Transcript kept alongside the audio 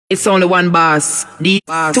It's only one boss. The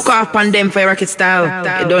boss. Took off on them for rocket style.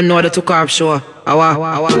 You don't know the took off show. Awa.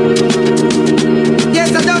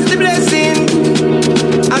 Yes, I just the blessing.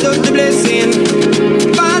 I just the blessing.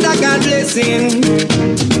 Father God blessing.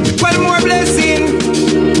 One more blessing.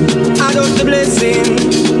 I just the blessing.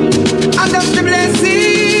 I just the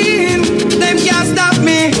blessing. Them can't stop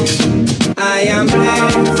me. I am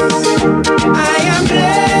blessed. I am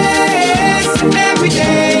blessed. Every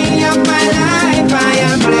day of my life I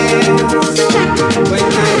am blessed. When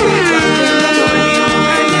I wake up in the morning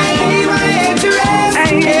and I lay my head to rest,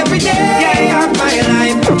 every day of my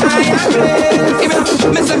life I am blessed. Even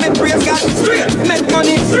me say me praise God straight, make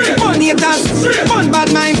money, money haters, fun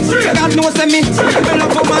bad mind. God knows me, me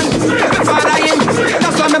love woman, me father him,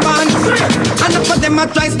 that's why me born. And up for them a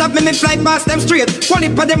try stop me fly past them straight. Only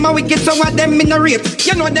for them a wicked, so what them in a rate.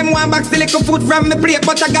 You know them want back still little food from me plate,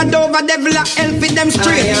 but I got over devil a hell for them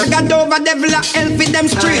straight. I got over devil a hell for them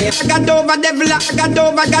straight. I got over devil a, got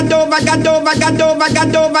over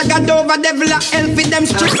devil a hell for them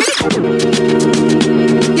straight.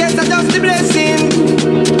 Yes, I just the blessing.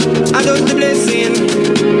 I just the blessing.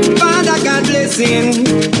 Father God blessing.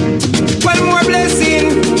 One more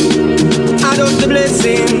blessing. I just the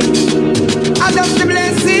blessing. I just the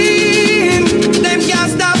blessing. Them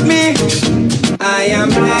can't stop me. I am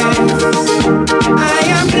blessed. I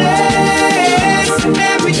am blessed.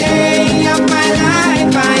 Every day of my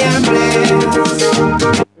life I am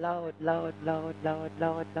blessed. Loud.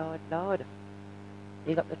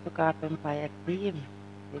 Big up the Took Off Empire team.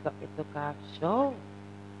 Big up the Took Off show.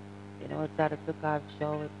 You know, it's the Took Off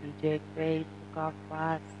show with DJ Craze, Took Off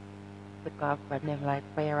Fast, Took Off from them like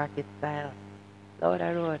fire rocket style. Loud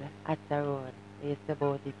a road, at the road. It's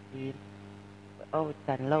about it team. Out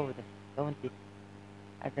and loud, don't it?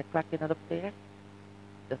 As the cracking of the place,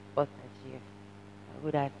 just bust and share.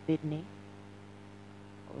 Good at Sydney.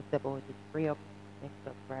 It's about it. Free up next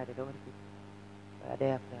up Friday, don't it?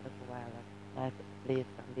 Friday after a little while. Nice place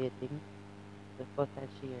from the things. Just bust and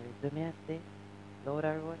share. Do me a say? Load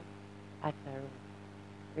a road, at the road.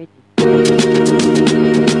 Ready?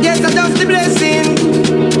 Yes, I just the blessing.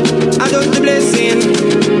 I just the blessing.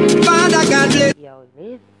 Father God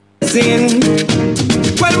blessing.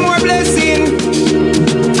 One more blessing.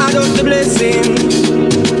 I just the blessing.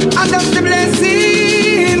 I just the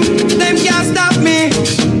blessing. Them can't stop me.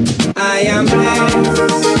 I am blessed.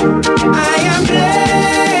 I am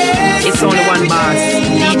blessed. It's only one boss.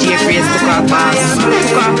 DJ Craze took off boss.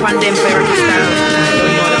 Took off on them for rocket style. You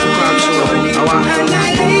don't know the took off show. Awa. And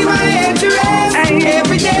I lay my head to rest.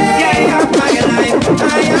 Every day of my life I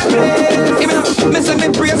am blessed. Even me say me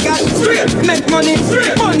praise God straight, make money,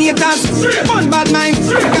 money haters, fun bad mind.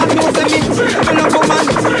 God knows me, me love woman,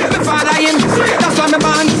 me father him, that's why me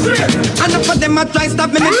born. And up for them a try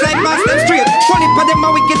stop me fly past them straight. Only for them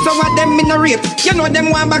a wicked, so what them in a rate. You know them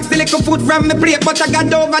want back still little food from me plate, but I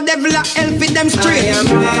got over devil a hell for them straight. I am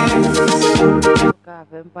blessed. Took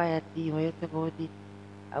Off Empire team, what you say about it?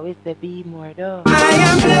 I wish there be more though. I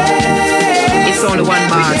am blessed. It's only one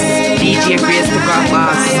boss. DJ Craze took off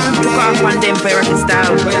boss. Took off on them for rocket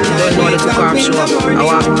style. You don't know the took off show.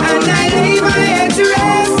 Awa. And I lay my head to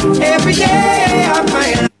rest every day of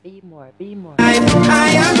my life. Be more. I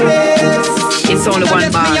am blessed. It's only one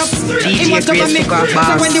boss. DJ Craze took off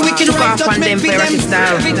boss. Took off on them for rocket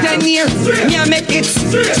style. Every 10 years, me a make it.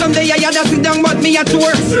 Someday I had to sit down, but me a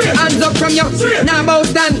tour. Hands up from you, now bow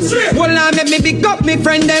stand. Hold on, make me big up me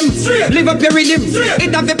friend them. Live up your rhythm,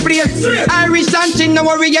 it have a place. Irish and chin, no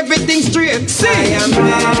worry, everything straight. Say I am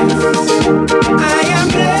blessed. I am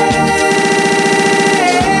blessed.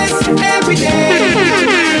 Every day.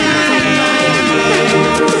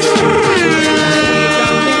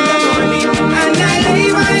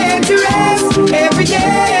 Every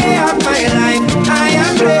day of my life, I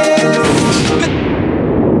am blessed.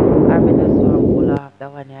 I'm just want to pull off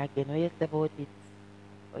that one again. What you say about it?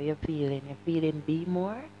 How you feeling? You feeling be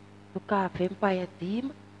more? Took Off Empire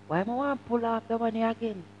team? Why am I want to pull off that one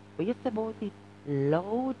again? What you say about it?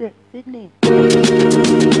 Loud, Sydney.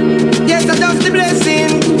 Yes, I just the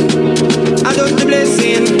blessing. I just the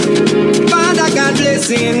blessing. Father God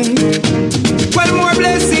blessing. One more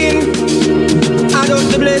blessing. I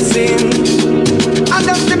just the blessing. I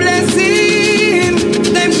just the blessing.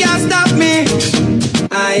 Them can't stop me.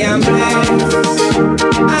 I am blessed.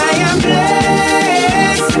 I am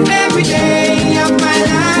blessed. Every day of my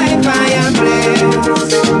life I am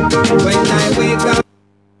blessed. When I wake up.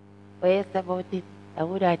 What you say about it? I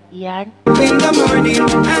would have Ian. In the morning, and I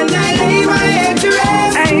lay my head to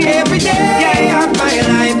rest. Every day of my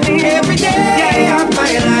life, every day of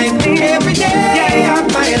my life, every day of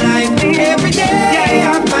my life, every day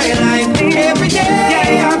of my life, every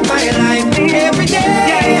day of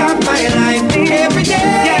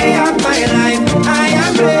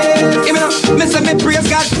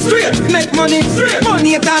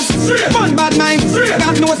One bad mind.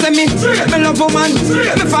 God knows me. Me love woman.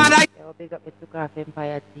 Me father. Yo, big up the Took Off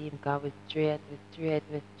Empire team, cause we straight.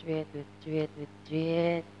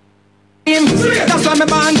 That's why me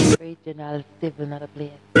born. Regional civil, not a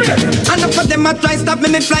place. And up for them a try stop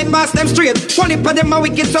me fly past them straight. Only for them a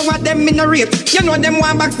wicked, so what them in a rate. You know them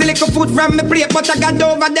want back the little food from me plate, but I got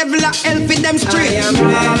over devil a hell for them straight.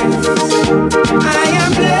 I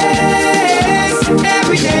am blessed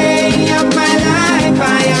every day of my life.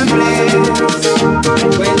 I am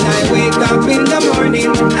blessed when I wake up in the morning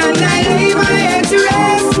and I lay my head to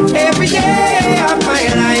rest. Every day of my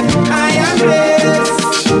life I am blessed.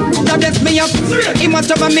 That bless me up, he must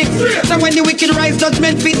over me. So when the wicked rise,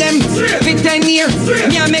 judgment feed them. For 10 years,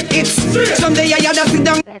 me I make it. Someday I had to sit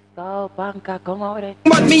down. Let's go, Banka, come out with it.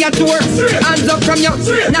 But me a tour, hands up from you.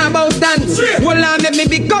 Now about stand. Well, I make me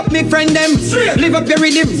pick up me friend them. Live up your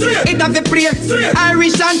rhythm, it have a prayer.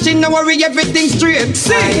 Irish and chin, no worry, everything straight.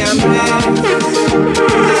 I am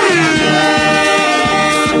blessed.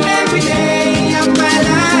 Every day of my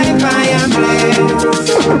life I am blessed.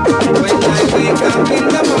 When I wake up in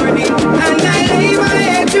the morning and I lay my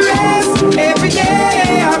head to rest. Every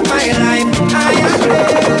day of my life I am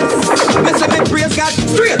blessed. Me say me praise God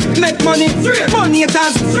straight, make money, money it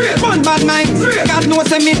has, one bad mind. God knows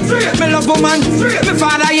me, me love woman, me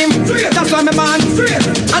father him. That's why me born.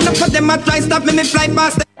 And up for them a try stop me fly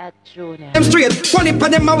past them. That Junior. Them straight, only for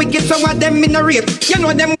them a wicked, so what them in a rate. You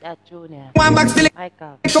know them. That Junior. One back still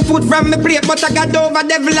Michael. take a food from me plate, but I got over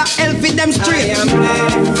devil a hell for them straight. I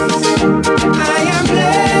am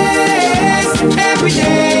blessed every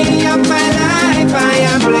day of my life. I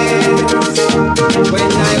am blessed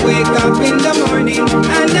when I wake up in the morning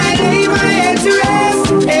and I lay my head to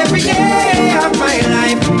rest. Every day of my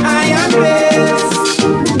life I am blessed.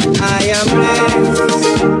 I am blessed.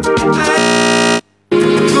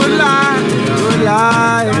 Good life, good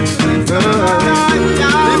life.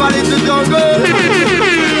 Live a little jungle.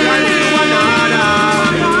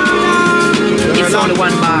 It's only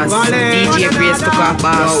one boss. DJ Grace Took Off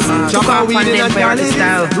boss. Took Off on them priority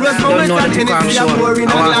style. Don't know the Took Off show.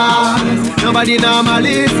 Nobody know my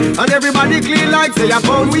list, and everybody clean like say a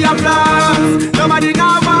phone we a blast. Nobody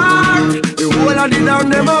know war. The whole of the down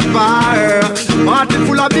them a fire. Party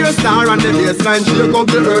full of beer star and the baseline shake up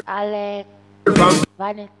the earth. Alex. From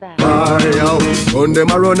Vanessa. yo, when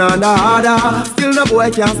them a run on the harder, still the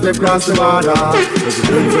boy can't step across the border.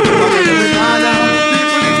 People is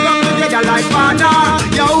come together like father.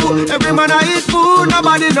 Yo, every man a eat food,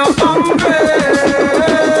 nobody no hungry.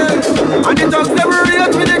 And the dogs them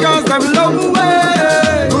rate with the girls them love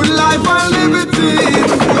away. Good life and liberty,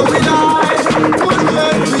 so we die. Good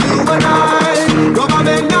life for you and I.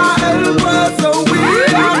 Government not help us, so we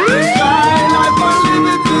have to die. Life and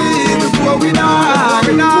liberty before we die.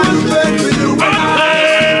 Good life for you and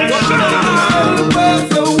I. Government not help us,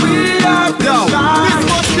 so we have to die. This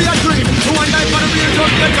must be a dream. One night for the real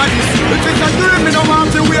just get at this. If it's a dream, we don't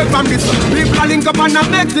want to wait from this. People link up and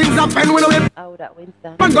make things happen when we. Oh, that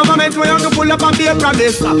Winston. One government we have to pull up and be a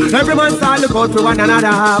promise. Everyone start look out for one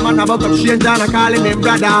another. Man about up change and I call him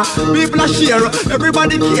brother. People are share,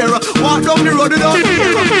 everybody care. Walk down the road without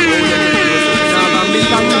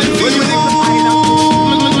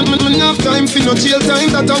enough time for no jail time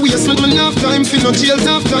that I waste. Enough time for no jail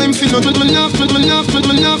time for enough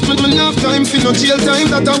time for no jail time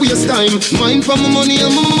that I waste time. Mind for my money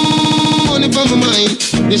and money for my mind.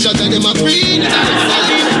 They shot at them a free, the dollar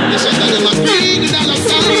sign. They shot at them a free, the dollar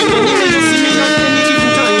sign. They never see me at any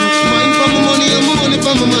given time. Mind for my money and money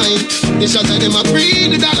for my mind. They shot at them a free,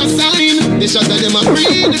 the dollar sign. They shot at them a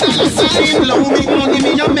free, the dollar sign. Allow me money,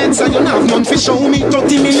 me your meds and you have none for show me.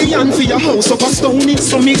 30 million for your house up a stony.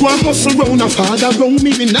 So me go and hustle round a father round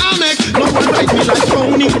me. Me nah make no one like me like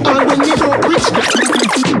phony. All when me broke rich.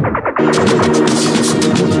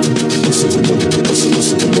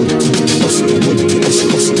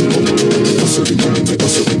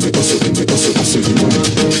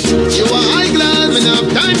 You are high class, me nah have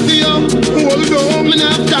time for you. Hold on, me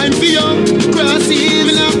nah have time for you. Grassy,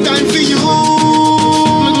 me nah have time for you.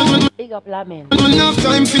 Big up Lamin. Enough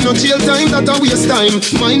time for no jail time that I waste time.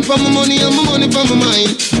 Mind for my money and my money for my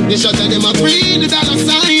mind. They shot at them a free the dollar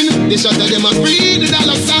sign. They shot at them a free the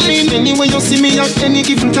dollar sign. Anyway you see me at any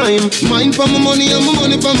given time. Mind for my money and my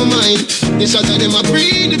money for my mind. They shot at them a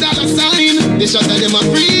free the dollar sign. They shot at them a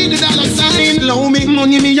free the dollar sign. Allow me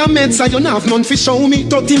money me a meds, I don't have none fi show me.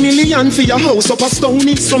 30 million for your house up a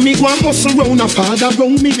stony. So me go and hustle round a father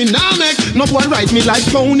round me. Me nah make no boy ride me like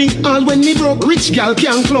pony. All when me broke, rich gal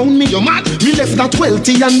can't clone me. You mad? Me left that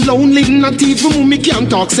wealthy and lonely. Not even mommy can't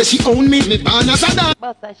talk, say she own me. Me born as a dog.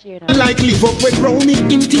 Like live up with brownie.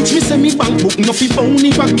 Him teach me say me bank book no fi bony.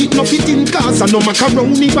 Back it no fit in cars and no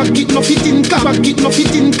macaroni. Back it no fit in car. Back it no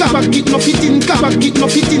fit in car. Back it no fit in car. Back it no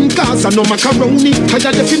fit in cars and no macaroni. Higher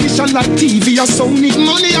definition like TV or Sony.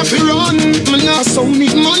 Money have to run. Man a Sony.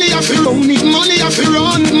 Money have to run. Money have to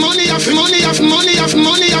run. Money have money have money have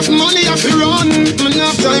money have money have to run. Man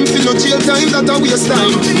have time for no jail time, that a waste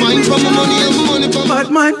time. Mind for my money and my money for But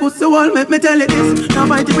my pussy wall make me tell you this. Now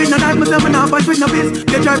fight with no knife, myself and now fight with no fist.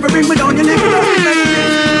 They try to bring me down, you live it up.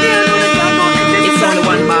 It's only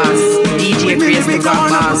one boss. DJ Grace took off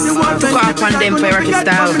boss. Took off on them for Rocky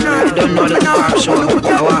style. You don't know the took off show.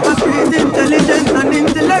 Intelligence and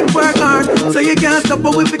intellect work hard. So you can't stop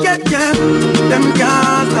but we forget, yeah. Them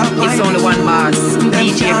can't stop. It's only one boss.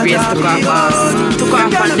 DJ Grace took off boss. Took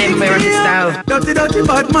off on them for Rocky style. Dirty, dirty,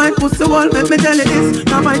 but my pussy wall make me tell you this.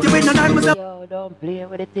 Now fight with no knife, myself. Don't play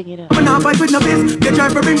with the thing, you know. I'm not fight with no fist. They try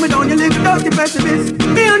to bring me down, you live dirty pessimist.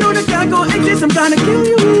 Me I know that can't go exist, I'm trying to kill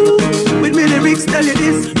you. With me lyrics tell you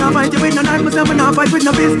this. Now fight with no knife, myself, I'm not fight with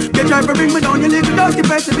no fist. They try to bring me down, you live dirty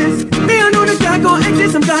pessimist. Me I know that can't go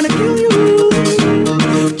exist, I'm trying to kill you.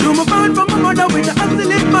 Through my born from my mother with the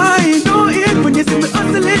hustling mind. Don't eat when you see me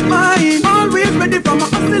hustling mind. Always ready for my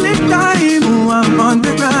hustling time. Oh, I'm on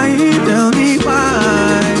the grind, tell me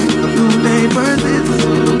why. Too late persist.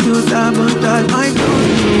 Sabotage my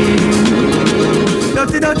body.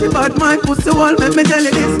 Dirty, dirty, bad mind, pussy wall, make me tell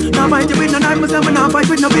you this. Now fight you with no knife, myself, and now fight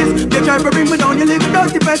with no fist. They try to bring me down, you live a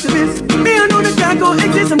dirty pessimist. Me I know that can't go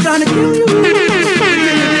exist, I'm trying to kill you.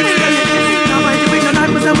 Now fight you with no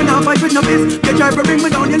knife, myself, and now fight with no fist. They try to bring me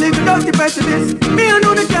down, you live a dirty pessimist. Me I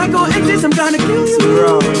know that can't go exist, I'm trying to kill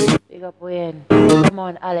you. Big up Wayne. Come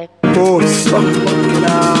on, Alex. What you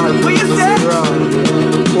say?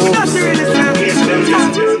 That's really sad.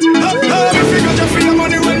 If you got your free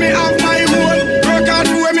money when me have my own. Work hard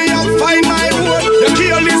when me have find my own. You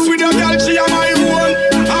kill this with your girl, she am my own.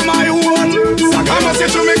 I'm my own. I must say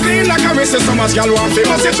to me clean like I miss so much girl want me.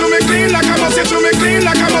 Must say to me clean like I must say to me clean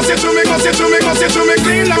like I must say to me must say to me must say to me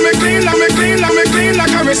clean like me clean like me clean like me clean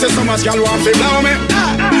like I miss so much girl want me. Blow me.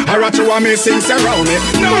 I rat you want me sing around me.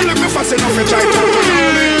 No look me fast enough to try to know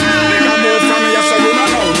me. Nigga move from me so you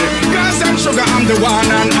don't know me. Girls and sugar I'm the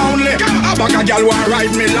one and only. A bag of girl want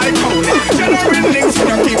ride me like pony. General links for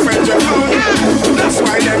your keep friends your phone. That's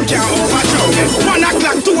why them can't overthrow me. 1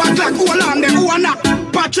 o'clock, 2 o'clock, hold on them who are not.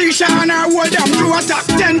 Patricia and her hold them through attack.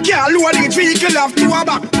 10 car load each vehicle have 2 a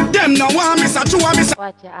back. Them no want miss a 2 a miss.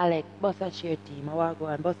 Watch your Alex, bust a share team. I want to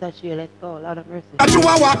go and bust a share, let's go, Lord of mercy. A 2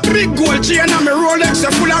 a walk, big gold chain and me Rolex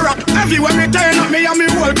a full of rock. Everywhere me turn up me and me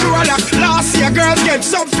whole crew a lock. Last year girls get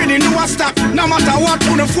sub for the new stock. No matter what,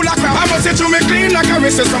 put them full of crap. I must say to me clean like a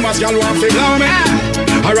wrist. So much girl want to blow me.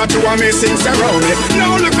 I rat you want me sing around me.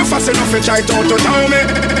 Now look me fast enough to try to tell me.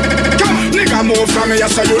 Come on, nigga move from me,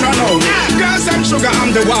 so you don't know me. Girls and sugar,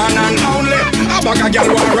 I'm the one and only. A bag of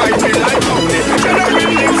girl want ride me like pony. General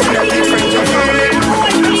links for your keep friends your family.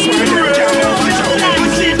 That's why you can't overthrow me. I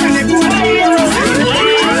keep any good more of it.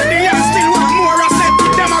 They still want more of it.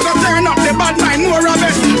 Them a go turn up the bad mind more of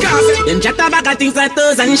it. Them chat about things like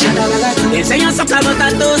toes and shit. They say you suck about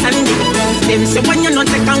that toes and dick. Them say when you not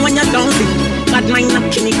take and when you don't see. Bad mind up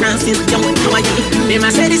Kenny Cross since young. How are you? Them a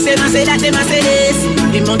say this, them a say that, them a say this.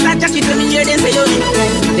 Them don't touch us, you tell me here, they say you hit.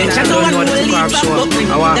 Them chat to one who will leave back up.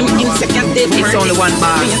 Them insecure, they It's only one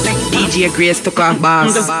boss. DJ Grace took off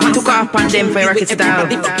boss. Took off on them for Rocky style.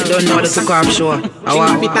 You don't know the took off show.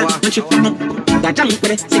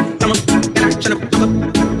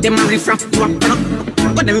 Them a riff raff, you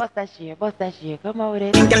a Bust that share, come on with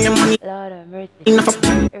it. Lord of mercy.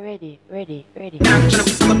 Ready.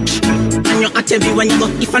 And you a tell me when you go,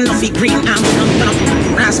 if I know fi green, I'm not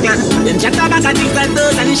rascal. Them chat about things like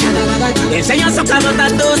those and shit. Them say you suck about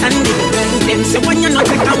that those and dick. Them say when you not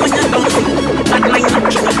take and when you don't see. Bad mind up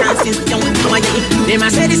Kenny Cross since young. How are you? Them a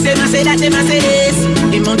say this, them a say that, them a say this.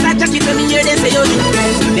 Them don't touch us, you tell me here, they say you hit.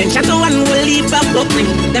 Them chat to one who will leave back up.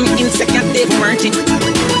 Them insecure, they working.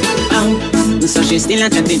 So she still a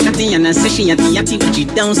chatty and I say she a yatty but she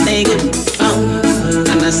don't stay good.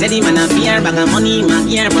 And I said him and I fear bag of money in my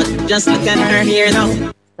ear, but just look at her here now.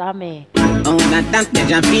 Sammy. Oh, that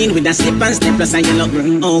deja feed with a slip and step plus and you look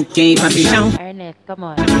okay, papi show. Ernest, come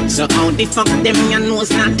on. So how the fuck them your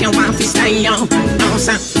nose not your want to style yo? No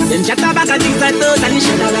sir, them chat about things like those and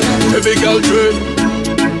shit. Every girl trade,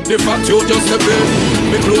 the fact you just a bit,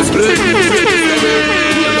 me close play.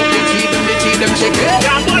 them check it.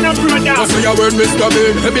 Yeah, man, I'm brother. I say a word, Mr.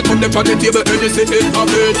 Bean. Every come them on the table, and you see it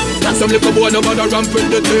happen. That's some little boy, no matter ramp with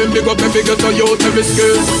the team. Big up every girl, so you every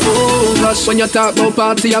skill. Oh gosh, when you talk about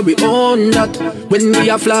party, yeah, we own that. When we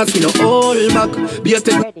have flags, we no hold back. Be a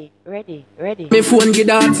Ready. me phone get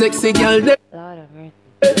that sexy girl there. Lord of mercy.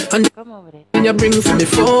 And Come over there. when you bring for me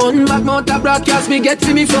phone back, motor broadcast me get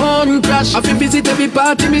to me phone crash. I fi visit every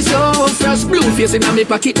party, me so fresh. Blue face in me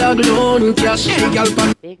pocket, dog loan cash. Hey girl,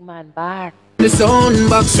 pan Big man bar. the sound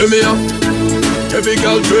box. See me up, every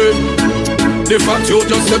girl train. The fact you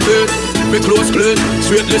just a bit. Me close clean,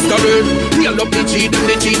 straight Listerine. Real up the G, them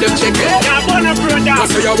check it. Yeah, man, I'm brother. I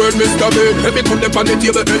say a word, Mr. Bean. Every come them on the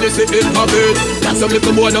table, and you see it happen. That's some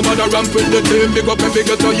little boy, no matter ramp with the team. Big up every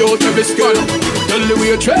girl, so you every skill. Tell the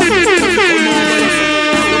way you train.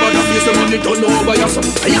 No matter face the money, turn over yourself.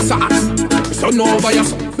 Yes, turn over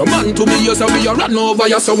yourself. No man to me, yes, we are run over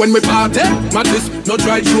yourself. When we party, Mattis, no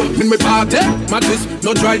dry show. When we party, Mattis,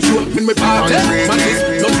 no dry show. When we party, Mattis,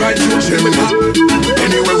 no dry show. When we party.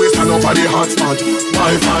 Anyway, we stand up at the hotspot.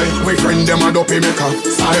 Wi-Fi, we friend them a dopey maker.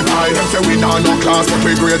 Sci-fi, them say we not no class, but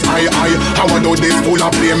we great high. How I do this full of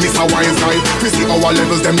play, Mr. Wise Guy. We see our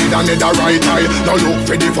levels, them need another right eye. Now look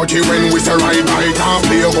for the 40 when we say right eye. Can't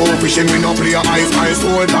play go fishing, we no play ice ice. So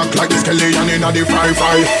dark like the skeleton in the fry.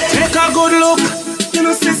 Take a good look, you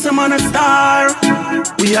know system on a star.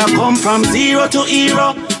 We are come from zero to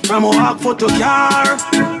hero, from walk foot to car.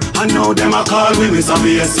 And now them a call we Mr.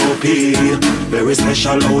 BSOP. Very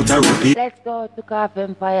special outer repeat. Let's go to Calf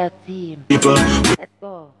Empire team. People, Let's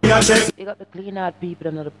go. yeah, check We got the clean out people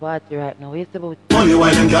in the party right now. It's about money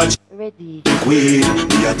while them got ready. weed.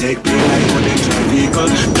 We a take pay like when they drive vehicle.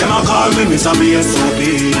 Them a call me Mr.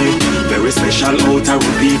 BSOP. Very special outer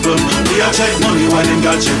people. We a check money while them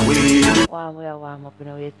got check weed. Warm up, you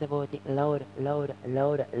know, it's about it. Loud.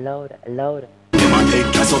 Them a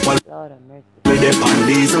take gas up all Lord of mercy. with them on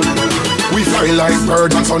diesel. We fly like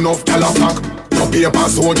birds and son of Calafac. No paper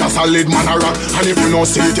soldier, solid man a rock. And if you no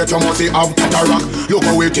see it yet, you must have cataract. Look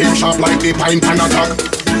how we team sharp like the pint and attack.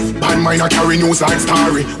 Bad mind a carry news like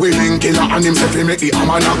Starry. We link killer and himself he make the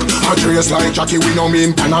almanac. A trace like Jackie, we no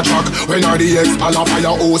mean pan a track. When are the ex-pala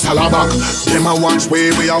fire house a back. Them a watch way,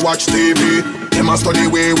 we a watch TV. Them a study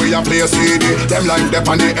way, we a play CD. Them life dep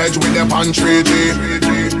on the edge with them on 3G.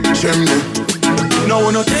 Chimney. No,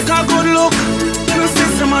 no, take a good look. You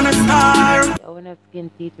system on a star. I wanna have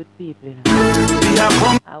skin teeth with people, you know. We are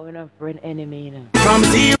come I wanna friend enemy, you know. from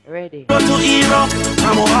zero Ready. to hero.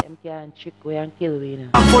 From walk Them can trick we and kill we, you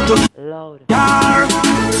know. foot to Loud. car.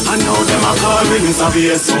 And now them a call me Mr.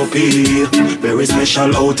 BSOP. Very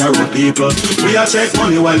special outer people. We a check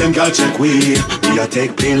money while them got check weed. We a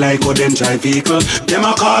take play like how them drive vehicle. Them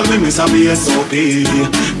a call me Mr.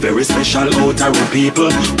 BSOP. Very special outer people.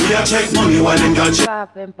 We a check money while them got check.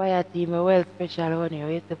 Calf Empire team, a well special one here.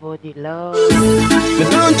 It's about it, loud. Me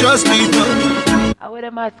don't trust people. I would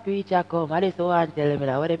have my screecher come. I just want to tell me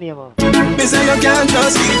that. What do you mean about? Me say you can't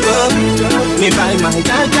trust people. Me buy my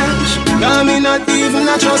car cash. Cause me not even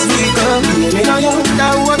a trust people. Me know you,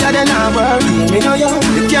 that water than I work. Me know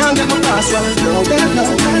you can't get my password. No.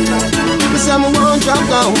 Me say me won't drop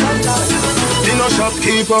down. Me no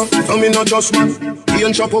shopkeeper, so me no just man. He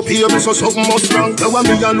ain't chop up here, me so something must wrong. You want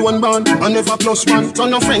me alone man, I never plus one. So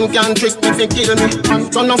no friend can trick me fi kill me.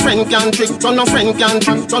 So no friend can trick, so no friend can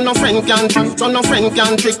trick, so no friend can trick, so no friend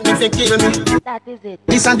can trick me fi kill me. That is it.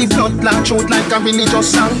 This and the blood black truth like a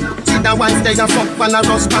religious song. See the wife they a fuck when a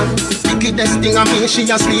husband. Wickedest thing of me, she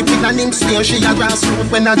a sleep in a him stay. She a grassroots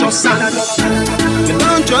when I just sang. You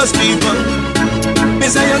don't trust people. Me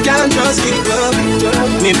say you can't trust people.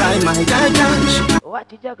 Me buy my car cash.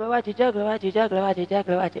 Watch it juggle, watch it juggle, watch it juggle, watch it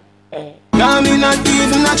juggle, watch it. Cause me not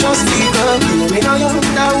even a trust people. Me know you,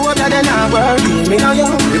 that water than I work. Me know you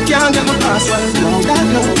can't get my password. No.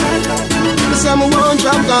 Me say me won't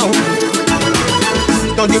drop down.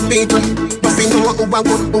 Don't the people, nothing know who are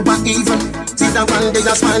good, who are evil. See the one day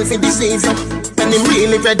a smile for deceive you. When him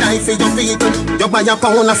really red eye for your people. You buy a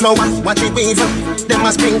pound of flour, watch it weave. Them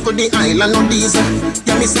a sprinkle the island no diesel.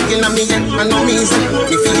 Yeah, me singing on me head and no reason.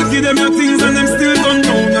 Me feel give them your things and them still gun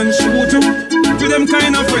down and shoot you. To them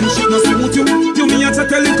kind of friendship no suit you. You me a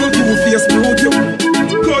chat a little two-face brute you.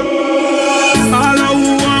 Good. All a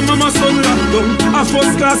who want mama son locked down. A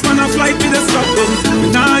first class man a flight with a strap down. We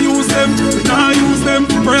nah use them,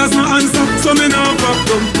 prayers no answer, so me nah back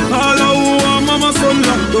down. All a who want mama son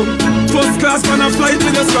locked down. First class man a flight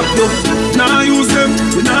with a strap down. Nah use them.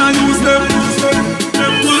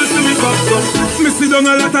 Them want to me back down. Me sit down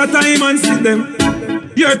a lot of time and see them.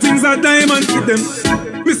 Your things are diamond for them.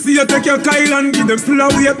 Me see you take your Kyle and give them. Full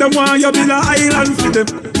of weight them want you build a island for them.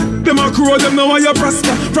 Them a crow, them know how you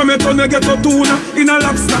prosper. From a ton you get a tuna in a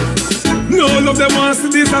lobster. No love them want see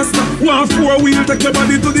disaster. One 4-wheel take your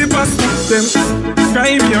body to the pasta. Them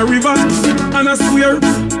cry me a river and I swear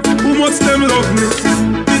who much them love me.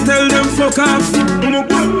 Me tell them fuck off.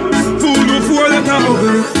 Fool who 4 letter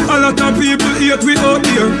ugly. A lot of people hate we out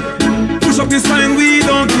here. Push up the sign we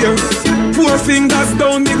don't care. 4 fingers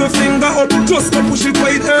down, middle finger up. Just to push it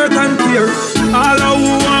wide, earth and tear. All of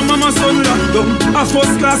who want mama son locked down. A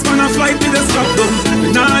first class man a flight with a strap down.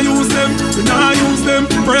 We nah use them, we nah use them.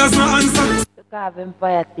 Prayers no answer. Look at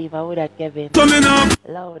Vampire Team, I would have Kevin. Coming up.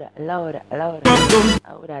 Louder, louder, louder.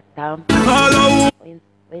 I would have Tom. All of who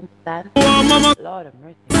Winston. want mama Lord of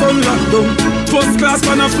mercy. son locked down. First class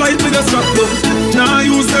man a flight with a strap down. Nah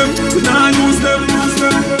use them, we nah use them, use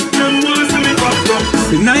them. Them want to me back down.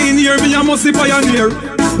 In 9 years me a must be pioneer.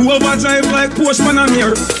 Who overdrive like Porsche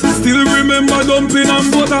Panamera. Still remember dumpling and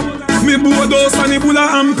butter. Me Bodos and the Bulla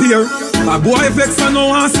Ampere. A boy vex and no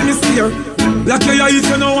one see me steer. Black your eat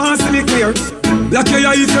you no one see me clear. Black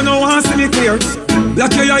your eat you no one see me clear.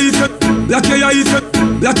 Black your eat you, black your eat you,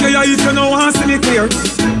 black your eat you no one see me clear.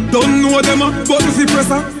 Don't know them but if you press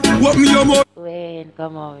her, what me your mouth. Wayne,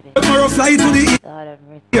 come over there. Tomorrow fly to the east. Lord of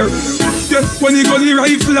mercy. Yeah, when you go the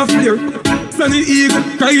rifle of fear. Sunny eagle,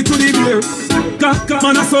 cry to the bear.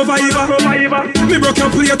 Man a survivor. Me broke your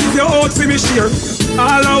plate if you're out for me share.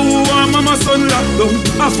 All of who want mama son locked down.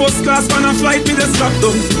 A first class man a flight with a strap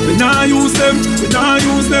down. We nah use them, we nah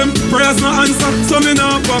use them. Prayers no answer, so me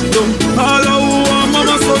nah back down. All of who want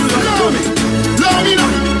mama son locked down. Love me now,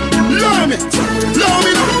 love me, love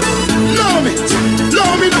me now, love me,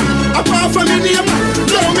 love me now. Apart from me name,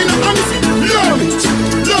 love me now, love me,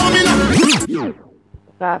 love me now.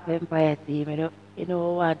 Look at Vampire Team, you know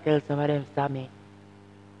who want to tell some of them Sammy.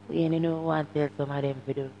 We ain't know who want to tell some of them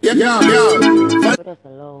to do. Yeah. But that's a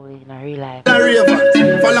low way in a real life.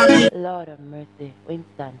 Follow me. Lord of mercy,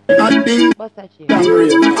 Winston. I think What's that shit? I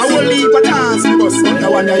will leave a dance bus. The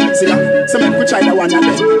one you see that. So make we try the one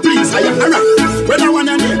there. Please, I am alright. When I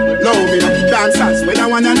wanna hear, love me no. Dancers, when I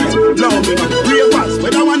wanna hear, love me no. Ravers,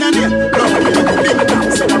 when I wanna hear, love me no. Big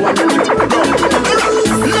dance, when I wanna hear, love me no.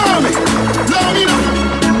 Love me, love me no.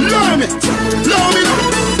 Love me, love me no.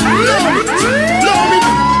 Love me, love me no.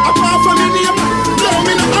 Apart from me name, love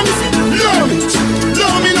me no. Love me,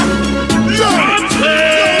 love me no. Love me,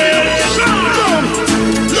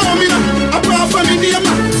 love me no. Apart from me name,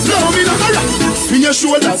 love me no. Swing your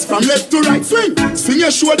shoulders from left to right, swing. Swing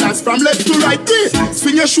your shoulders from left to right,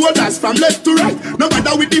 swing your shoulders from left to right. No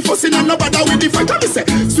matter with the fussing and no matter with the fight. Let me say,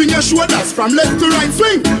 swing your shoulders from left to right,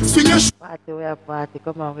 swing. Swing your Party, we are party,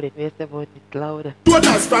 come on with it, we say about it louder.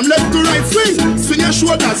 shoulders from left to right, swing. Swing your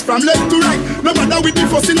shoulders from left to right. No matter with the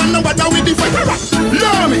fussing and no matter with the fight.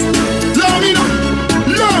 Love me, love me no.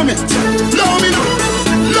 Love me, love me no.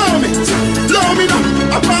 Love me, love me no.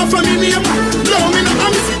 Apart from me name, love me no.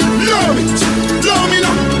 Love me, love me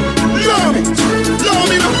no. Love me, love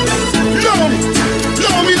me no. Love me,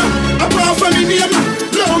 love me no. Apart from me name,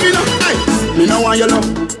 love me no. Me no want your love,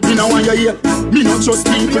 me no want your ear. Me no trust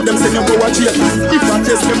people, them say you go watch here. If I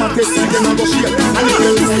test them, I test them, I go share. And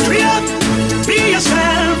if you free up, be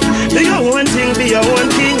yourself. Do your own thing, be your own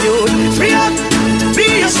king, you. Free up,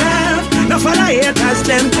 be yourself. No for the haters,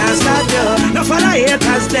 them can't stop you. No for the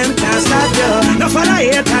haters, them can't stop you. No for the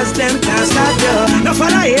haters, them can't stop you. No for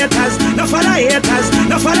the haters, no for the haters,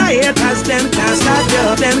 no for the haters, them can't stop you.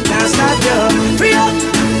 Them can't stop you. Free up,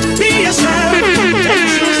 be yourself.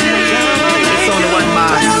 It's only one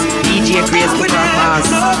boss. DJ Grace took off boss.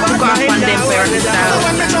 Took off on them for the style.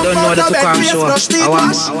 Don't know the took off show. I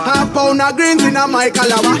want. Half pound of greens in a my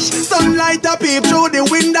calabash. Sunlight a peep through the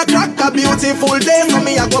window crack. A beautiful day for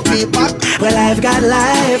me I go peep back. Well, I've got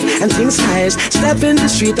life and things nice. Step in the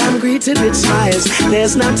street, I'm greeted with smiles.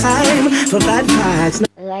 There's no time for bad vibes.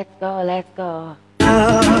 Let's go, let's go.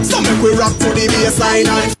 So make we rock to the bassline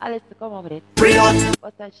and Alice, come on with it. free up.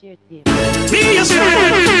 What's that shit team? Be yourself.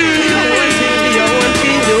 Be your own thing, be your own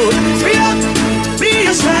thing, you. Free up. Be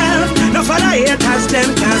yourself. No for the haters, them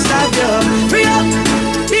can't stop you. Free up.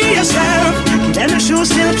 Be yourself. Then the shoes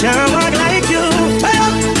still can't walk like you.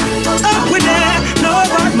 Up with that. No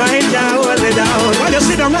bad mind can't hold me down. While you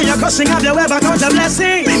sit down and you're cussing, have you ever count a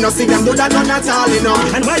blessing? Me no see them do that none at all, you know.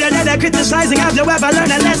 And while you're there criticizing, have you ever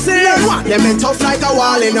learned a lesson? Them ain't tough like a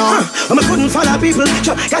wall, you know. I couldn't follow people,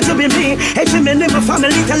 got to be me. Hating me in my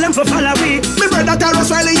family, tell them for follow me. Me brother Taros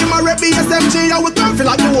Riley, you my rep BSMG. I would come feel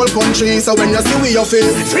like the whole country. So when you see we you feel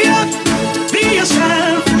free up, be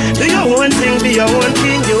yourself. Do your own thing, be your own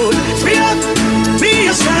king, you. Free up, be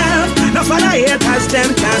yourself. No for the haters,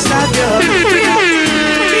 them can't stop you. Free up,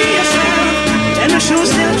 be yourself. And the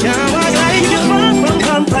shoes still can't walk like you. From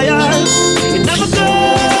vampire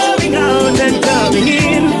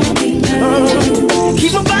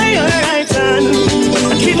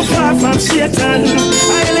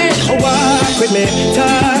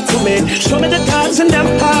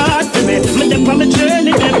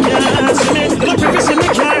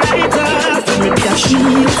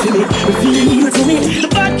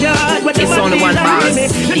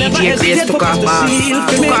DJ Grace took off boss.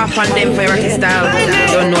 Took off on them for rocky style.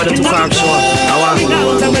 Don't know the took off show.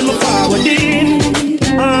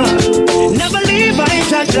 Never leave I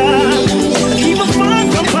Jaja. Keep a far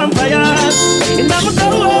from vampires. It never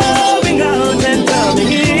going out and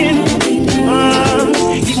coming in.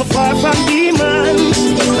 Keep me far from demons.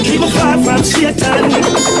 Keep me far from Satan.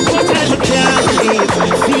 What I can't leave.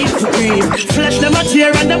 Feel to breathe. Flesh them a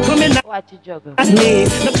tear and them coming out. Watch it juggle. As me.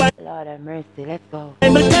 Lord have mercy, let's go.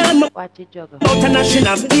 Watch it juggle.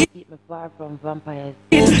 Keep me far from vampires.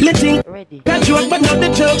 Ready. Got joke, but not the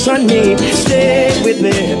jokes on me. Stay with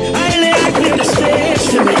me. I lay clear the stage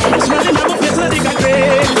to me. Smelling up my face, so they got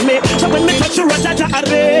great with me. So when me touch you, Raja, I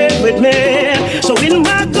read with me. So in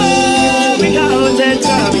my going out and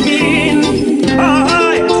coming in.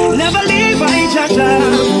 Oh, never leave I Jaja.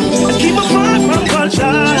 Keep me far from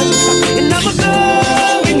cultures. It never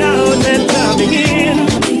going out and coming in.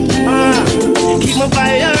 Keep me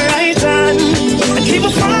by your right hand and keep me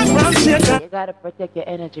far from Satan. You gotta protect your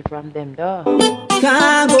energy from them, though.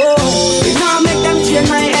 Can't go. You know make them change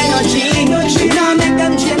my energy. You know make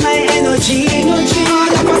them change my energy.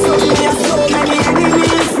 All of a sudden we have so many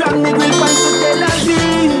enemies. From the grill point to Tel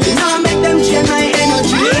Aviv. You know make them change my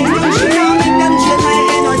energy. You know make them change my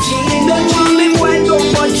energy. Don't want me wild up,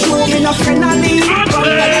 but show me no friendly.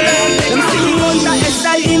 Them see me under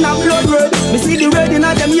SI in a blood red. Me see the red in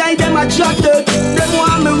a them eye, them a drop dead. Them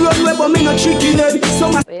want me run away, but me no tricky head.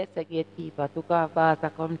 So my gatekeeper took off bars I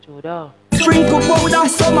come through, though. Sprinkle powder,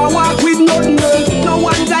 some I walk with nothing. No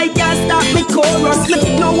one guy can stop me chorus.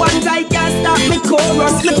 No one guy can stop me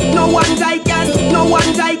chorus. No one guy can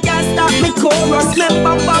stop me chorus.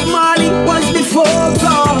 Bob Marley was before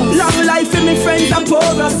God. Long life in me friends and pour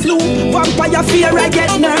a slew. Vampire fear I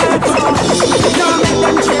get nervous. Now make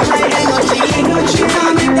them change my energy.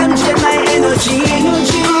 Now make them change my energy.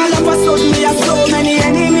 All of a sudden we have so many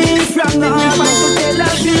enemies. From the north to Tel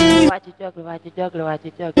Aviv. Watch it juggle, watch it juggle, watch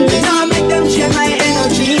it juggle. Now make them change my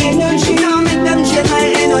energy. Now make them change my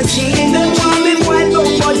energy. Don't want me wild up,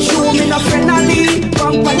 but show me no friendly.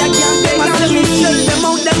 Vampire can't take my me. Sell them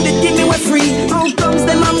out, them they give me what free. How comes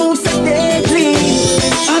them a move so they clean?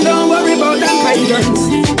 I don't worry about them pagans,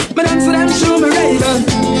 but answer them show me raven.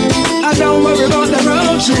 I don't worry about the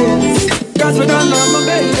roaches, cause we don't know my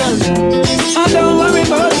bacon. I don't worry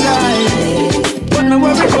about life, but me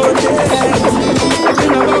worry about death. Me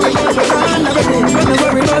no worry about the land, everything, but me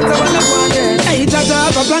worry about the one I want it. Hey, Jaja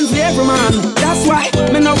have a plan for every man, that's why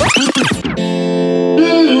me no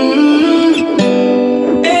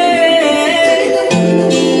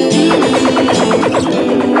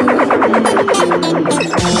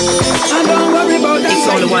It's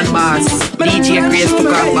only one boss. DJ Grace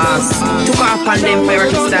took off boss. Took off on them for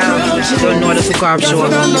rocky style. Don't know the took off show.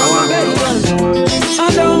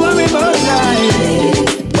 I don't worry about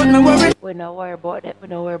life, but me worry. We don't worry about that. We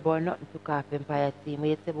don't worry about nothing. Took off Empire team.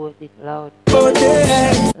 We say about it loud. Lord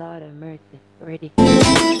have mercy. Ready.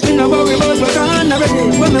 Me no worry about what I'm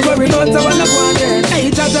already. When me worry about the one I want.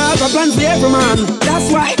 Hey, Jaja have a plan for every man.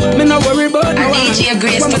 That's why me no worry about no one. DJ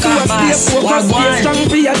Grace took off boss. Strong,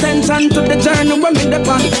 pay attention to the journey when me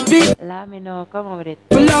depend. Let me know. Come on with it.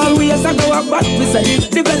 Well, always I go up what we say.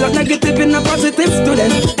 Develop negative in a positive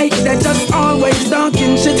student. Hey, they just always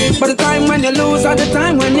talking shit. But the time when you lose are the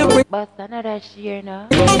time when you quit. But another year now.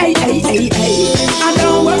 Hey, hey, hey, hey. I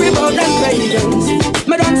don't worry about them pagans.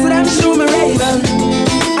 Me dance to them show me raven.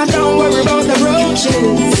 I don't worry about the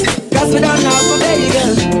roaches, cause we don't know for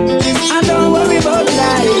vegan. I don't worry about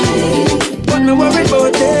life, but me worry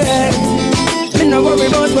about death. Me no worry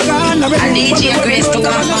about what I'm already. And DJ Grace took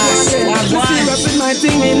off boss. Serious my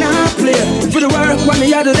thing, me not play. For the work when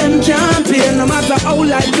me out of them can't pay. No matter how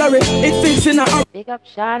life glory, it fits in a big up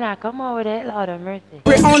Shana, come on with it, Lord of mercy.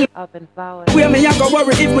 Up and forward. Where me I go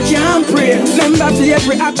worry if me can't pray. Remember to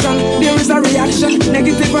every action, there is a reaction.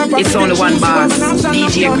 Negative or positive. It's only one boss.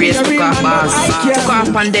 DJ Grace took off boss. Took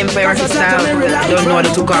off on them for rocky style. Don't know the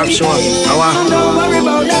took off show. I don't worry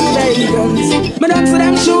about them pagans. Me dance to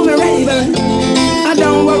them show me raven. I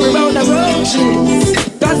don't worry about the roaches,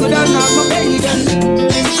 cause we don't know my pagan.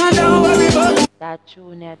 I don't worry about that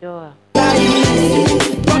tune your door.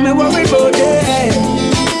 But me worry about it.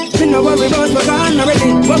 Me no worry about what I'm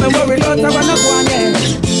already. But me worry about the one I want.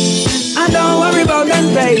 I don't worry about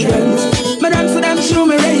them pagans. Me dance to them show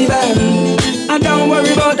me raven. I don't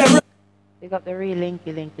worry about the Big up the real link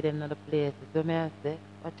to them in other places. So me I say,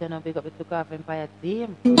 watch you now, big up the Took Off Empire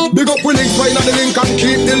team. Big up we links, find out the link and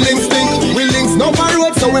keep the links stink. We links no my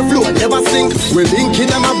road, so we float, never sink. We linking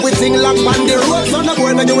them up, we sing lock on the road. So no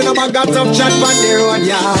boy, no you in a bag of chat on the road,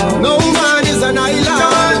 yeah. No man is an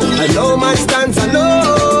island, and no man stands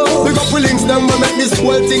alone. Big up with links them, we make this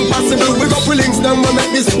whole thing possible. We got with links them, we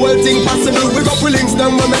make this whole thing possible. We got with links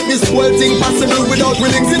them, we make this whole thing possible. Without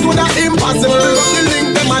with links, it would have impossible. We got the link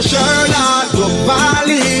them a Sherlock, Brook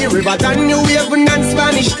Valley, River Danube, Haven and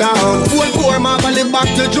Spanish Town. Full poor Valley back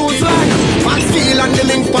to Jerusalem. Maxfield and the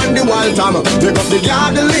link on the wall tom. We got the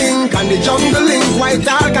garden link and the jungle link. White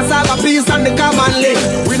Hall, cassava peace and the common link.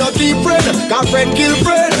 We not keep friend, cause friend kill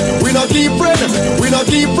friend. We not keep friend, we not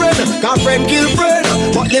keep friend, cause friend kill friend.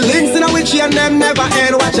 But the links in our chain them never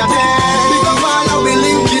end. Watch your head. Because all of we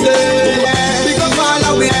link it there. Because all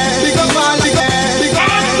of we, because all of we, because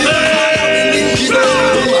all of we link it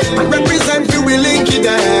there. Represent you, we link it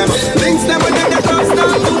there. Links them when they cross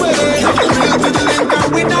down the way. Real to the link and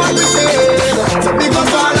we not retain. So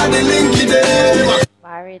because all of the link it there.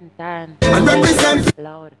 Firing time. And represent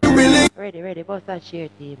loud. you, we link. Ready. Boss a share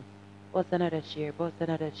team. Boss another share. Boss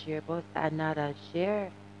another share. Boss another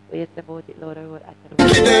share. Wait about it, Lord, road after the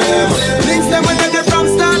road. Links them when they from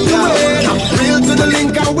start to end. Real to the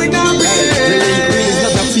link and we not retain. Real is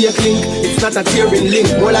not a fake link. It's not a tearing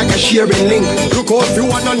link. More like a sharing link. Look out if you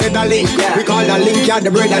want another link. We call that link, yeah,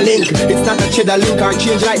 the brother link. It's not a cheddar link or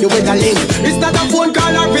change like the weather link. It's not a phone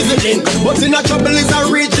call or visit link. But in a trouble is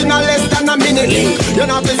a reaching a less than a minute link.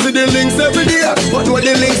 You're not to see the links every day. But with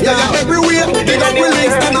the links, they are everywhere. They got the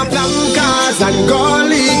links and a Blancas and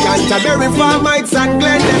Gully, Canterbury, Farmites and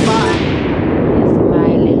Glendale.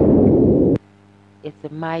 Smiling. It's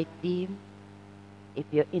my team. If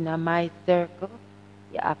you're in my circle,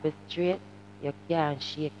 you have to straight, you can't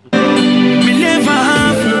shake it. Me never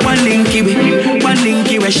have one linky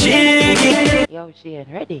we shake it. Yo, Shane,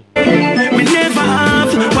 ready? Me never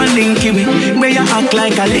have one linky where you act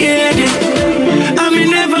like a lady. And me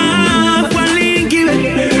never have one linky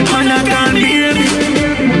and I can't baby.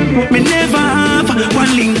 Me never have one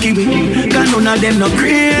linky cause none of them no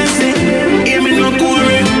crazy. Hear me no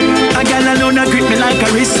corey. A girl alone a grip me like a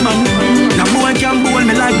wristman. No boy can bowl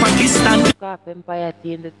me like Pakistan. Cop Empire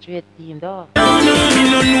team, the straight team, dog. No, me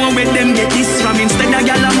no know where them get this from. Instead of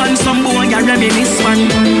girl a man, some boy a reminisce one.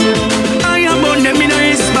 I am on them in a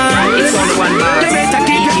respond. It's only one boss. They better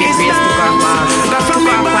keep your distance. Cause from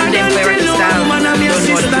me band until no man I'm your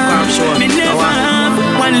sister. Me never have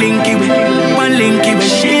one linky with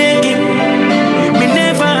shake it. Me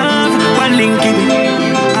never have one linky with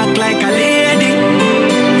act like a lady.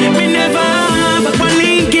 Me never have one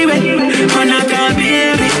linky with and I can't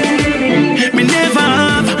baby. Me never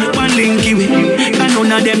have one linky with and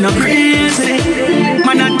none of them no crazy.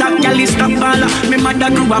 Man attack y'all stop baller. Me mother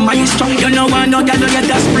grew a maestro. You know I know y'all get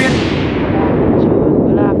that spray.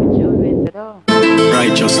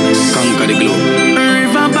 Righteousness conquer the globe.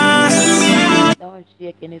 River Bass. Don't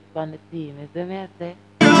shaking it from the team, is the message?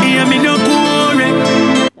 Hear me no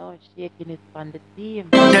correct. Don't shaking it from the team.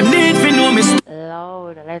 Them need to know me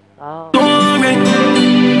Loud, let's go. correct.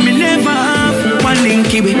 Me never have one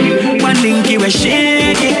linky with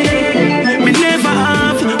shake it. Me never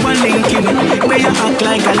have one linky with where you act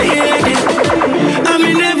like a lady. And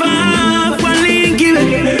me never have one linky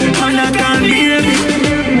with and I can't baby.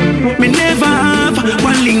 Me never have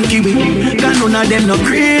one linky with cause none of them no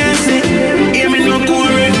crazy. Hear me no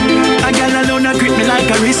correct. A girl alone a grip me like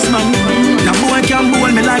a wristman. No boy can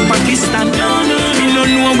bowl me like Pakistan. Me no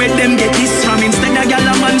know where them get this from. Instead of girl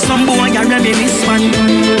a man, some boy a reminisce one.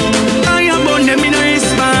 I am on them in a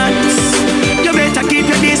response. You better keep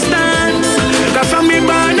your distance. Cause from me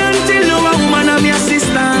born until now a woman of your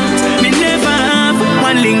assistant. Me never have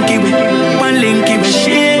one linky with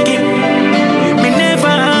shake it. Me never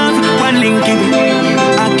have one linky with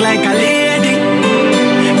act like a lady.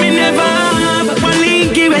 Me never have one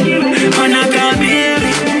linky with and I can't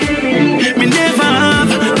baby. Me never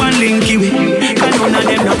have one linky with cause none of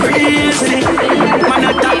them no crazy. Man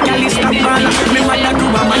attack y'all stop baller. Me wanna do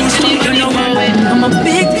a maestro. You know I'm a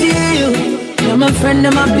big deal. You're my friend,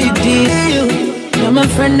 I'm a big deal. You're my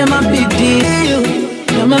friend, I'm a big deal.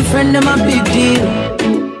 You're my friend, I'm a big deal.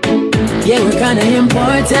 Yeah, we're kinda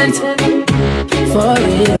important for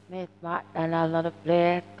real. Miss Martin, another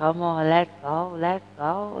place. Come on, let's go.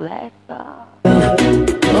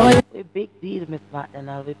 Boy, We big deal, Miss Martin.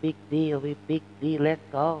 We big deal. Let's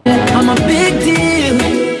go. I'm a big deal.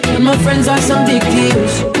 And my friends are some big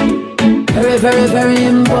deals. Very, very, very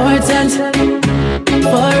important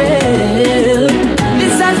for real.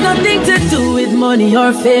 This has nothing to do with money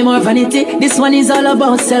or fame or vanity. This one is all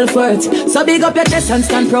about self-worth. So big up your chest and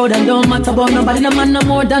stand proud and don't matter about nobody. No man no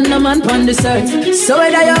more than no man on this earth. So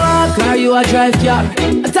whether you walk or you a drive car,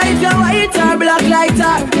 I tell if you're white or black like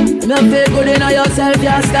tar, me feel good in yourself,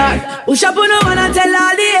 you're a star. Push up on no one and tell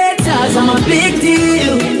all the haters I'm a big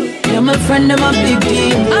deal. You're my friend, I'm a big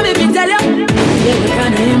deal. And let me tell you, Yeah, we're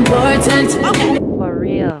kinda important. Okay. For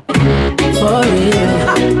real. For real.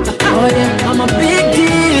 Oh yeah, I'm a big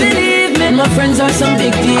deal. Believe me, my friends are some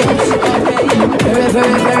big deals. Very,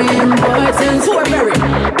 very, very important. So very.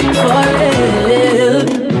 For real.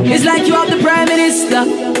 It's like you have the Prime Minister,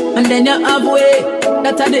 and then you have way.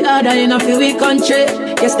 That are the other in a few week country.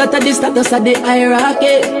 Yes, that are the status of the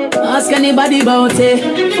hierarchy. Ask anybody about it.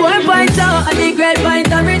 4.0 and the great point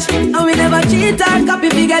of rich. And we never cheat or copy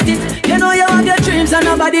if we get it. You know you have your dreams and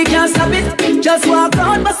nobody can stop it. Just walk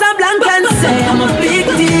out, bust a blank and say I'm a big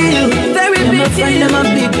deal. Very big deal. I'm a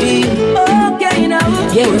big deal. Okay now.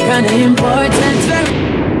 Yeah, we're kinda important.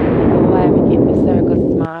 Why we keep the circle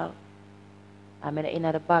small? I'm in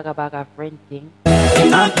the bag of friend thing.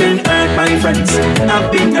 I've been hurt by friends.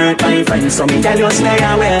 I've been hurt by friends. So me tell you stay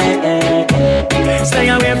away. Stay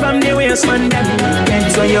away from the waste man them.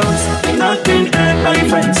 Get so yours. I've been hurt by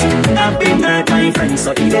friends. I've been hurt by friends.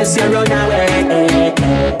 So if this you run away.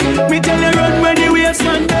 Me tell you run where the waste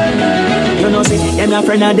man them. You know see them a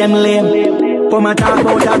friend of them lame. Come and talk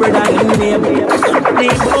about a brother in name. They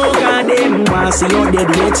both of them want see you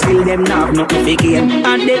dead yet still them not have nothing to gain.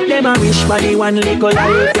 And they them a wish for the one little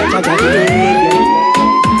life that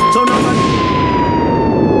so no.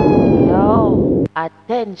 Yo,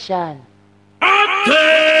 attention.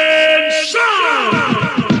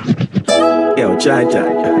 Yo, try.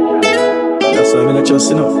 That's why I'm not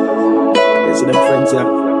trust enough. You see them friends here.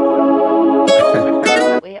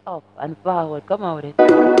 Way up and forward, come out with it.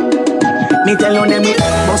 Me tell you them we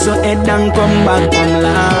bust your head and come back from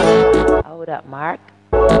life. How that, Mark?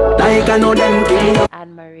 Like I know them kill.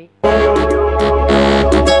 Anne Marie.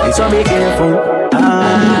 So be careful.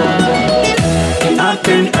 I've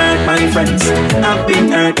been hurt by friends. I've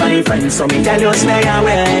been hurt by friends. So me tell you stay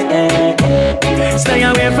away. Stay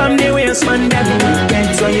away from the waste man them.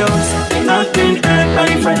 Get so yours. I've been hurt by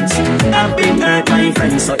friends. I've been hurt by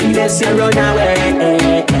friends. So if this you run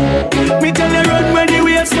away. Me tell you run where the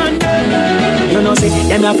waste man them. You know see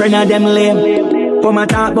them a friend of them lame. Come and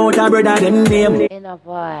talk about a brother them name. In a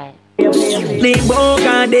boy. They both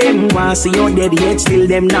of them want see you dead yet still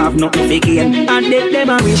them not have nothing to gain. And they them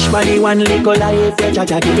a wish for the one little life you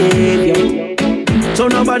cha behavior. So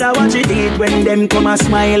nobody watch it eat when them come a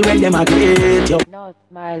smile when them a greet you. No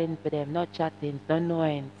smiling for them, no chatting, no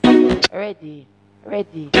knowing. Ready.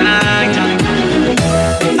 I've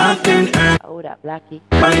been hurt Oh, that Blackie.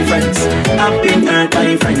 by friends. I've been hurt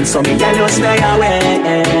by friends. So me tell you stay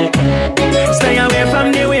away. Stay away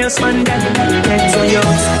from the waste man them. Get so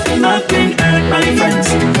yours. I've been hurt by friends.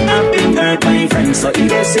 I've been hurt by friends. So if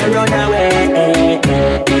this you run away.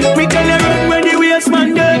 Me tell you run where the waste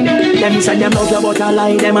man them. Them say them love you but a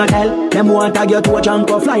lie them a tell. Them want to get to a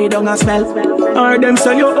junk or fly down a smell. Or them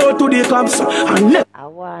sell you out to the cops and I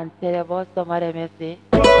want to tell you about some of them, you see.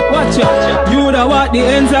 Watch out, you da what the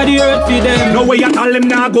ends of the earth for them. No way you tell them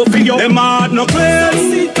now go for you. Them hard no clear.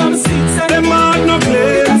 Them hard no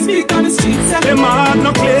clear. Them hard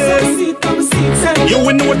no clear. You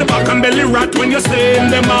will know the back and belly rat when you say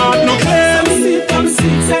them hard no clear.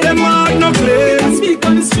 Them hard no clear.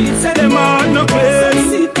 Them hard no clear.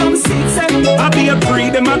 I be a free,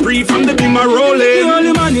 them a free from the beam a rolling. The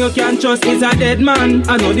only man you can trust is a dead man.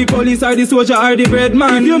 I know the police or the soldier or the bread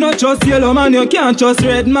man. If you not trust yellow man, you can't trust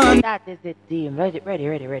red man. That is the team. Ready.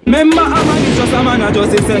 Remember, a man is just a man, I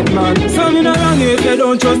just a set man. So me no wrong if you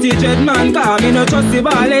don't trust the jet man. Cause me no trust the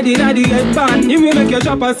ball head inna the head band. If we make your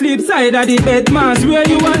chop asleep side of the bed man. Swear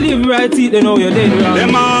you a live right, see they know you're dead wrong.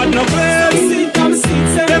 Them hard no clear.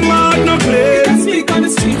 Them hard no clear.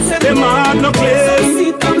 Them hard no clear.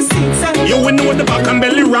 You will know the back and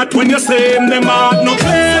belly rat when you say them hard no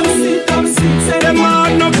clear. Them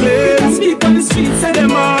hard no clear. Them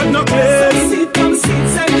hard no clear.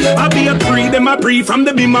 I be a free, them a free from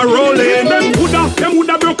the beam a rolling. Them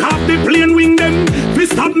woulda broke off the plane wing them. Fi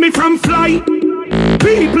stop me from fly.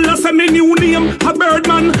 People a say me new name, a bird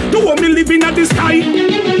man. Do me living at the sky.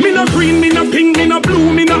 Me no green, me no pink, me no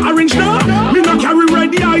blue, me no orange, no. Me no carry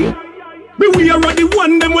red eye. Me we are the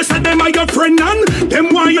one, them we say them are your friend and them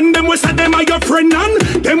why and them we say them are your friend and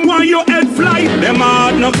them why your head fly. Them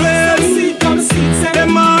hard no clear.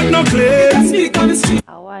 Them hard no clear.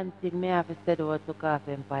 I one thing me have to say about took off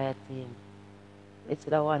Empire team. It's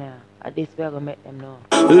the one here. At this we are gonna make them know.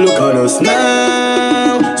 look at us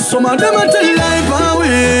now. Some of them are tell life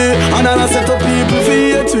away, and I set up people for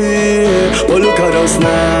it way. But look at us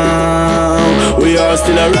now, we are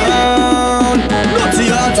still around. Not the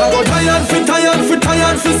heart, I go tired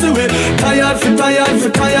for see we. Tired for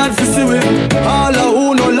see we. All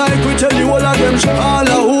who no like we tell you all of them. All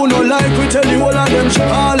who no like we tell you all of them.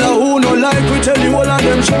 All who no like we tell you all of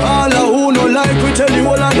them. All who no like we tell you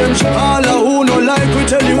all of them. All who no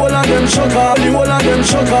them shook off. The whole of them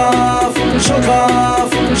shook off. Shook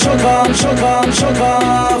off. Shook off. Shook off. Shook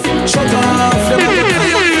off. Shook off.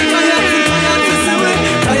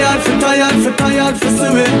 Tired for see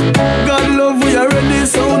it. God love we already,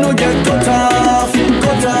 so no get cut off.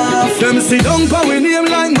 Cut off. Them sit down pa we name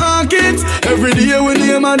like market. Every day we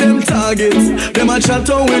name and them targets. Them a chat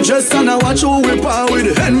how we dress and a watch who we par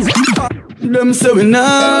with Henry. Them say we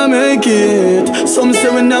nah make it. Some say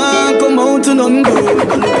we nah come out to none good.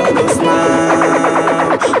 But look at us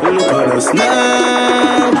now. Look at us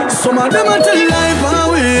now. Some of them a tell life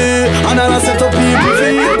away, and I set up people for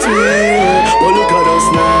it. But look at us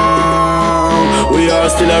now. We are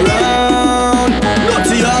still around. Not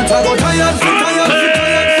yet, I got tired for see it.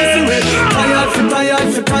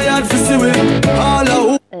 Tired for see it. All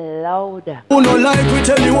a Louder. who no like we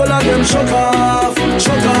tell you all of them shook off.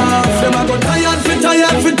 Shook off. Them a go tired for see it.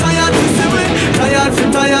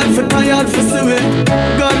 Tired for see it.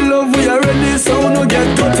 God love we already, so no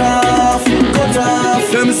get cut off. Cut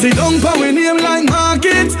off. Them sit down pa we name like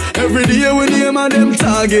market. Every day we name and them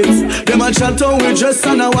targets. Them a chat how we dress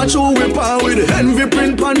and a watch who we par with. Envy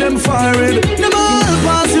print pan them fired. Them all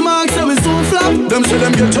pass the marks so we so flap. Them say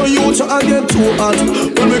them get on you and get too hot.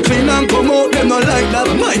 When we clean and come out, them not like that.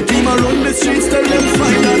 My team around the streets tell them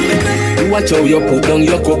find that. Watch how you put down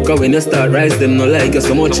your coca when you start rise. Them not like you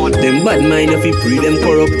so much. Them bad mind if you pre them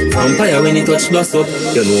corrupt. Vampire when you touch dust up.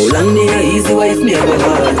 You know long me a easy wife me a go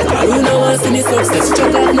hard. Aluna wants in the success,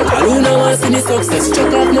 chuck up no. Aluna wants in the success,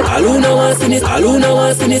 chuck up no. Aluna wants in it. Aluna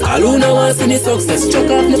wants in it. Aluna wants in the success, chuck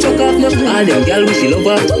up no. Chuck up no. All them gal wish she love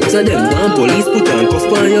her, so them want police put on cuff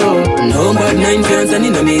on you. No bad mind fans and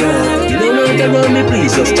in me yard. You don't want around me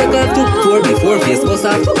please just chuck up to pour before face goes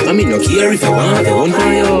off. I mean no care if you want the one for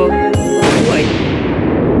you.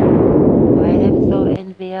 Why them so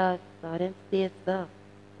envious? So them say so.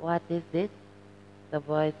 What is it? The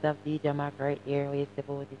voice of DJ Mac right here. We say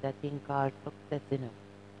about it a thing called success, you know.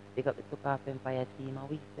 Pick up the Took Off Empire team and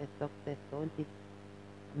we say success, don't it?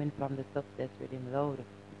 I mean from the success rhythm loud.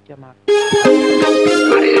 DJ Mac.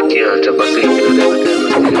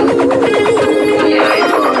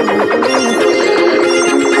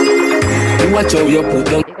 Watch how you put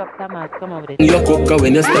down your coca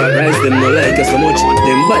when you start rise. Them no like you so much.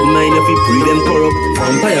 Them bad mind if you pre them corrupt.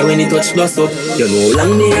 Vampire when you touch dust up. You know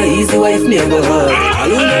long me a easy wife me a go hard.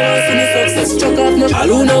 Aluna wants in the success, chuck off no.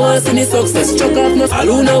 Aluna wants in the success, chuck off no.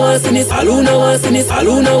 Aluna wants in it. Aluna wants in it.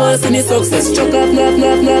 Aluna wants in the success, chuck off no. All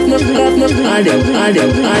them.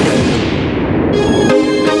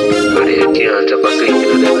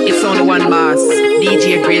 It's only one boss.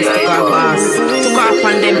 DJ Grace took off boss. Took off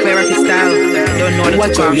on them for Rocky style. Don't know the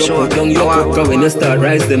watch how you put down your coca when you start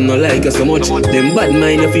rise. Them no like you so much. Them bad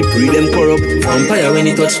mind if you pre them corrupt. Vampire when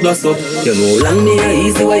you touch dust up. You know long me a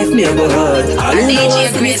easy wife me a go hard.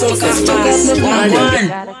 DJ Grace took off boss. You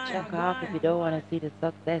gotta check off if you don't want to see the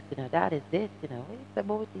success, you know. That is it, you know. It's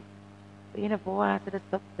about it. But you never want to see the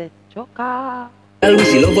success. Choke off. I wish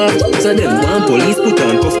she love her, so them want police put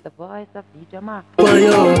on cuff. The voice of DJ Mac. No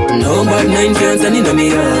bad mind fans and in me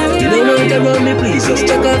yard. You don't want around me please just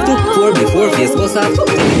check off to pour before face goes off.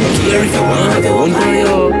 Here if you want the one for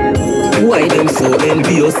you. Why them so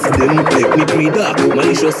envious? Them make me pre-dark,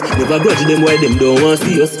 malicious. Never grudge them why them don't want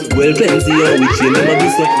see us. Well plenty and we chain them a do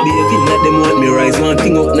so. Behaving like them want me rise one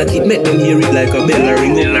thing up. Not keep make them hear it like a bell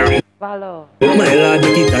ring up. Follow. But my lord,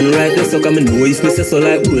 make it and right there, so come and know if me say so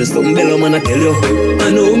like who something bellow man I tell you. I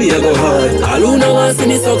know me I go hard. Aluna wants in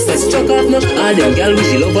the success, chuck off no. All them gal wish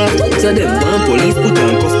she love her, so them want police put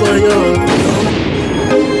on cuff on you.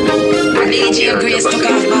 DJ Grace took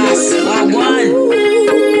off boss. One.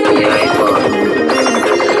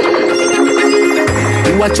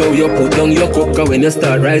 Watch how you put down your coca when you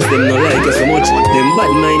start rise. Them no like you so much. Them bad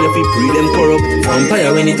mind if you pre them corrupt.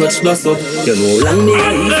 Vampire when you touch dust up. You know long me a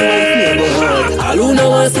easy wife me a go hard. Aluna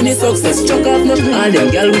wants in the success, chuck off no. All them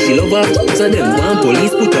gal wish she love her, so them want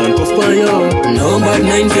police put on cuff on you. No bad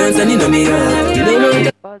mind fans and in me yard. You don't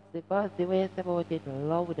want Buzzy, way about it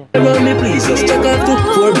louder. around me please just check off to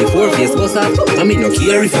pour before face goes off. I mean no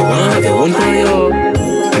care if you want the one for you.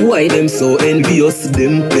 Why them so envious?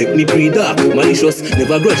 Them make me pre-dark, malicious.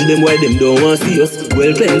 Never grudge them why them don't want see us.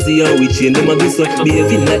 Well plenty and we chain them a do so.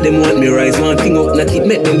 Behaving like them want me rise one thing up. Not keep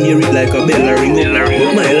make them hear it like a bell ring up.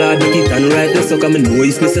 But my lord make it and right there, so come and know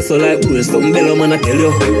if me say so like who something bellow man I tell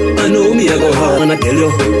you. I know me I go hard man I tell you.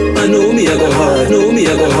 I know me I go hard. Know me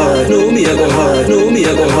I go hard. Know me I go hard. Know me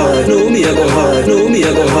I go hard. Know me I go hard. Know me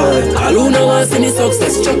I go hard. Aluna wants in the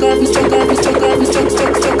success. Chuck off, chuck off, chuck off, chuck off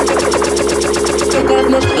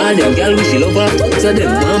no. All them gal wish she love her, so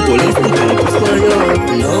them want police put on cuff on you.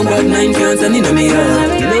 No bad mind fans and in me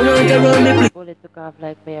yard. You don't want around me please. off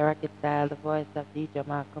like Fair Rocket style, the voice of DJ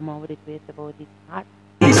Mark. Come on with it, it's about it hot.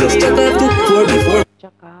 Just chuck off to 4 before.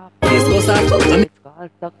 Chuck off. Yes, what's up? It's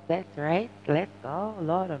called success, right? Let's go,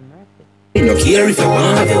 Lord of mercy. You no care if you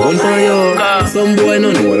want have your own fire. Some boy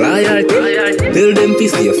no know loyalty. Tell them to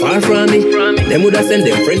stay far from me. Them woulda send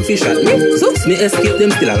them friend fish at me. So me escape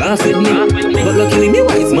them still a laugh with me. But luckily me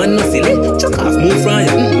wise man no silly. Chuck off move from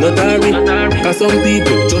you, not hurry. Cause some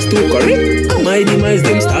people just too correct. My demise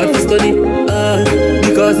them start to study.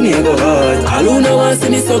 Because me I go hard. All who know want see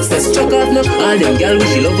me success. Chuck off no. All them gal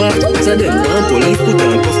wish she love her. So them want police put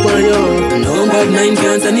on cuff for you. No bad 9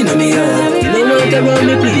 can't stand in me yard. You know want around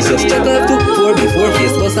me please just chuck off. 4 before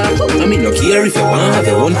face bust up. I mean no care if you want have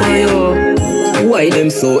your own fire. Why them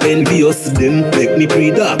so envious? Them make me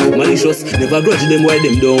pre-dark, malicious. Never grudge them why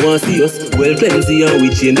them don't want see us. Well plenty and we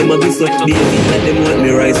chain them a be so. Behave like them want me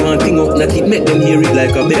rise one thing up. Not keep make them hear it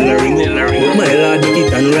like a bell a ring up. But my lord make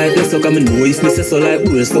it and right there so come know if me say so like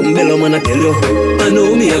bull something bell man I tell you. I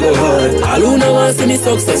know me I go hard. All who know want see me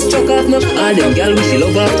success chuck off no. All them gal wish she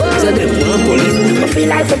love her. So them want police. I feel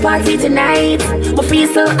like the party tonight. I feel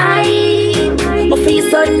so high. I feel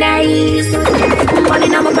so nice. Money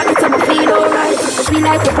in my pocket and I feel alright. I feel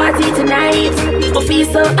like the party tonight. I feel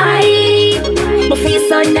so high. I feel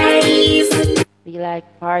so nice. Feel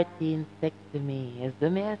like partying sex to me. Is the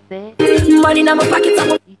me I say? Money in my pocket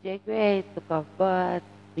and DJ Grace took off bus.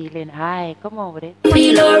 Feeling high, come on with it.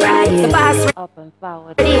 Feel alright, the boss up and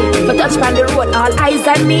forward. But touch on the road, all eyes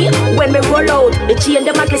on me. When me roll out, the chain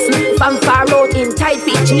them a glisten. From far out in tight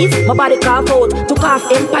fit jeans, my body carve out. Took off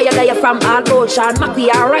Empire Layer from all road. Sean Mac, we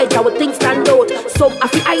alright, our things stand out. So I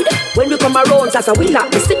feel hide when we come around. As we lock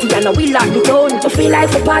the city and we lock the town. I feel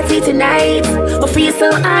like the party tonight. I feel so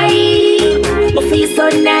high, I feel so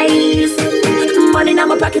nice. Money in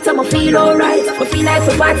my pocket and I feel alright. I feel like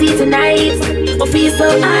the party tonight. I feel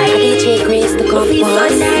so high. DJ Grace, the cough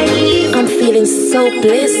boss. So I'm feeling so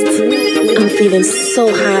blessed. I'm feeling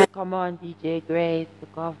so high. Come on, DJ Grace, the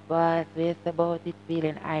cough boss. Where's about it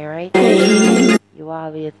feeling high, right? You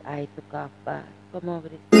always high to cough boss. Come on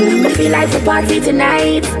with it. I feel like the party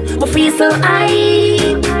tonight. I feel so high.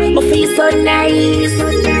 I feel so nice.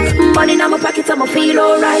 Money in my pocket and I feel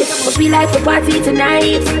alright. I feel like the party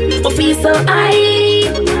tonight. I feel so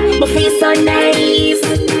high. I feel so nice.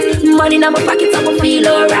 Money in my pocket and I feel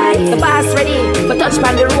alright. The boss ready for touch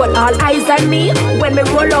on the road. All eyes on me when me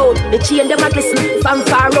roll out. The chain them a glisten from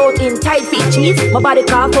far out in tight fit jeans. My body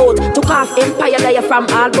carve out. Took off Empire Layer from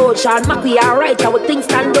all road. Sean Mac, we alright. Our things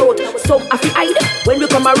stand out. So I feel hide when we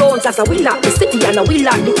come around. As we lock the city and we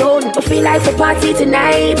lock the town. I feel like the party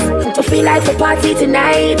tonight. I feel like the party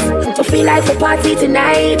tonight. I feel like the party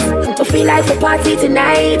tonight. I feel like the party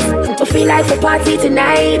tonight. I feel like the party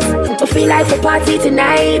tonight. I feel like the party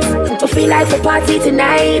tonight. I feel like the party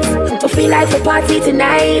tonight. I feel like the party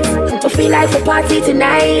tonight. I feel like the party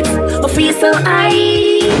tonight. I feel so high.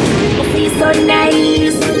 I feel so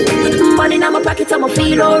nice. Money in my pocket and I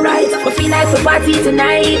feel alright. I feel like the party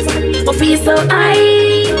tonight. I feel so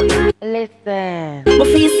high. Listen. I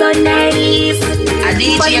feel so nice. A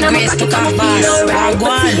DJ Grace took off boss. Go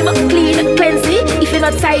on. Clean, cleansy. If you're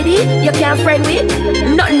not tidy, you can't friend me.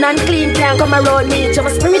 Nothing unclean can come around me. Just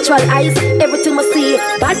my spiritual eyes, everything I see.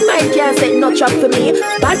 Bad mind can't set no trap for me.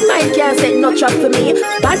 Bad mind can't set no trap for me.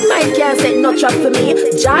 Bad mind can't set no trap for me.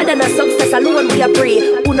 Jordan and success alone we are free.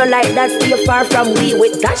 Who no like that stay far from we.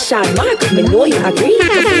 With that Sean Mark, me know you agree.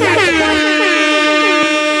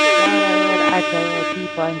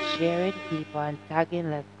 Keep on sharing, keep on tagging,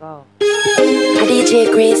 let's go. A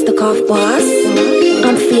DJ Grace, the cough boss.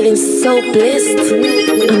 I'm feeling so blessed.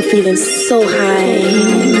 I'm feeling so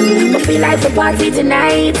high. I feel like the party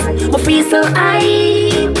tonight. I feel so high.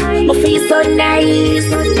 I feel so nice.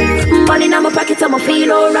 Money in my pocket and I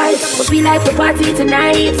feel alright. I feel like the party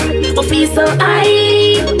tonight. I feel so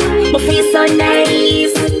high. I feel so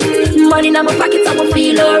nice. Money in my pocket and I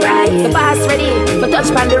feel alright. The boss ready for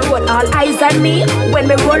touch on the road. All eyes on me when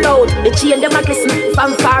me roll out. The chain them a glisten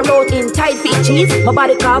from far out in tight fit jeans. My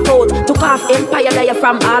body carve out. Took off Empire Layer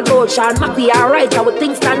from all road. Sean Mac, we alright. Our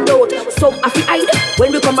things stand out. So I feel hide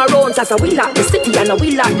when we come around. As we lock the city and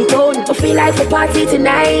we lock the town. I feel like the party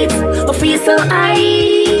tonight. I feel so high.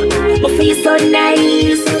 I feel so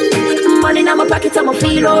nice. Money in my pocket and I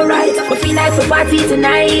feel alright. I feel like the party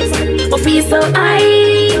tonight. I feel so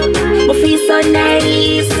high. I feel so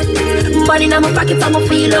nice. Money in my pocket, I'ma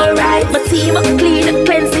feel alright. My team clean,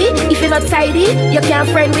 cleansy. If you're not tidy, you can't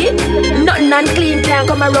friend me. Nothing unclean can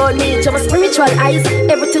come around me. To my spiritual eyes,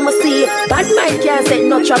 everything I see. Bad mind can't set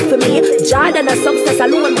no trap for me. Jordan and success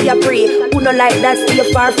alone we a pray. Who no like that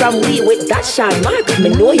stay far from we. With that shot mark, me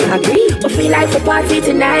know you agree. I feel like a party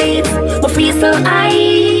tonight. I feel so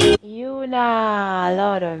high. Yuna,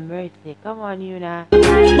 Lord of mercy. Come on, Yuna.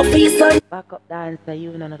 I feel so back up dancer,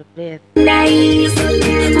 Yuna, not the place. Nice.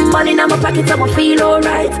 Money in my pocket, I'ma feel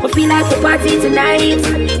alright. I feel like a party tonight.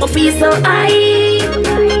 I feel so high.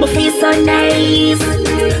 I feel so nice.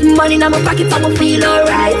 Money in my pocket, I'ma feel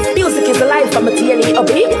alright. Music is alive from a TLE,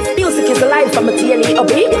 Music is alive from a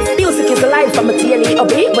TLE, Music is alive from a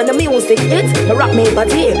TLE, When the music hits, I rock me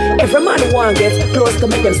body. Every man want get close to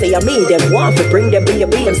me, them say I me. Them want to bring them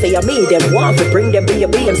B.A.B. and say I me. Them want to bring them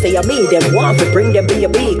B.A.B. and say I me. Them want to bring them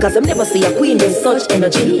B.A.B. Cause I never see a queen in such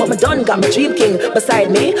energy. But my done got my dream king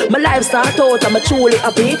beside me. My life start out, I'm truly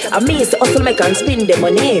happy. I miss the hustle make and spend the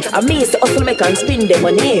money. I miss the hustle make and spend the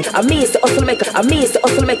money. I miss the hustle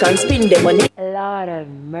make and spend the money. Lord of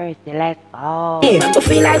mercy, let's go. I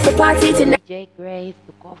feel like a party tonight. DJ Grace,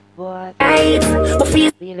 the cough boss. I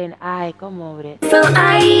feel feeling high, come over it. so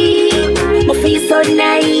high. I feel so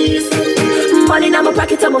nice. Money in my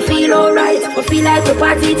pocket, I'ma feel alright. I feel like a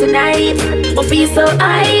party tonight. I feel so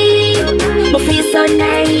high. I feel so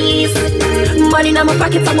nice. Money in my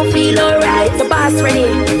pocket, I'ma feel alright. The boss ready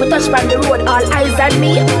for touch from the road, all eyes on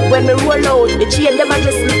me. When me roll out, the chain them a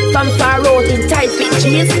glisten from far out in tight fit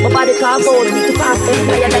jeans. My body carve out, to pass them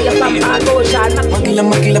by and I from our ocean.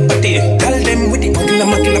 Makila pati, tell them with it.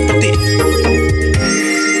 Makila pati.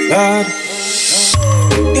 God,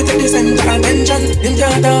 get to the center attention. Them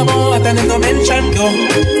can't talk about and them no mention yo.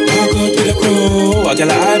 Walk out with the crew, I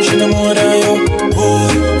get a option no more than yo.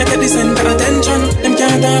 Oh, get to the center attention. Them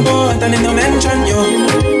can't talk about and them no mention yo.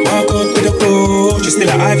 Walk out with the crew, she still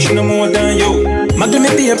a option no more than yo. Magdalene me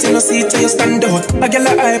tapes in no seat so you stand out. I get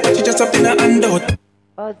a eye but you just up in a handout.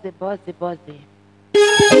 Buzzy.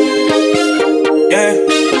 Yeah,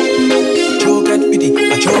 choke at pity,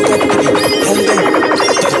 I choke at pity. Tell them,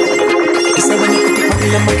 this is when you put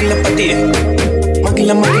it, makila pati. Tell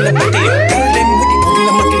them with it,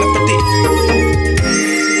 makila pati.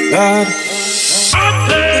 God,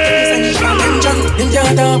 them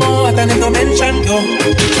can't talk about and them no mention yo.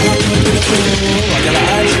 I got a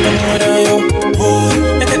action no more than yo.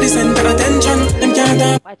 Oh, get the center attention. Them can't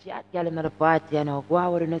talk. Watch your girl in the party, you know. Go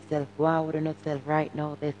out with yourself right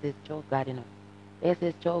now. This is Joe God, you know. This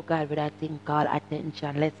is Joe God with that thing called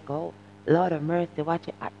attention. Let's go. Lord of mercy, watch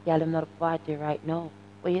your girl in the party right now.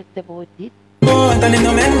 What you say about it? Oh, and then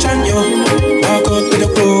no mention yo. Walk out with the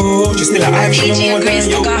crew, she still a action no more than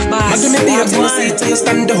yo. Magdalene me tapes in no seat so you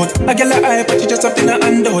stand out. I get a eye but you just up in a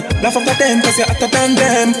handout. Laugh after them cause you're hotter than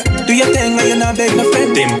them. Do your thing and you not beg no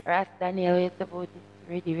friend them. Rasta Neil, what you say about it?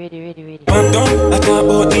 Ready. Pop down, I talk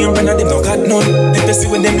about them brand them no got none. If you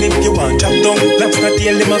see when them live you want drop down. Lobster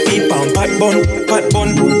tail them a feet pound pat bun,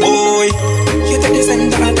 boy. You take the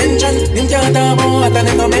center attention. Them can't talk about and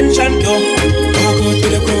them no mention yo. Walk out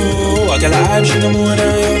with the crew, I get a hype she no more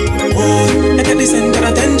than yo. Boy, you take the center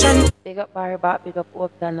attention. Big up Barry Bot, big up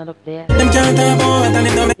Upton, another player. Them can't talk about and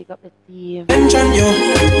them no big up the team. Mention yo.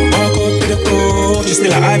 Walk out with the crew, she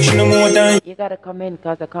still a hype she no more than. You gotta come in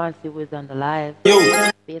cause I can't see who's on the live. Yo.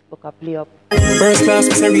 Facebook I play up. First class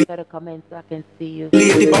misery. You gotta comment so I can see you.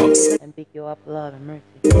 Leave the box. And pick you up, Lord of mercy.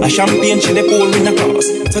 A champagne she dey pour in a glass.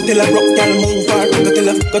 So tell a broke gal move her.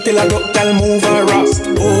 Go tell a broke gal move her ass.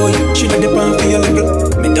 Boy, she dey depend for your level.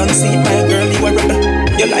 Me don't see my girl, you a rebel.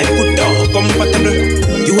 Your life put down, compatible.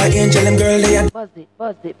 You a angel and girl, they a buzz it.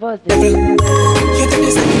 Devil. You take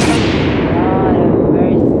this Lord of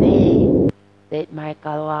mercy. Saint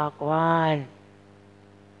Michael walk one.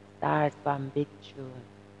 Stars from Big Tune.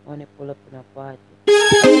 Wanna pull up in a party.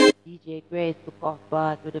 DJ Grace took off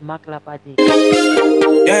bars with the makla party.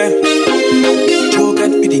 Yeah. Choke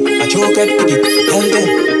at pity. I choke at pity. Tell them.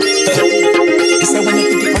 This I wanna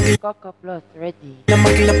pity. Coca Plus ready.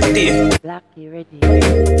 Makila pati. Blackie ready.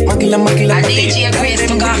 Makila pati. DJ Grace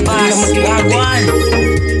took off bars. Walk one.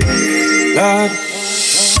 God.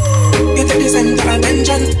 You take the center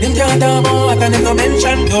attention. Them can't talk about and them no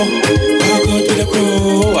mention yo. Walk out with the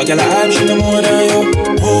crew, I get a hype she no more than yo.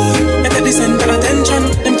 Oh, you take the center attention.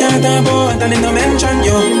 Them can't talk about and them no mention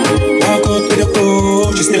yo. Walk out with the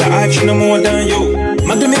crew, she still a hype she no more than yo.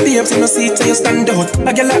 Magdalene me tapes in no seat so you stand out.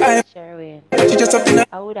 I get a hype. Sherwin. you just up in a.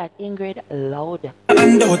 I would have Ingrid loud.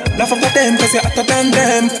 And out, laugh up at them, cause you're hotter than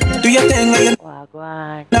them. Do your thing, and you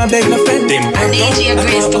Wagwan. now beg no friend them. And DJ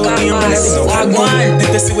Grace to come pass. Wagwan.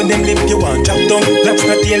 If they see when them lip, you want drop down.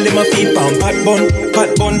 Lobster tail, them a feed pound. Pat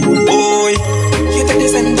bun, boy. You take the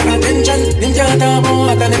center attention. Them can't talk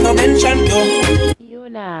about and them no mention, yo. You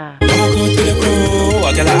nah. Walk out to the crow,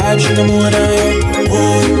 I got a hype, she no more than you.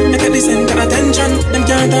 Boy, you take the center attention. Them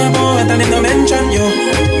can't talk about and them no mention, yo.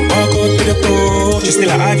 Walk out to the crow, she still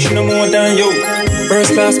a hype, she no more than you.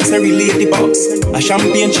 First class, cause I relate the box. A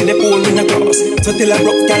champagne, she the pour in a glass. So till a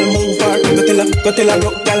broke gal move her, go till a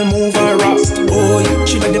broke gal move her rocks. Boy,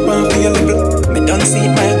 she not the pan for your level. Me done see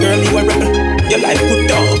my girl, you a rebel. Your life put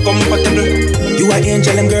down, compatible. You a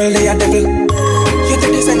angel, them girl, they a devil. You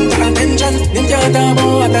take the center attention. Them can't talk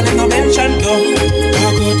about and them no mention, yo.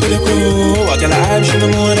 Walk out to the crow, a gal a hype, she no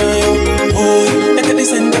more than you. Boy, you take the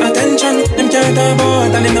center attention. Them can't talk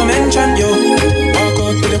about and them no mention, yo. Walk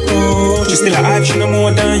out to the crow, she still a hype, she no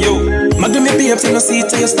more than you. Maggie me babes in no seat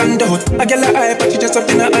so you stand out. A gal a hype, but you just up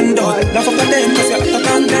in a handout. Laugh up at them, cause you're hotter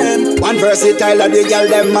than them. One versatile of the girl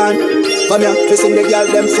them man. Come here, to sing the girl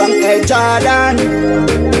them song. Hey Jordan,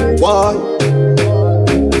 what?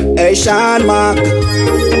 Hey Sean Mark,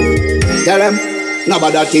 tell them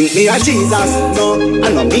nobody think me a Jesus. No,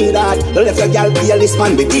 I know me that. Don't let your girl be a list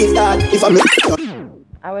man believe that. If I'm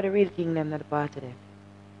I were the real kingdom, not a part of them.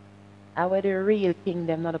 I were the real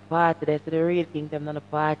kingdom, not a part of them. So the real kingdom, not a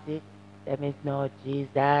party. Them is no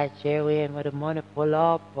Jesus. Share in where the money pull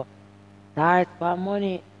up. Stars for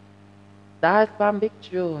money. Stars for big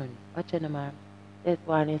tune. Watch it, man. This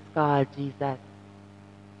one is called Jesus.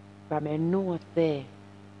 From a no say.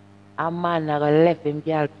 A man not gonna let him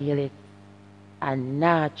girl kill it and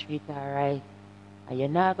not treat her right. And you're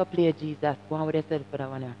not gonna play Jesus. Go on with yourself for that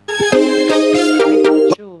one.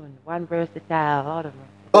 Tune. One versatile, all of them.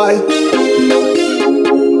 boy.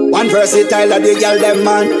 One versatile of the girl them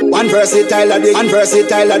man. One versatile of the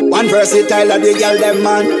one versatile of the girl them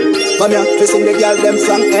man. Come here, to sing the girl them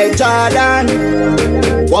song. Hey Jordan,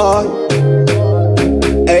 what?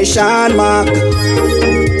 Hey Sean Mark,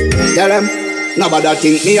 tell them. Nobody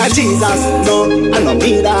think me a Jesus, no, I know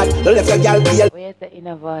me that. Don't let your girl be a where's the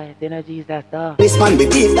inner voice, inner Jesus, though? this man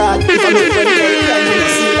believe that. If I'm a friend, girl, me no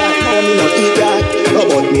see that. No, me no eat that. No,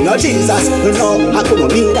 but me no Jesus, no, I could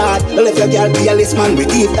not mean that. Don't let your girl be a this man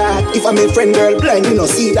believe that. If I'm a friend, girl, blind, me no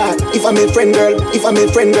see that. If I'm a friend, girl, if I'm a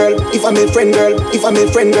friend, girl, if I'm a friend, girl, if I'm a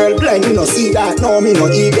friend, girl, blind, me no see that. No, me no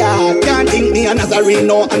eat that. Can't think me a Nazarene,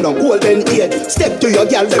 no, and no golden age. Step to your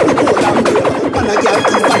girl, very cold and brave. Man a girl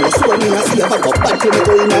keep on your soul, me a see a go back to me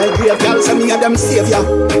go in my grave. Girl say me a them savior,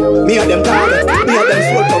 me a them God, me a them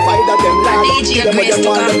soul provider, them Lord. DJ Them Grace them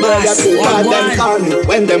want them girl that too bad, them call me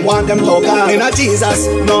when them want them talk. Me not Jesus,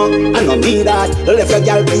 no, I no need that. Don't let your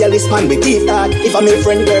girl be a list man believe that. If I'm a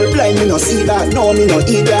friend girl blind, me no see that. No, me no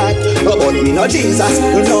eat that. No, but me no Jesus,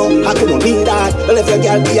 no, I could not need that. Don't let your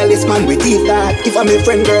girl be a list man believe that. If I'm a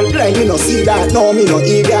friend girl blind, me no see that. No, me no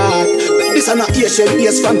eat that. This is not ancient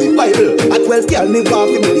days from the Bible. At 12 girl me walk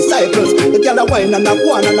with my disciples. The girl a wine and a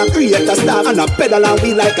go and a create a star and a pedal and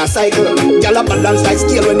wheel like a cycle. Girl a balance like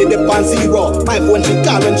scale when it dip on zero. My phone she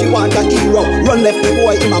call when she want a hero. Run left the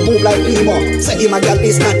boy him a move like Limo. Say him a girl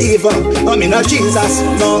is not even. No me not Jesus,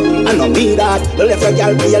 no, I no me that. Don't let your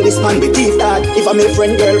girl be a list man believe that. If I'm a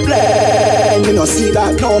friend girl blind, me no see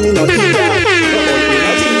that. No me no eat that.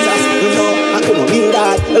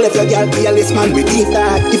 Let your girl be a list man believe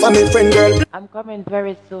that. If I'm a friend girl, I'm coming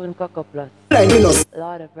very soon, Coco Plus.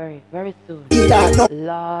 Lord of very, very soon. That, no.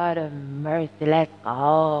 Lord of mercy, let's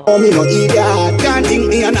go. No, me no eat that. Can't think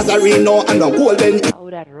me a Nazarene, no, and no golden. How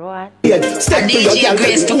that run? Step to your girl,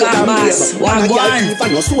 Grace to come bass. One girl, if I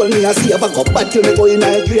no soul, me a see if I go back till me go in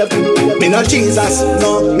my grave. Me no Jesus,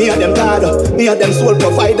 no, me a them God. Me a them soul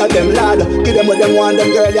provider, them Lord. Give them what them want,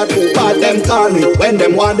 them girl, ya too bad. Them call me when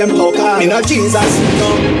them want them talk. Me no Jesus, no,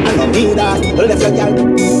 I no me that. Let your girl.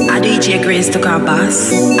 A DJ Grace to come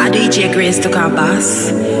bass. A DJ Grace to come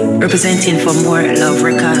bass. Representing for More Love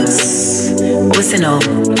Records. Listen up.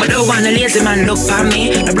 I don't want a lazy man look for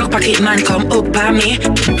me. The block pocket man come up for me.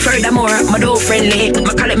 Furthermore, I don't friendly.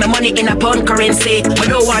 I collect my money in a pound currency. I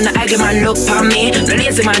don't want a ugly man look for me. The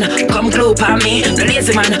lazy man come glue for me. The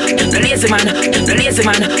lazy man, the lazy man, the lazy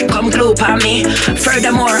man come glue for me.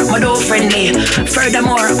 Furthermore, I don't friendly.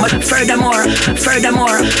 Furthermore, furthermore,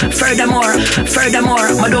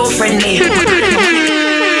 I don't friendly.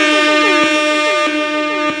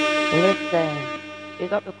 Listen,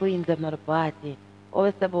 pick up the queens of not a party.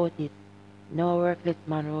 Always about it. No workless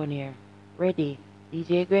man around here. Ready.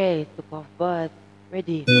 DJ Grace to puff buzz.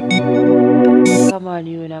 Ready. Come on,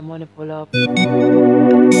 Una, money pull up.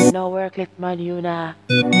 No workless man, Una.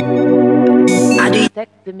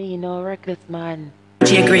 Text to me, no workless man.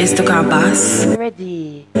 DJ Grace took our boss.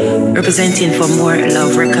 Ready. Representing for More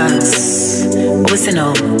Love Records. Listen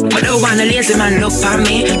now. I don't want a lazy man look for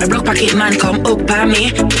me. A block pocket man come up for me.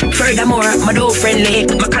 Furthermore, my do friendly.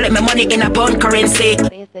 I collect my money in a pound currency.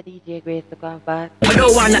 Place the DJ Grace took our boss. I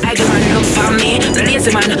don't want a idle man look for me. The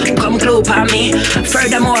lazy man come close for me.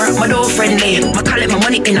 Furthermore, my do friendly. I collect my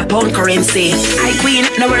money in a pound currency. I queen,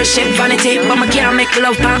 no worship vanity. But I can't make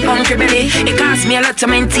love for hungry belly. It costs me a lot to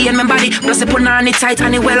maintain my body. Plus I put on it tight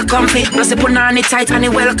and it well comfy. Plus I put on it tight and it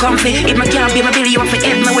well comfy. If my can't be my bill, you have to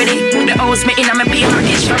help me with it. The house me in and me pay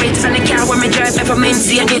mortgage for it. And the car when me drive me for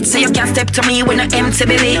maintain it. So you can't step to me with no empty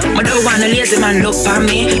belly. I don't want a lazy man look for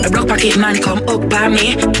me. A broke pocket man come up for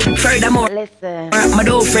me. Furthermore, listen, my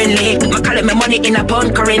do friendly. I collect my money in a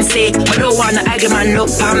pound currency. I don't want a ugly man look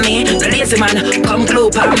for me. The lazy man come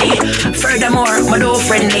close for me. Furthermore, my do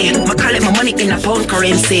friendly. I collect my money in a pound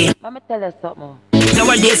currency. Let me tell you something.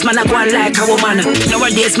 Nowadays man I go on like a woman.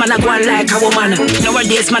 Nowadays man I go on like a woman.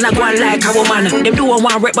 Nowadays man I go on like a woman. Them do one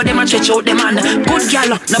rep but them a stretch out them man. Good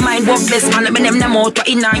girl, no mind workless man. Me them out what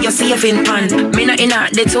inna your saving pan. Me no inna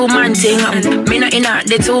the two-man thing. Me no inna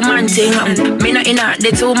the two-man thing. Me no inna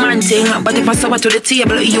the two-man thing. But if I saw to the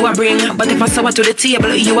table you a bring. But if I saw to the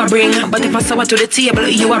table you a bring. But if I saw to the table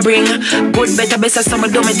you a bring. Good better better some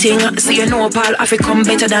do me thing. So you know Paul I fi come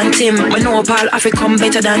better than Tim. Me know Paul I fi come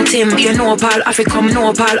better than Tim. You know Paul I fi come.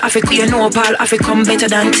 No Paul, I fi you know Paul, I fi come better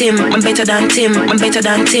than Tim. I'm better than Tim. I'm better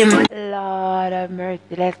than Tim. Lord have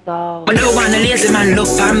mercy, let's go. I don't want a lazy man look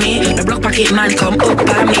for me. The block pocket man come up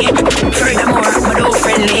for me. Furthermore, I do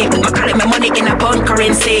friendly. I collect my money in a pound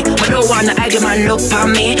currency. I don't want a ugly man look for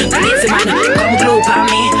me. The lazy man come glue for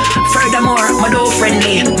me. Furthermore, I do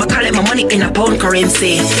friendly. I collect my money in a pound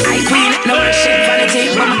currency. I queen, no worship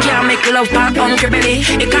vanity. But I can't make love for hungry belly.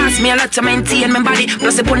 It costs me a lot to maintain my body.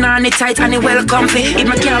 Plus I put on it tight and it well comfy. If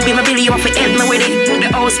my can't be my bill, you have to help me with it.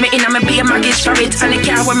 The house me in and me pay mortgage for it. And the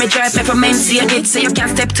car when me drive me for maintain it. So you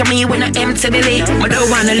can't step to me with no empty belly. I don't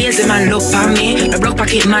want a lazy man look for me. The broke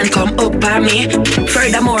pocket man come up for me.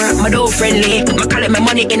 Furthermore, I do friendly. I collect my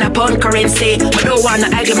money in a pound currency. I don't want a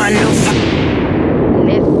ugly man look for me.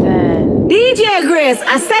 Listen, DJ Grace,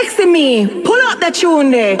 a sexy me. Pull up the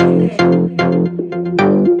tune there.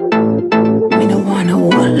 Me no wanna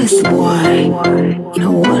wallis boy. You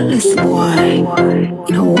know wallis boy.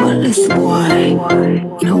 You know wallis boy.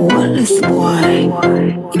 You know wallis boy.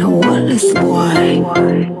 You know wallis boy.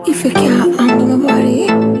 If you can't handle my body,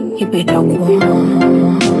 you better go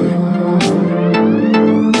on.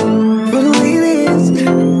 For the way it is,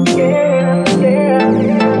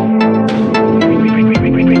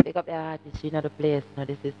 pick up the artist, she know the place. Now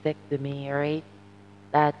this is Sexy Me, right?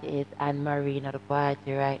 That is Anne Marie, not the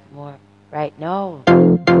party right more. Right now,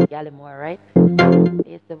 Gallimore, right?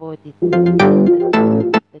 It's about it.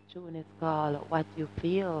 The tune is called What You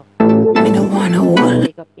Feel. me no wanna wallis.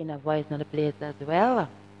 Pick up inner voice on the place as well.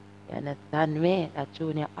 You understand me? That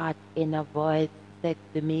tune your heart, inner voice,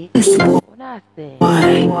 Sexy Me. What I say?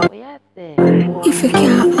 What you say? If you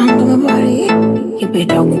can't handle my body, you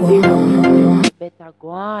better go on. Better go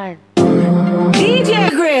on. DJ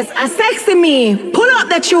Grace, a sexy me. Pull up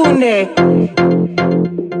the tune there.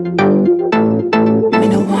 Me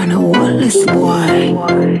no wanna wallis boy.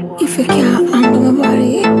 If you can't handle my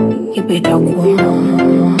body, you better go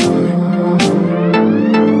on.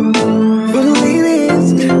 For the way it is,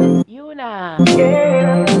 Una.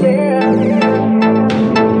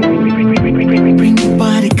 bring your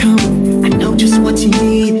body, come. I know just what you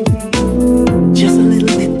need. Just a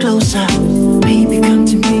little bit closer, baby, come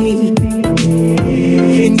to me.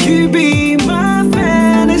 Can you be my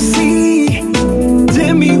fantasy?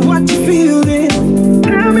 Tell me what you feel then.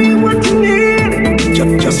 Tell me what you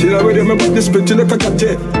need. Just feel with him about this pretty little cat.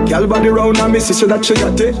 Girl body round and me see so that she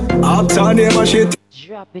got it. Uptown name and shit.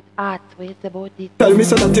 Drop it hot, wait about it. Tell me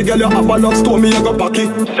so that the girl you have a love store, me I go back it.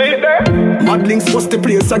 See it there? Mad links was the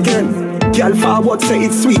place again. Girl forward say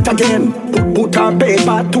it's sweet again. Put on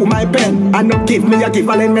paper to my pen. And not give me a give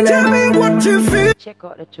a me. Tell me what you feel. Check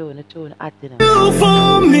out the tune hot enough. You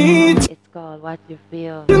for me. It's called What You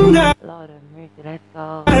Feel. Lord of mercy, let's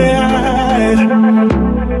go.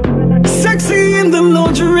 Sexy in the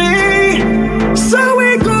lingerie. So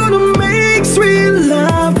we're gonna make sweet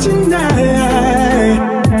love tonight.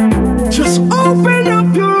 Just open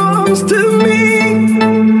up your arms to me.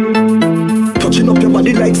 Touching up your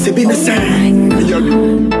body like Sabina sang.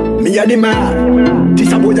 Me a the man.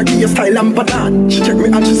 This a boy a key style and pattern. She check me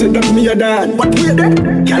and she said that me a dan. But wait there,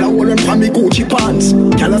 girl a hold on for me Gucci pants.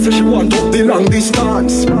 Girl a say she want up the long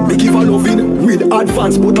distance. Me give her loving with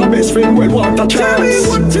advance, but her best friend well want a chance. Tell me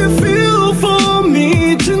what you feel for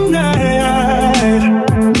me tonight.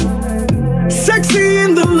 Sexy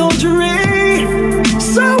in the lingerie,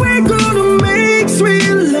 so we're gonna make sweet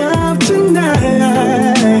love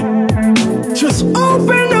tonight. Just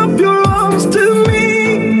open up your arms to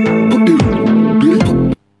me.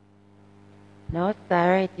 No,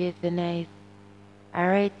 sorry, it's nice.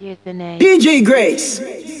 Alright, here's the name. DJ Grace,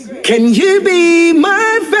 can you be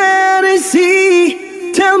my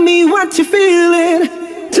fantasy? Tell me what you're feeling.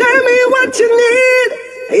 Tell me what you need.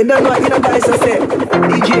 You don't know what you know guys I said.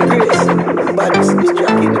 DJ Grace, but this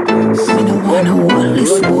track in the place. I don't wanna want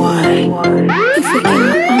this boy. If you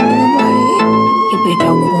can't handle you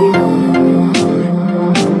better go.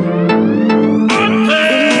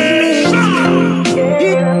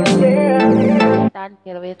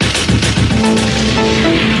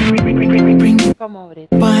 Come over it.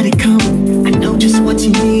 Body come, I know just what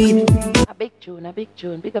you need. A big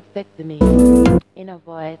tune, big up sexy me. In a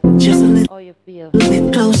voice, just a little, how you feel? A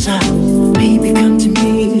bit closer, baby come to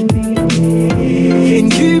me. Can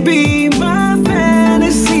you be my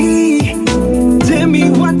fantasy? Tell me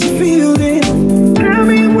what you're feeling. Tell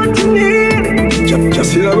me what you need.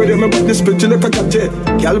 Just see the way they make this pretty like a cat.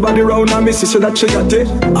 Girl body round and me see so that she got it.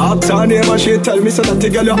 After her name and she tell me so that the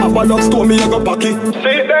girl you have a love story, me I go pack it. See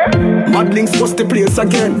it there? Mad links bust the place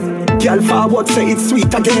again. Girl forward say it's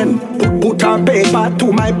sweet again. Put her paper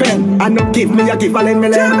to my pen and not give me a giveaway me.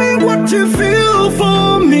 Tell me what you feel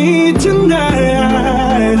for me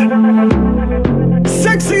tonight.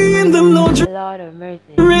 Sexy in the lingerie. Lord of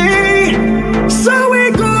mercy. So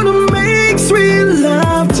we're gonna make sweet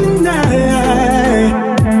love tonight.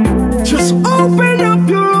 Just open up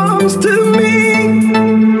your arms to me.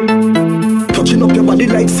 Touching up your body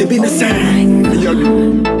like sipping a sand.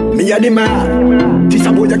 Me a the man. This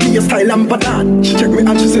a boy a key style and pattern. She check me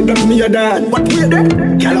and she said that me a dan. But wait there,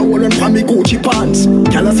 girl a hold on for me Gucci pants.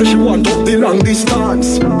 Girl a say she want up the long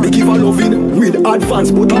distance. Me give her loving with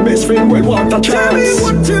advance, but her best friend well want a chance. Tell me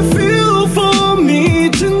what you feel for me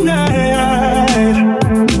tonight.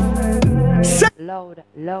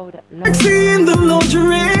 Loud. Sexy in the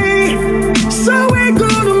lingerie, so we're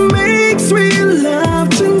gonna make sweet love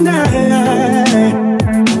tonight.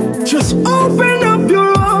 Just open up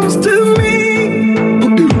your arms to me.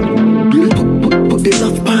 Put this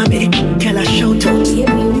love by me. Can I shout out? Give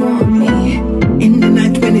me more me. In the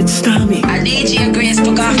night when it's stormy. A DJ Grace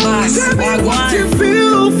took off fast. Tell me what you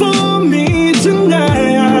feel for me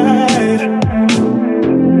tonight.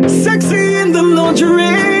 Sexy in the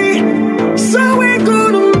lingerie, so we're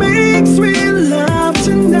gonna make sweet love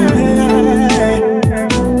tonight.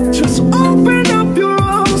 Just open up your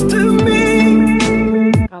arms to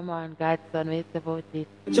me. Come on, Godson, what's about it?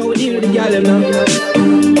 So deal with the girl now.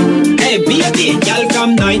 Hey baby, girl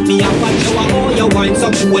come night me and watch you how you wine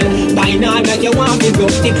so cool. Why not that you want me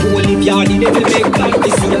broke the pool? If you're the devil make God to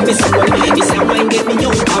see me soul. This a wine get me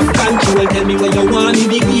out of control. Tell me where you want me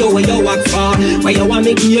big you where you walk for. Where you want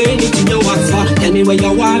me give you anything you walk for. Tell me where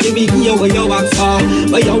you want me big you where you walk for.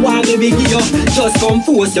 Where you want me big you. Just come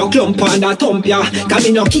force your clump and a thump ya. Cause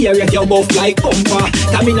me no care if you buff like bumper.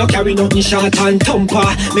 Cause me no carry nothing short and thumper.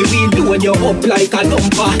 Me will load you up like a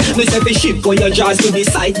dumper. Me say fi shift for your jaws to the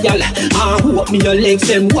side, y'all. And hope me your legs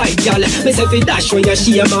them white, y'all. Me say fi dash for your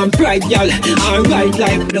shame and pride, y'all. And ride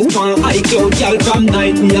like the one high cloud, y'all. From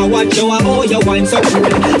night me a watch you how you wine so cool.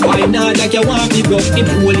 Why not like you want me broke the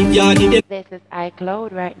pool if you're the This is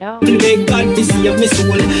iCloud right now. Make God to save me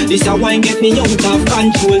soul. This a wine get me out of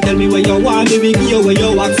control. Tell me where you want me big you where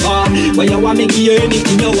you walk for. Where you want me give you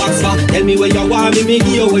anything you walk for. Tell me where you want me big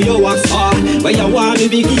you where you walk for. Where you want me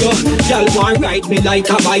big you. Y'all want ride me like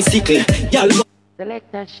a bicycle. Y'all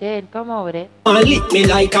Selector Shane, come over it. Lick me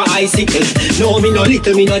like a icicle. No, me no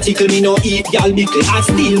little, me no tickle, me no eat, y'all bickle. I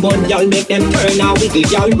steal one, y'all make them turn and wiggle.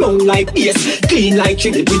 Y'all round like bass, clean like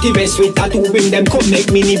trickle. Pretty best with tattoo, bring them come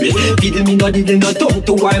make me nibble. Fiddle me no diddle, no tongue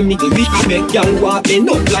to our middle. We make y'all walk me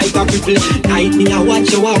up like a cripple. Night me a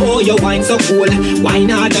watch you, how you wine so cool. Why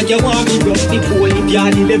not that you want me broke the pool? If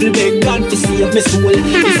you're the devil, make God to save me soul.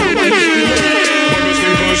 It's a wine.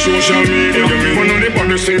 Social media, man on the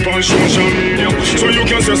baddest thing on social media. So you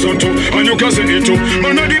can say so too, and you can say it too.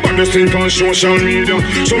 Man on the baddest thing on social media.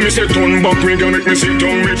 So me say turn back, we gonna make me sit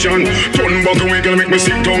down with Jan. Turn back, we gonna make me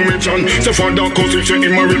sit down with Jan. Say father, cause if you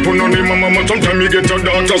in my rip on the mama, sometimes me get a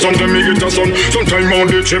daughter, sometimes me get a son. Sometimes on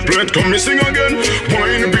the triplet, come me sing again.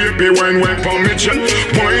 Wine baby, wine permission.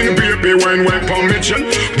 Wine baby, wine permission.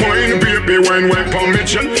 Wine baby, wine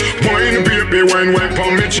permission. wine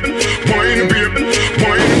for me chin. Wine baby,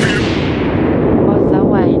 wine baby.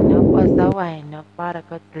 What's the wine up? Father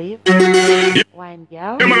cut sleeve. Wine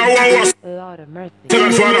girl. Lord of mercy.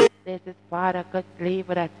 This is Father cut sleeve,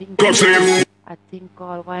 but I think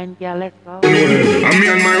called wine girl. Let's go. I'm me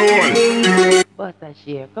and my own. Bust a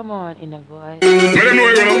share. Come on, in a voice. Let them know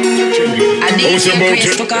you know. I need you,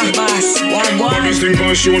 Grace, took off boss. Baddest thing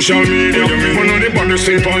on social media. Man of the baddest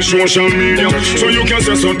thing on social media. So you can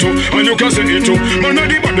say so too, and you can say it too. Man of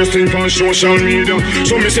the baddest thing on social media.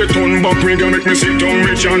 So me say turn back, we gonna make me sit down,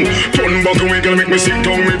 me chan. Turn back, we gonna make me sit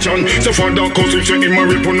down, me chan. Say father, cause if say him a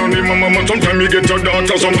rip on him, mama. Sometimes me get a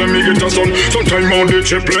daughter, sometimes me get a son. Sometimes all the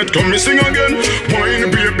triplet come me sing again. Wine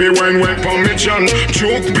baby, wine for me chan.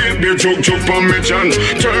 Joke baby, joke for me chan.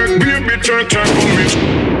 Turk baby, turk for me chan.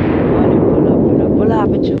 Pull up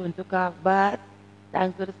a tune, took off bass.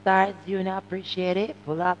 Thanks to the stars, you know, appreciate it.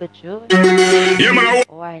 Pull up the tune. Yeah, man.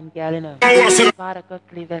 Wine girl, you know. Father cut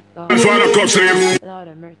sleeve, let's go. Father cut sleeve. Lord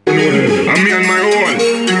of mercy. I'm me and my own.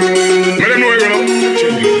 Let them know you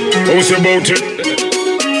know. What's about it?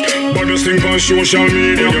 Baddest thing on social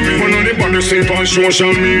media. Man of the baddest thing on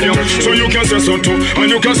social media. So you can say so too, and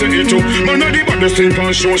you can say it too. Man of the baddest thing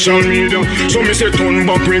on social media. So me say turn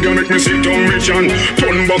back, we gonna make me sit down, me chan.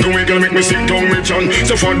 Turn back, we gonna make me sit down, me chan.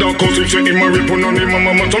 Say father, cause if say him a rip on him,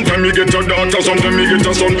 mama. Sometimes me get a daughter, sometimes me get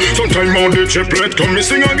a son. Sometimes all the triplet come me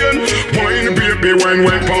sing again. Wine baby, wine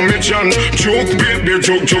for me chan. Joke baby,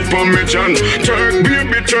 joke for me chan. Turk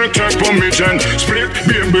baby, turk for me chan. Split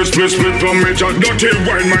baby, split for me chan. Dirty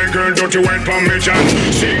wine, my girl. Dirty wine for me, John.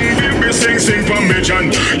 Sing, baby, sing for me, John.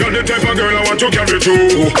 You're the type of girl I want to carry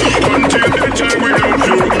through. Until the time we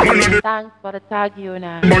love you. Thanks for the tag, you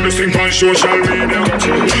now. But the thing on social media.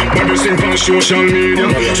 But the thing on social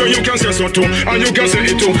media. So you can say so too, and you can say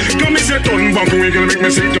it too. Come me say turn back, we gonna make me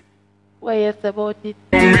sing. What you say about it?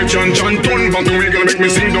 Me John, turn back, we gonna make me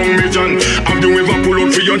sing down, me John. Have you ever pull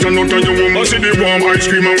out for your John, out of your woman? See the warm ice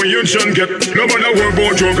cream and when you John get. No matter what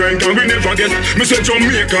about your grind, can we never get. Me say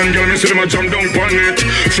Jamaican girl, me see them a jump down on it.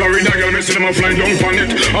 Florida girl, me see them a fly down on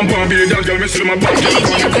it. And Barbados girl, me see them a back down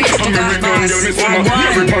on it. American girl, me see them a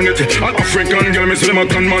every on it. And African girl, me see them a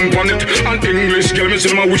conman on it. And English girl, me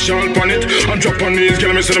see them a wish all on it. And Japanese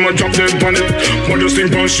girl, me see them a drop dead on it. But this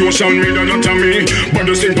thing on social media, not to me. But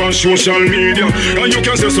this thing on social media, and you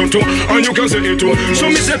can say so too, and you can say it too.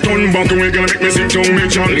 So me say turn back, we gonna make me sit down, me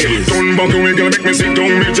John. Turn back, we gonna make me sit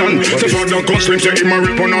down, me John. Say father cause him say him a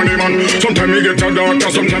rip on the man. Sometimes me get a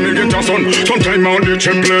daughter, sometimes me get a son. Sometimes all the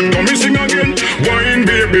triplet come me sing again. Wine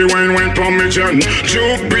baby, wine for me John.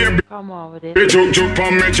 Joke baby, come on with it. Joke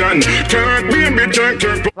for me John. Turk baby, turk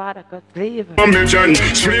Father cut sleeve. For me John.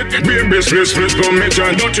 Split baby, split for me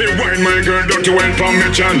John. Dirty wine, my girl, dirty wine for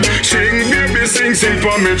me John. Sing baby, sing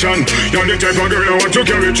for me John. You're the type of girl I want to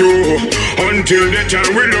carry through. Until the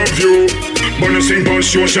time we love you. But the thing on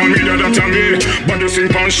social media, that's a me. But the thing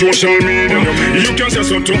on social media, you can say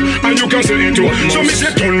so too, and you can say it too. So me say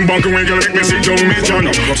turn back, we gonna make me sit down, me John.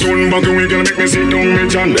 Turn back, we gonna make me sit down, me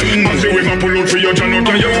John. As you ever pull out for your John, out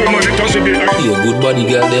of your woman, it has to be like your good body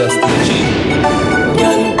girl, they are still cheap.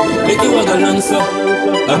 Girl, make you waggle long so.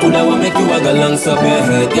 I could have make you waggle long so,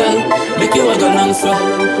 yeah, girl. Make you waggle long so.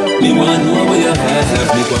 Me want know where you have.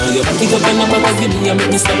 Me want you pick up on the back of me and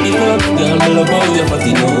make me stop it up. Girl, me love how you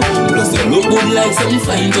fatty know. Plus you look good like something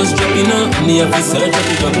fine, just dropping up. Me have to search up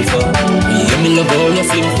it up before. Me love how you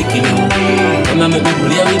feel thick enough. And I make me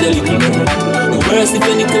play with a little more. Worse if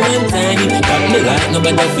you little and tiny. Got me like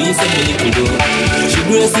nobody feels so me little do. She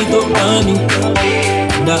brace it up on me.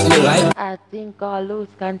 That me like. I think I'll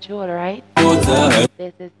lose control, right?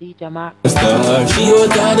 This is DJ Mark. She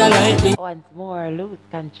like me. Once more, lose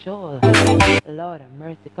control. Lord of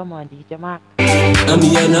mercy, come on, DJ Mark. I'm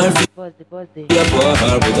here now. Buzzy. Yeah, for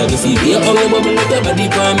her, but I just see you all over me, the body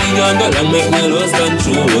for me, girl, and make me lose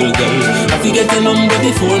control, girl. I forget your number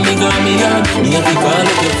before me, got me on. Me have to call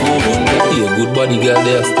up your phone. Your good body, girl,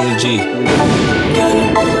 they are still G. Girl,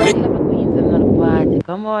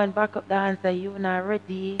 come on, back up the answer, you not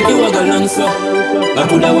ready. Make you waggle long so. I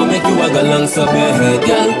could have make you waggle long so, baby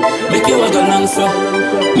girl. Make you waggle long so.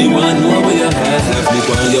 Me want know where you have. Me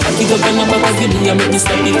want you pick it up on the back of me and make me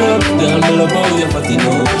stop it up. Girl, me love how you fatty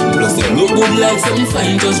know. Plus you look good like something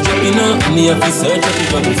fine, just dropping up. Me have to search up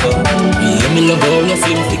it up before. Me love how you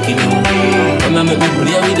feel thick enough. And I make me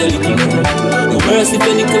play with a little more. Worse if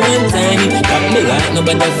you little and tiny. Got me like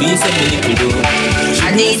nobody feels so me little do.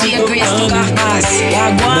 I need you, Grace, to go pass.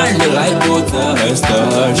 That me like both her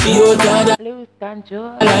star. She out of lose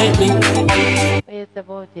control. Like me. It's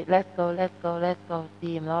about it. Let's go,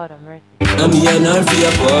 team. Lord of mercy. I'm here not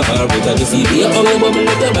fear for her, but I just see you all over me,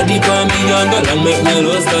 the body for me on girl and make me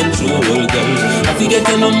lose control, girl. I forget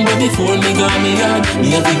your number before me got me yard.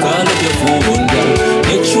 Me have to call up your phone, girl.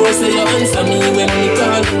 Make sure say you answer me when me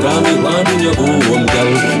call. Cause me want in your home,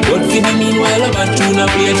 girl. But for the meanwhile I'm a tune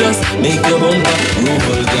up here, just make your bumper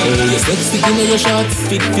roll, girl. You sexy, give me your shots,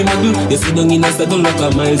 fit for my glue. You sit down in a circle like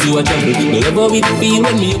a miles you a travel. Me love how it feel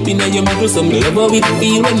when me up in your middle. So me love how it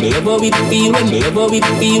feel when me love how it feel when me love how it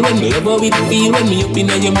feel when me love how it feel when me up in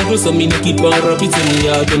your middle. So me no keep on rapid to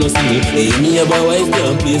me out, you know see me. Hey, me have a wife,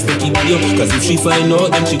 can't place to keep you. Cause if she find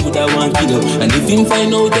out, then she could have want you. And if him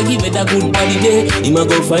find out, then give it a good holiday. He might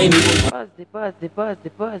go find it. Buzz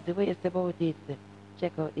the way it's about it.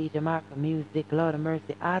 Check out DJ Marco music, Lord of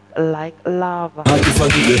Mercy, Hot Like Lava. Hard to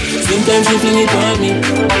forgive you. Sometimes she fling it on me.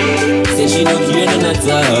 Say she don't care none at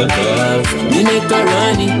all. Me make her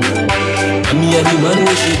run it. And me a the man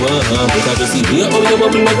where she want. But I just see you how you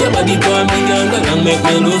bubble up your body for me, girl. And make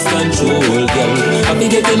me lose control, girl. I fi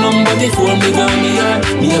get your number before me got me yard.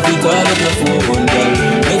 Me have to call up your phone, girl.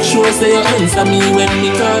 Make sure say you answer me when me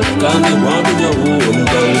call. Cause me want in your home,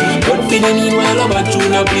 girl. But for the meanwhile I'm a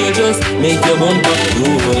tune up here, just make your bumper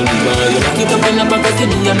roll. You back it up in the back of the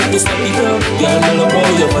knee and make me stop it up. Girl, me love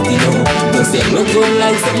how you body now. Don't say look good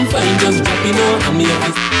like something fine, just drop it now. And me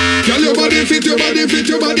have to Girl, your body fit, your body fit,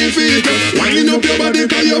 your body fit. Winding up your body,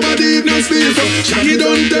 cause your body is not stiff. Shaggy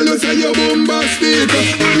don't tell us say you're bombastic.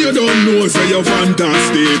 And you don't know say you're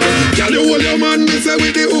fantastic. Girl, you hold your man, me say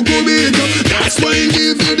with the hookoo beat. That's why I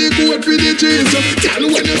give you the coat for the cheese. Girl,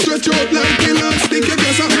 when you stretch out like elastic, you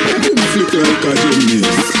just flick like a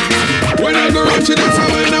gymnast. When I go round, she does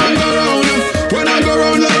when I go round. When I go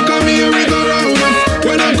round like a merry-go-round.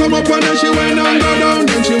 When I come up on her, she whine and go down.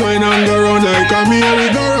 Then she whine and go round like a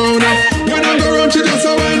merry-go-round. When I go round, she just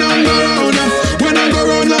whine and go round. When I go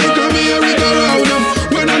round like a merry-go-round.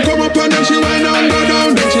 When I come up on her, she whine and go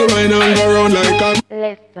down. Then she whine and go round like a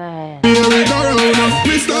merry-go-round.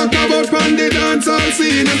 We talk about on the dancehall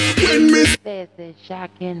scene. When me this is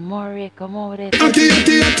Shocking Murray, come out it. Ati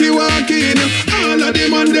walking. All of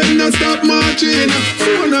them and them no stop marching.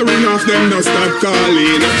 Phone a ring off them no stop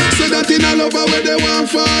calling. So that in a lover where they want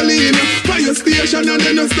fall in. Fire station and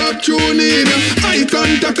they no stop tuning. Eye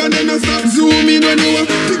contact and they no stop zooming. When you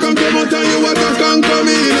pick and come out and you attack and come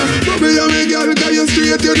in. Probably you me girl cause you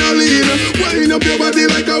straight you no lean. Wind up your body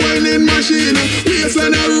like a whining machine.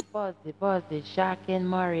 Waistline a Buzzy, Shocking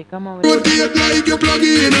Murray, come on. rotate like you plug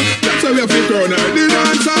in. That's how we have to crown her, the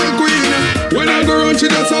dancehall queen. When I go round, she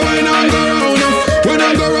does a whine and go round. When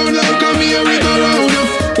I go round like a merry-go-round.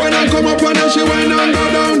 When I come up on her, she whine and go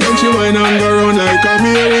down. Then she whine and go round like a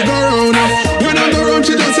merry-go-round. When I go round,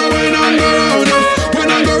 she does a whine and go round. When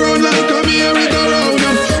I go round like a merry-go-round.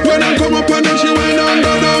 When I come up on her, she whine and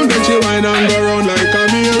go down. Then she whine and go round like a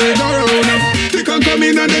merry-go-round. She can come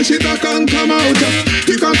in and then she talk and come out.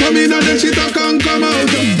 She can come in and then she talk and come out.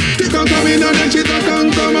 She can come in and then she talk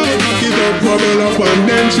and come out. Back it up, bubble up and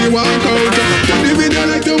then she walk out. The video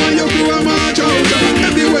like the one you crew a march out.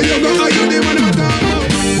 Everywhere you go, are you the man I talk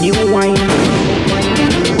about? New wine.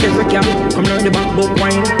 Every girl, come learn the bamboo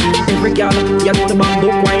wine. Every girl, you know the bamboo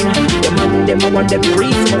wine. The man, them I want them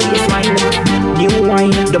free from waistline. New wine,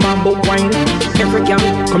 the bamboo wine. Every girl,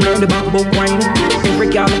 come learn the bamboo wine. Every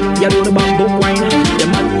girl, you know the bamboo wine. The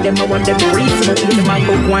man, them I want them free from the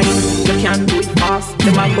bamboo wine. You can do it fast,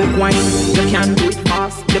 the bamboo wine. You can do it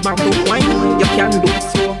fast, the bamboo wine. You can do it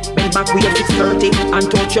slow. Bend back with your 630 and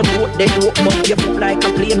touch your throat. Then you open up your foot like a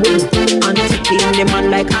plane wing. And taking the man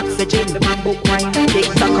like oxygen. The bamboo wine. Take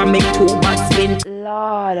that can make two bad spin.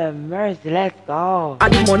 Lord of Mercy, let's go.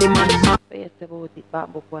 And the money man. Face about it,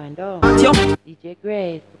 bamboo wine down. DJ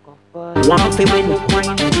Grace, look off first. One for win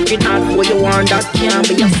wine. It hard for you want that can't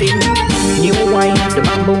be a sin. New wine, the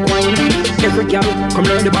bamboo wine. Every girl, come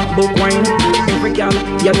learn the bamboo wine. Every girl,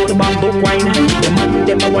 you know the bamboo wine. The man,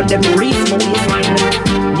 them I want them free from waistline.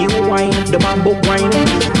 New wine, the bamboo wine.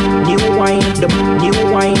 New wine, the new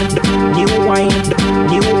wine, the new wine, the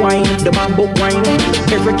new wine, the bamboo wine.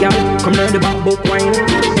 Every girl, come learn the bamboo wine.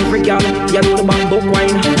 Every girl, you know the bamboo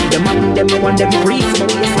wine. The man, them I want them free from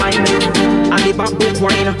waistline. And the bamboo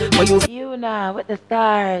wine, but you now with the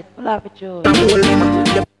stars, pull up with you.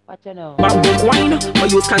 What you know? Bamboo wine,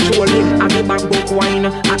 but use control him. And the bamboo wine,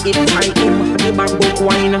 I it tie him. The bamboo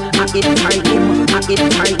wine, I it tie him. I it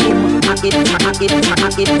tie him. I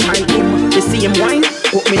it tie him. The same wine,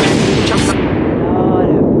 put me in the chopper. Lord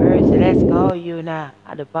of Mercy, let's go you now.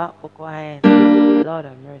 At the bamboo wine. Lord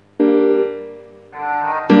of Mercy.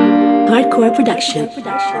 Hardcore production.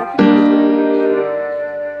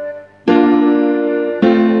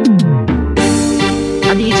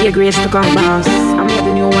 A DJ Grace to come boss. I'm here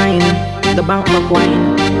the new wine, the bamboo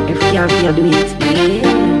wine. If you feel do it,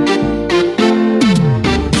 yeah.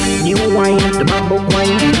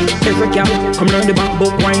 learn the bamboo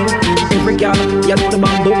wine. Every girl, you know the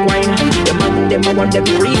bamboo wine. The man, them I want them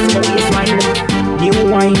free, smoke is mine. New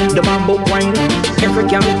wine, the bamboo wine. Every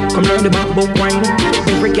girl, come learn the bamboo wine.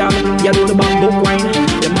 Every girl, you know the bamboo wine.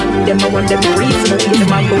 The man, them I want them free, smoke is the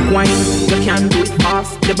bamboo wine. You can do it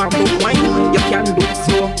fast, the bamboo wine. You can do it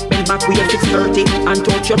slow. Bend back with your 630 and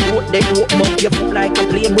touch your throat, then open up your foot like a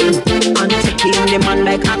plane wheel. And take in the man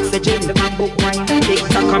like oxygen, the bamboo wine. Take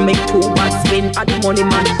tack and make two bad spin. At the money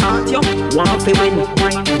man heart, you want to win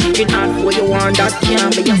wine. It hard for you want that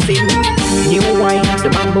can't be a sin. New wine,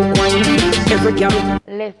 the bamboo wine. Every girl,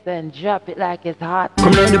 listen, drop it like it's hot.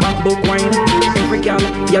 come learn the bamboo wine. Every girl,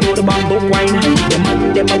 you know the bamboo wine.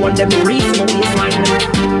 Them I want them free, smoke is mine.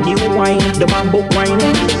 New wine, the bamboo wine.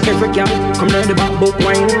 Every girl, come learn the bamboo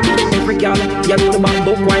wine. Every girl, you know the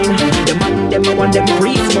bamboo wine. Them I want them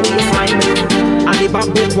free, smoke is mine. And the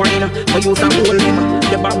bamboo wine, I use a hold him.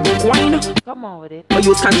 The bamboo wine, come on with it. I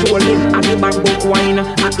use control him. And the bamboo wine,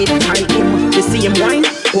 I it tight him. The same wine,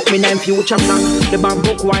 put me in future plan. The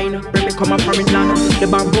bamboo wine, bring me come a foreign land. The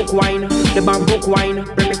bamboo wine, the bamboo wine,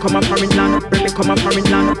 bring me come a foreign land. Bring me come a foreign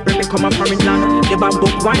land, bring me come a foreign land. The bamboo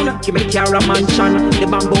wine, give me car a mansion. The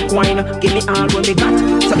bamboo wine, give me all what me got.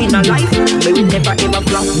 So in a life, may we never ever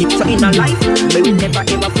flop. So in a life, may we never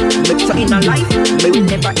ever flop. So in a life, may we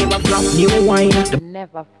never ever flop. New wine,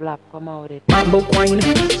 never flop, come out with it. Bamboo wine,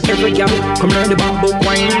 every girl, come learn the bamboo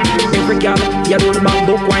wine. Every girl, you know the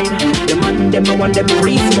bamboo wine. The man, them I want them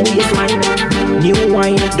free, smoke is mine. New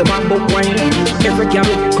wine, the bamboo wine. Every girl,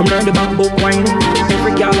 come learn the bamboo wine.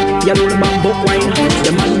 Every girl, you know the bamboo wine.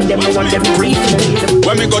 The man, them I want them free, smoke is.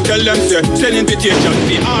 When me go tell them, say, send invitation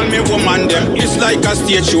for all me woman them. It's like a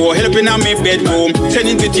stage show, helping on me bedroom. Send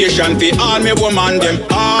invitation for all me woman them.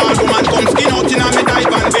 All woman come skin out in a me dive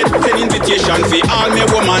and bed. Send invitation for all me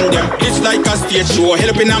woman them. It's like a stage show,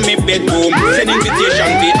 helping on me bedroom. Send invitation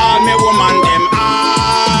for all me woman them.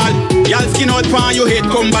 All y'all skin out pan your head,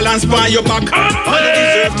 come balance pan your back. All you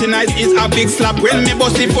deserve tonight is a big slap. When me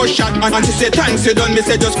bust it for shot, and she say thanks you done. Me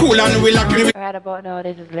say just cool and relax. Right about now,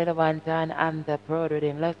 this is Little Bantan and the Pro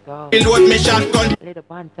Rhythm. Let's go. Load me shotgun. Little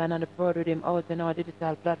Bantan and the Pro Rhythm out on our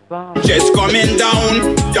digital platform. Just coming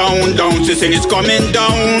down, down, down. She sing it's coming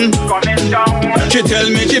down, coming down. She tell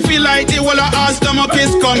me she feel like the whole of her stomach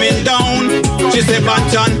is coming down. She say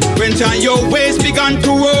Bantan, when time your waist began to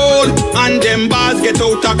roll and them bars get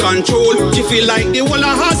out of control. She feel like the whole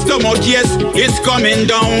of her stomach, yes, it's coming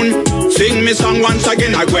down. Sing me song once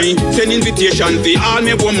again, I going. Send invitation for all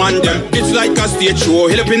me woman them. It's like a stage show,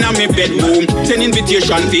 helping on me bedroom. Send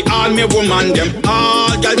invitation for all me woman them.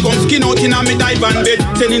 All girl come skin out in a me dive and bed.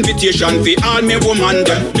 Send invitation for all me woman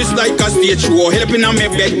them. It's like a stage show, helping on me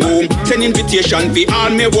bedroom. Send invitation for all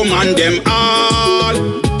me woman them. All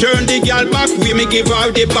turn the girl back, we me give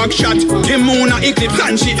her the back shot. The moon a eclipse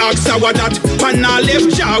and she asks her what that. Pan her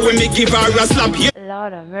left jaw when me give her a slap. Yeah.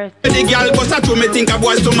 Lord of mercy. The girl bust her to me think I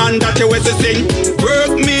was to man that you was to sing.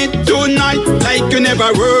 Work me tonight like you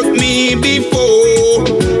never worked me before.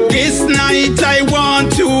 This night I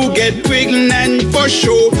want to get pregnant for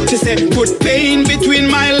sure. She said put pain between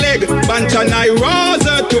my leg, Bantan I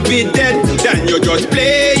rather to be dead than you just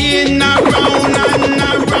playing around and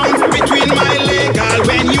around between my leg. Girl,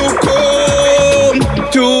 when you come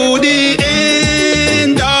to the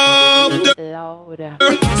end of the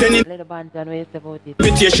Little Bantan, waste about it.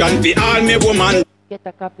 invitation for all me woman. Get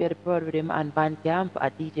a copy of the Pro Rhythm and Bandcamp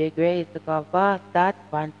at DJ Grace to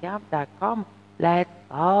cover.bandcamp.com. Let's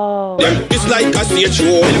go. It's like a stage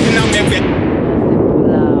show.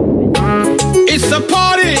 It's a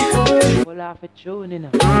party. Pull off a tune, you know.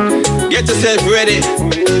 Get yourself ready.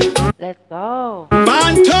 Let's go.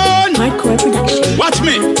 Bantan. Watch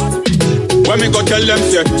me. When me go tell them,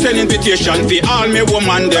 say, send invitation for all me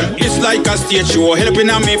woman them. It's like a stage show, helping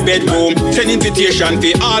on me bedroom. Send invitation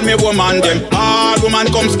for all me woman them. All woman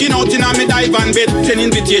come skin out in a me dive and bed. Send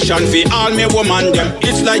invitation for all me woman them.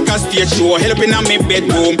 It's like a stage show, helping on me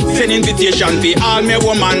bedroom. Send invitation for all me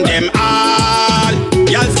woman them. All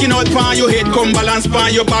y'all skin out pan your head, come balance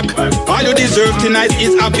pan your back. All you deserve tonight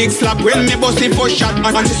is a big slap. When me bust it for shot,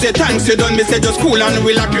 and she say thanks you done. Me say just cool and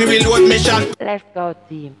relax, me reload me shot. Let's go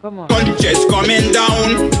team, come on. Just coming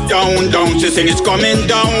down, down, down. She sing it's coming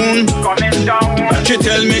down, coming down. She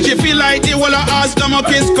tell me she feel like the whole of her stomach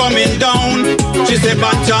is coming down. She say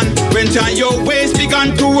Bantan, when time your waist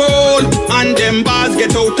began to roll and them bars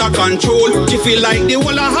get out of control. She feel like the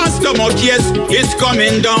whole of her stomach, yes, it's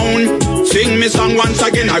coming down. Sing me song once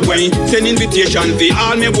once again I going. Send invitation for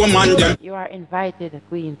all me woman them. You are invited,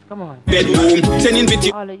 queens. Come on. Bedroom, send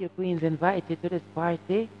invitation. All of you queens invited to this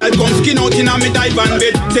party. I come skin out in a me dive and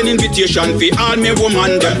bed. Send invitation for all me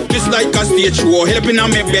woman them. This like a stage show, helping on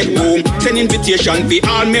me bedroom. Send invitation for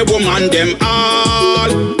all me woman them. All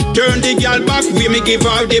turn the girl back, we me give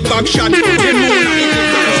her the back shot.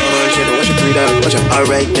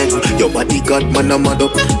 Alright then, your body got man a mad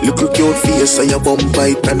up. Look cute face and your bum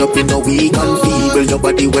pipe turn up in a weak and feeble. Your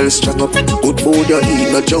body well strung up. Good food you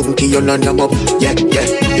eat, no junkie, you no numb up. Yeah,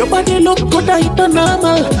 yeah. Your body look good, I hit the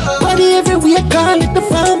normal. Body everywhere, call it the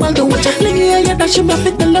formal. The way you fling here, you dash him off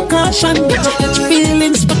with the location. Get you catch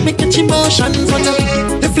feelings, but me catch emotions.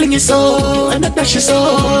 The fling is so, and the dash is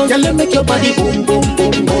so. Girl, make your body boom, boom,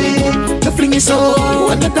 boom, boom, boom. The fling is so,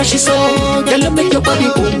 and the dash is so. Girl, make your body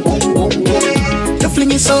boom, boom, boom, boom. The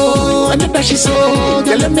fling is so, and the dash is so.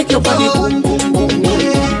 Girl, make your body boom, boom, boom,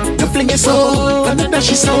 boom. The fling is so, and the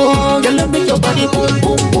dash is so. Girl, make your body boom,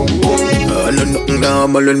 boom, boom, boom. No nothing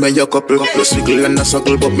normal when me a couple. Plus wiggle and a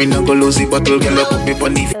suckle, but me not go lose the battle. Girl, you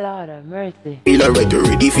put me on the Lord of mercy. feel alright, you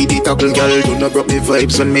ready for the tackle. Girl, do not drop me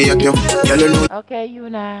vibes when me at you. Girl, you know Okay, you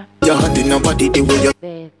now. you're hot in your body the way you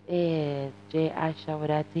This is J Asha with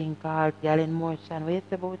a thing called Girl in Motion. Wait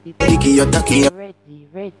about it. Dicky, you're tacky.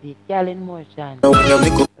 Ready. Girl in Motion. Now when you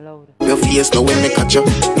make up Loud. your face, now when me catch you.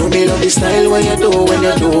 No me love the style when you do, when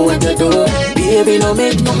you do, when you do. Baby, no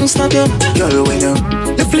make nothing stop you. Girl, when you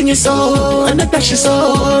the fling is so, and the dash is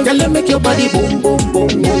so. Girl, make your body boom, boom, boom,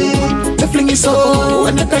 boom. The fling is so,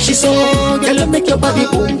 and the dash is so. Girl, make your body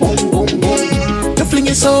boom, boom, boom, boom. The fling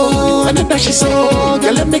is so, and the dash is so.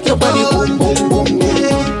 Girl, make your body boom, boom, boom,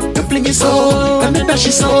 boom. The fling is so, and the dash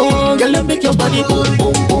is so. Girl, make your body boom,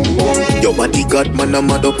 boom, boom, boom. Your body got man a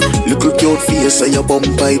mad up. Look cute face and your bum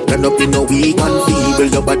pipe turn up in a weak and feeble.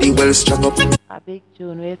 Your body well strung up. A big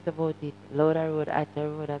tune, wait about it. Loader road, at the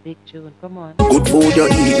road, a big tune. Come on. Good food you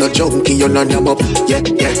eat, no junkie, you no numb up. Yeah,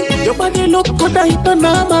 yeah. Your body look good, I hit the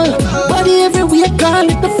normal. Body everywhere, call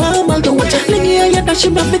it the formal. The way you fling here, you dash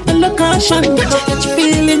him off with the location. Get you catch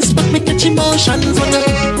feelings, but me catch emotions.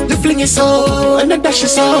 The fling is so, and the dash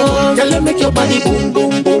is so. Girl, make your body boom,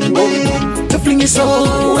 boom, boom, boom. The fling is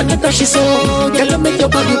so, and the dash is so. Girl, make your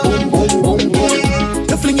body boom, boom, boom, boom.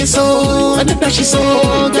 The fling is so, and the dash is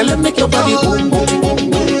so. Girl, make your body boom, boom, boom,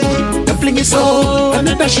 boom. The fling is so, and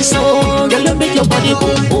the dash is so. Girl, make your body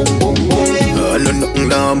boom, boom, boom, boom. No nothing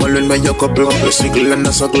normal when me a couple. Plus wiggle and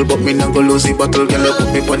a suckle, but me not go lose the battle. Girl, you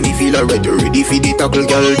put me on the feel alright, you ready for the tackle.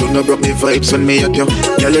 Girl, do not drop me vibes when me at you.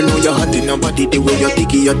 Girl, you know you're hot in your body, the way you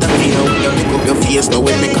dicky, you tacky. Now when you make up your face, now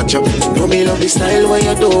when me catch you. Know me love the style when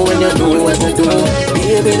you do, when you do, when you do.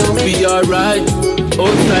 Baby, know me be alright.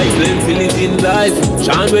 Outside, plenty living life.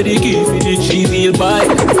 Shine where the keys in the G-Wheel bike.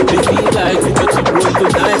 They feel like we touch the road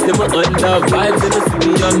tonight. Them a under vibes and a see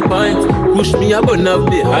me on point. Push me up on up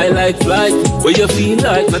the highlight flight. Where you feel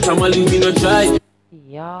like not a man leave me no try.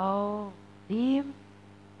 Yo, team,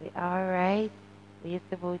 we alright. We used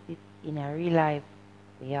to vote it in a real life.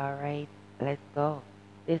 We alright. Let's go.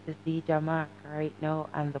 This is DJ Mark right now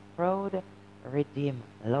and the Proud Redeem.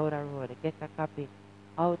 Loader Road. Get a copy.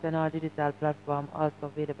 Out on all digital platform, also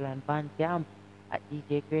available on Bandcamp at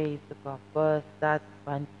DJ Graves. Look up first, that's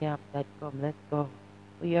bandcamp.com. Let's go.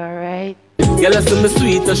 We alright? Girl, I see me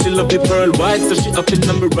sweet, and she love the pearl white, so she up in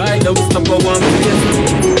number right. I will stop her one place.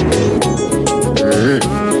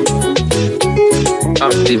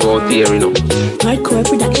 Active out here, you know. Hardcore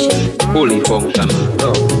production. Fully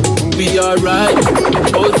functional. Be alright.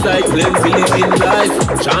 Outside, plenty living life.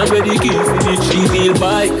 Shine where the keys in the G-Wheel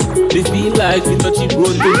bike. They feel like we touch the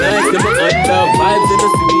road tonight. Them a under vibes and a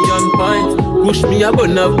see me on point. Push me up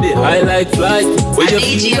on up the highlight flight. Where you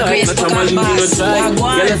feel like not a man leave me no try. Girl, I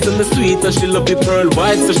see me sweet and she love the pearl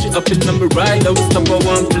white, so she up in number right. I will stop her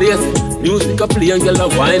one place. Music a play and girl a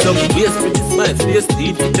wind up waist. Pretty smile, face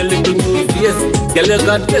deep with a little move face. Girl, you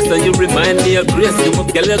got blessed and you remind me of grace. Girl,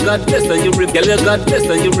 you got blessed and you girl, you got blessed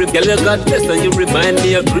and you girl, you got blessed and you remind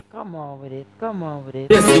me of grace. Come on with it, come on with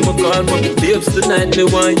it. Yes, you ma call me babes tonight, me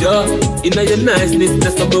want ya. Inna your niceness,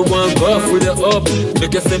 that's how me want go. Full you up,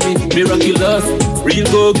 make you say me miraculous. Real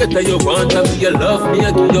go getter, you want and you love me.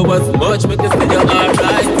 I give you as much, make you say you're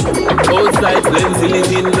alright. Outside, plenty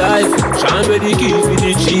living life. Shine where the keys with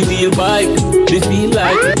the G-Wheel bike. They feel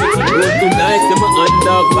like we make it road tonight. Them a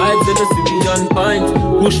under vibes and a see me on point.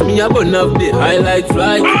 Push me up on up the highlight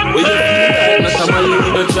flight. Where you feel like not a man leave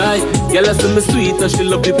me no try. Girl, I see me sweet and she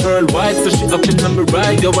love the pearl white, so she up in on me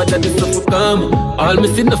ride. Yo, what that is stuff come. All me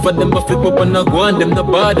see enough of them a flip up and a go on, them no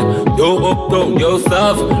bad. Yo uptown, yo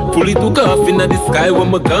soft. Fully took off in the sky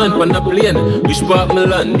when me gone on a plane. Wish park me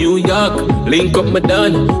land, New York. Link up my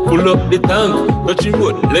dan, pull up the tank. Touch the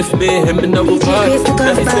road, left me him in our car.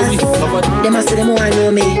 Them a say them wanna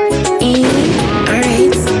know me.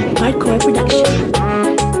 Alright, hardcore production.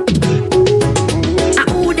 I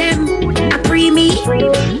owe them, I pre me.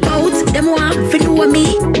 Both them want to know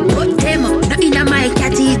me. But them not in my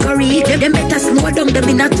category. Them better slow down, them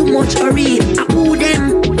in not too much hurry. I owe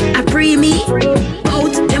them, I pre me.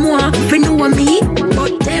 Both them want to know me.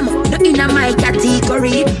 But them not in my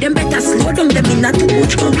category. Them better slow down, them in not too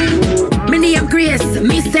much hurry. Me name Grace,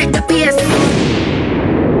 me set the pace.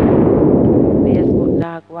 Facebook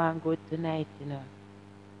not going good tonight, you know.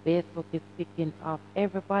 Facebook is picking up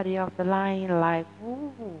everybody off the line like,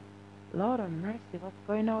 ooh, Lord of mercy, what's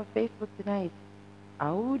going on with Facebook tonight?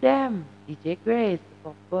 Oh, damn, DJ Grace,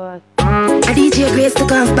 of course. A DJ Grace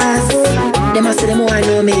took off pass. Them a say them wanna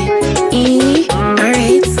know me.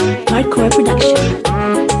 Alright, hardcore production.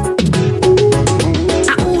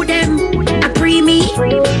 I owe them, I pre me.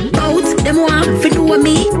 Both them want to know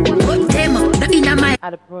me. But them not in my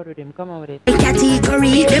I'd applaud with them, come on with it.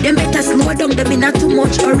 category. Them better slow down, them in not too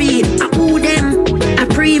much hurry. I owe them, I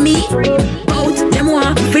pre me. Both them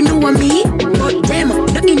want to know me. But them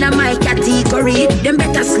not in my category. Them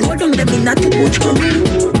better slow down, them in not too much hurry.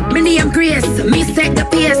 Me name Grace, me set the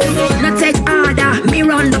pace. Not take order, me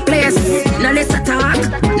run the place. Now let's talk,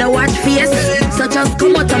 now watch face. So just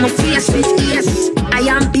come out of my face with ears. I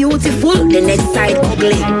am beautiful, the next side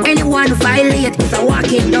ugly. Anyone violate is a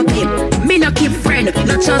walking dumpy. Me no keep friend,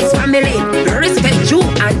 not just family. Respect you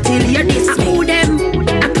until you diss me. I owe them,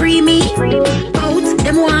 I pre me. Both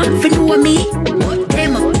them want to know me. But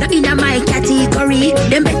them not in my category.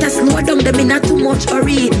 Them better slow down, them in not too much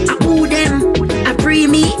hurry. I owe them, I pre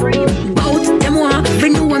me. Both them want to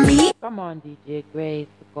know me. Come on, DJ Grace,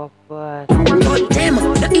 go first. But them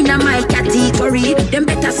not in my category. Them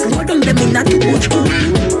better slow down, them in not too much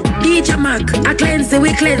hurry. DJ Mac, I cleanse it,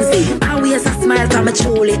 we cleanse it. Always a smile, cause I'm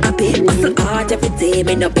truly happy. Hustle hard every day,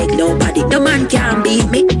 me no beg nobody. No man can beat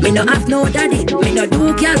me, me no have no daddy. Me no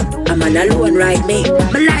do girl, I'm an alone ride me.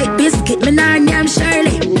 Me like biscuit, me nah name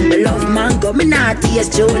Shirley. Me love mango, me nah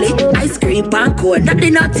taste Julie. Ice cream, pan cold, not the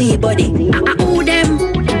naughty buddy. I owe them,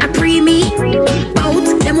 I pre me.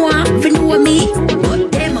 Both them want to know me.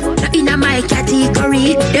 But them not in my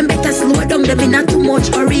category. Them better slow down, them in not too much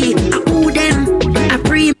hurry. I owe them, I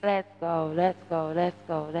pre. Let's go, let's go, let's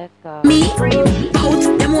go, let's go. Me,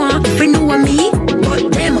 both them want to know me.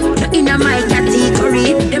 But them not in my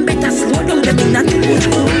category. Them better slow down, them in not too much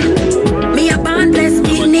hurry. Me a band blessed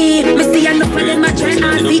me. Me see enough of them a try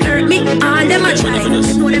and see hurt me. All them a try, them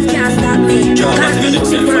know them can't stop me.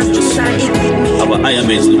 Cause the first choose and equip me. Our Iron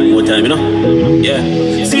Man's more time, you know? Yeah.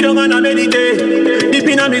 Sit down and meditate. Deep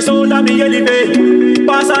in my soul and me elevate.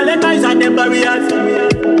 Pass all the nights and them barriers.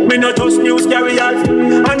 Me no trust news carriers.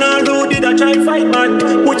 And all who did a try fight man.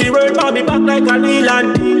 Put the word for me back like a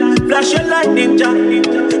Leland. Flash your like ninja.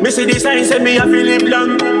 Me see the signs and me a feel it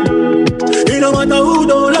long. It no matter who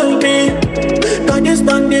don't like me. God is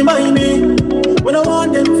standing by me. When I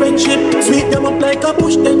want them friendship, sweep them up like a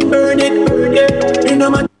bush, then burn it. Yeah. It no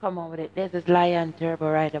matter. Come on with it. This is Lion Turbo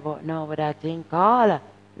right about now with that thing called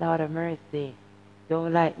Lord of Mercy.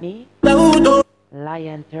 Don't like me?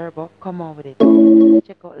 Lion Turbo, come on with it.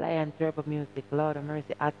 Check out Lion Turbo music, Lord of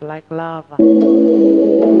Mercy, act like lava.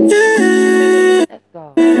 Let's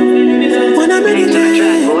go.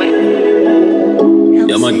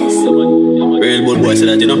 Yeah, man. Real good boy say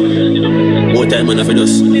that, you know. More time, man, if you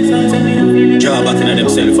just draw back into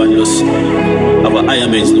themselves and just have a higher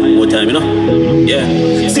men's more time, you know.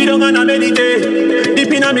 Yeah. Sit down and meditate.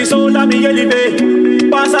 Deep in my soul and me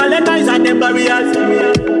elevate. Pass all the ties and them barriers.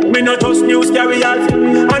 Me no trust news carriers.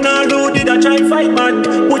 And all who did a try fight man.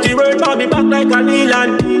 Put the word for me back like a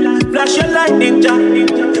Leland. Flash your like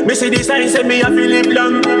ninja. Me see the signs and me a feel it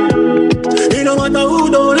long. It no matter who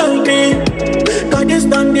don't like me. God is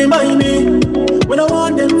standing by me. When I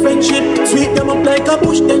want them friendship, sweep them up like a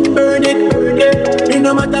bush, then burn it. Yeah. It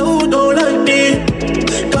no matter who don't like me.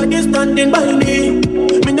 God is standing by me.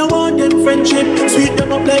 Me no want them friendship, sweep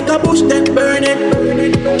them up like a bush, then burn it.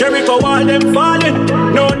 Jericho wall them falling.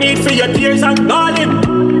 No need for your tears and darling.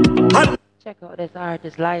 Check out this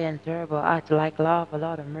artist Lion Turbo, act like lava,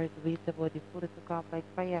 Lord of Mercy, we support the food took off like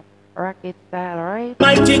fire. Rocket style, right?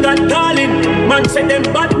 Mighty God calling, man say them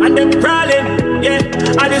bad and them crawling. Yeah,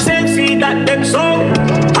 and the same seed that them sow,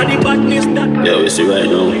 and the badness that. Yeah, we see right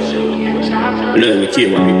now. Learn to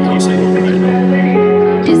keep what people say.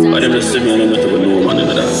 But them just me and I'm not even know man in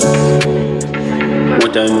that.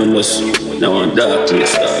 One time when us now on dark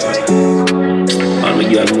place start. And we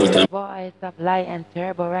get more time. Voice of Light and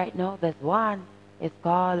Turbo right now. There's one. It's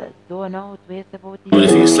called Zone Out. Waste about it. What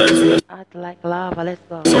if you start for that? Act like lava. Let's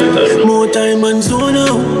go. More time and zone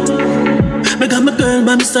out. I got my girl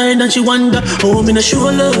by my side and she wonder how I'm in a show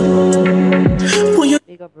love. When you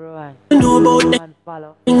big up, bro. Know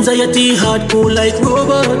about anxiety, hardcore like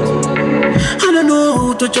robot. I don't know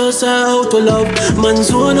how to trust or how to love. Man,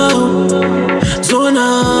 zone out, zone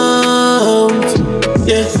out.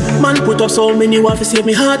 Yeah, man put up so many ways to save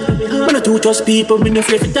me heart. Man, I too trust people, me no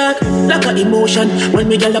afraid to talk. Like an emotion, when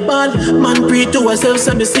me get a ball. Man pray to ourselves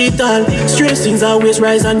and me see it all. Strange things always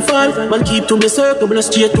rise and fall. Man keep to me circle, but not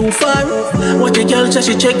stray too far. What the girl says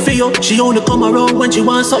she check for you. She only come around when she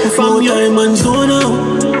wants something from you. Man, zone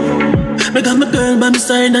out. I got my girl by my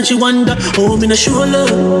side and she wonder how I'm in a show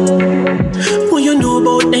love. What you know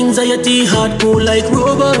about anxiety, hardcore like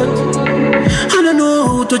robot. I don't know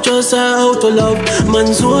how to trust or how to love.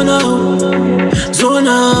 Man, zone out, zone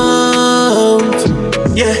out.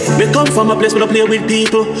 Yeah, me come from a place where I play with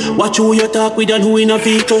people. Watch who you talk with and who in a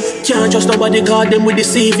vehicle. Can't trust nobody, call them with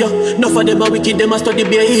deceive you. Enough of them are wicked, them a study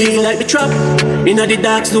be a heel like the trap in the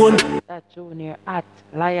dark zone. That junior at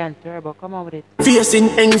Lion Turbo, come on with it. Facing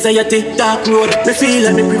anxiety, dark road. Me feel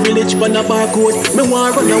like me privilege on a barcode. Me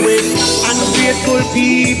want run away. Ungrateful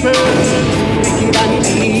people, wicked and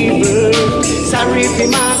evil. Sorry for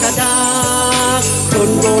my dark, turn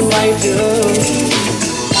round by you.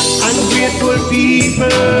 Ungrateful people,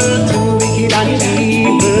 too wicked and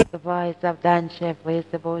evil. The voice of Dan Chef, ways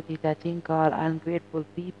about it, a thing called Ungrateful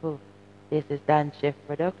People. This is Dan Chef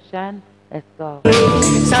Production. Let's go.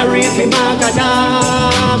 Sorry for my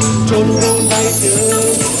God, turn round by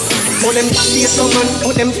you. For them stay some man, for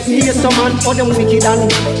them stay some man, for them wicked and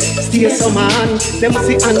stay some man. Them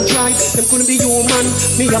say and try, them couldn't be human.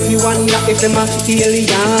 Me have you wonder if them a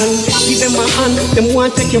alien. Give them a hand, them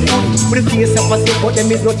want take your foot. With the face of a step, but them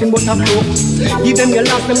is nothing but a flow. Give them your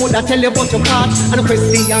last, them would tell you about your part. And a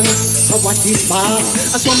question, so what is bad?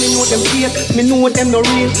 As one me know them fake, me know them no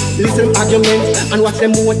real. Listen arguments and watch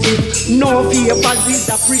them motive. No fear, but this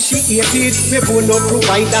appreciated. People no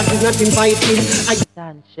provide that is not invited.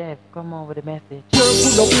 Dan Chef, come on with the message. You're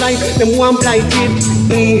full of life, them want blighted.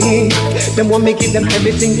 Them want me give them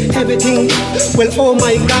everything, everything. Well, oh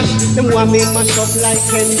my gosh, them want me mash up like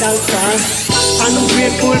Kendall Crash.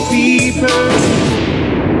 Ungrateful people.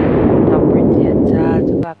 Not pretty at all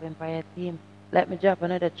to Pop Empire team. Let me drop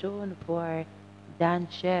another tune for Dan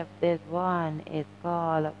Chef. This one is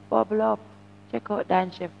called Bubble Up. Check out Dan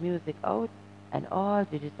Chef music out and all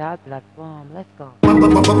digital platform. Let's go.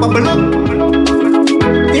 Bubble up.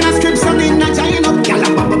 In a script, something a giant up.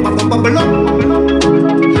 Gyal bubble up.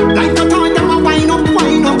 Like a toy, them a wine up.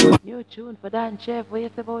 New tune for Dan Chef. What you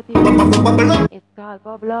say about it? Bubble up. It's called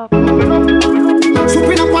Bubble Up.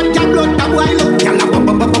 Swooping up on your blood, that wine up. Gyal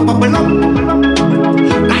bubble up.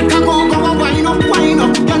 Like a go-go, a wine up.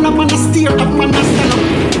 Gyal a man a steer up, man a stand up.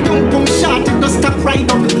 Pum shot, it don't stop right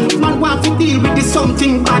up. Man want to deal with this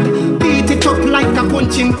something bad. Beat it up like a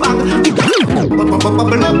punching bag.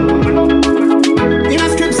 Bubble up. In a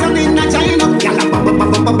script, something a giant up. Gyal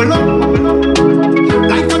bubble up.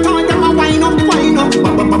 Like a toy, them a wine up.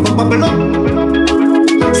 Bubble up.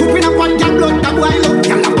 Swooping up on your blood, that wine up.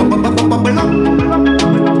 Gyal bubble up.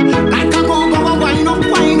 Like a go-go, a wine up.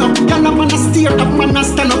 Gyal a man a steer up, man a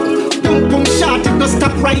stand up. Pum shot, it don't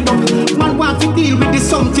stop right up. Man want to deal with this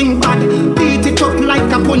something bad. Beat it up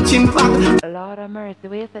like a punching bag. Lord of mercy,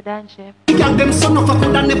 where's the Dan Chef? Gang them son of a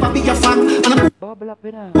could never be a fag. And a Bubble Up,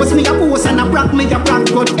 you know. was me a boss and a brag, me a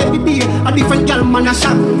brag. But every day a different gal man a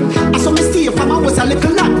shot. I saw me stay from I was a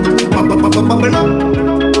little lad. Bubble up.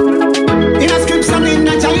 In a script, son in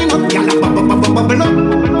a giant up. Gyal bubble up.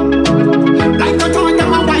 Like a toy,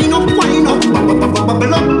 them a wine up.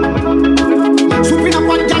 Bubble up. Swooping up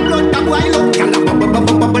on your blood, that wine up. Gyal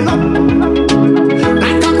bubble up.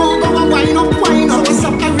 Like a go-go, a wine up. So it's a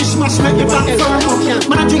Irish mash, make you back firm up.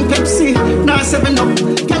 Man a drink Pepsi, now 7-Up.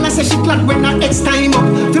 Gyal a say she glad when her ex time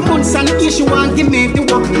up. The months and the she want give me the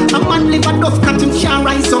work. A man live a duff cat and can't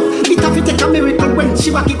rise up. It have to take a miracle when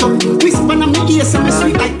she back it up. Whisper on me ears and me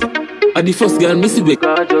sweet like. At the first girl, me see we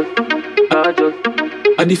gorgeous.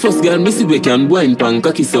 At the first girl, me see we can wine pan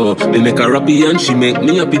cocky so. Me make her happy and she make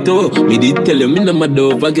me happy too. Me did tell you me no mad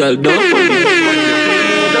over girl don't.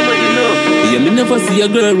 Yeah, me never see a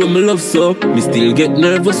girl when me love so. Me still get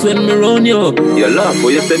nervous when me round you. You laugh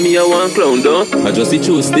or you say me a one clown though. I just see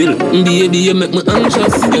true still. Baby, you make me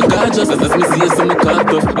anxious. You gorgeous as me see you so me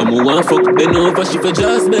caught up. I'm a one fuck, bend over, shift a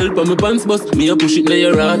jazz belt. But my pants bust, me a push it now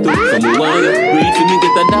your heart up. So me want you, breathe for me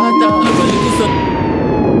get a data.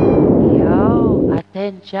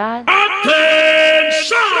 attention.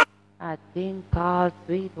 Attention! A thing called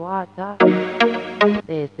Sweetwater.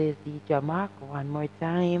 This is DJ Mark one more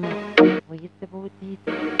time. What you say about it?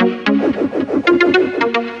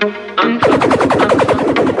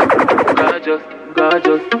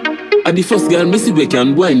 Gorgeous. And the first girl, me see we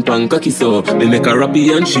can wine pan cocky so. Me make her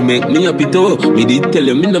happy and she make me happy too. Me did tell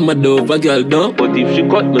you me no mad over girl no. But if she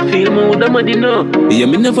cut me feel more than mad no. Yeah,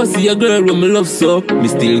 me never see a girl when me love so. Me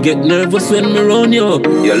still get nervous when me round you.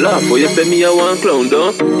 You laugh or you say me a one clown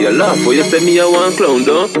though. You laugh or you say me a one clown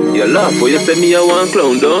though. You laugh or you say me a one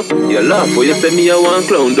clown though. You laugh or you say me a one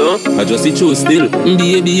clown though. I just see true still.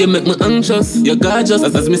 Baby, you make me anxious. You gorgeous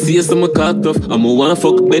as me see you so me cocked off. I'm a one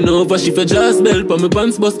fuck bend over she for just belt pa me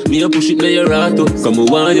pants bust. Me a push it na your rato. Come a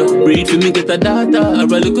want you breathe for me get a data. Or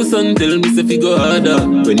a little son tell me say fi go harder.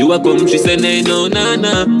 When you a come she say nay no nah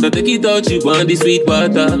nah. Now take it out she want the sweet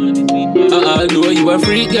water. I know you a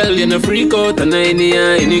freak girl you no freak out. And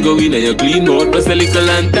any go in and you clean out. Plus a little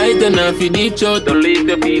and tight and a fi deep shot. Don't let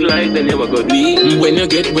you feel like then you a go deep. When you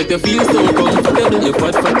get wet you feel so comfortable. You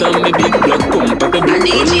fat and me big blood compatible. When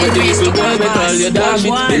you get the little boy we call you dash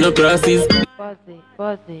it. Then no crosses.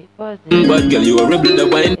 Fuzzy. Bad girl, you a rebel the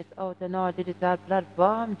wine. It's out on all digital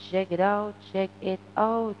platform. Check it out.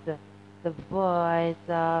 The voice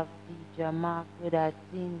of DJ Mark with that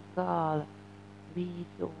thing called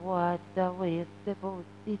Sweetwater. Where you about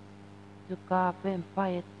it? Took off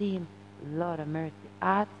Empire Team. Lord of mercy.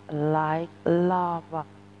 Hot like lava.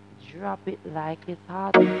 Drop it like it's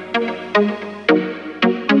hot.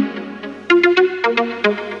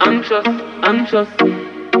 Anxious.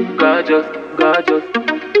 Gorgeous.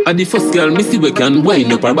 And the first girl, me see we can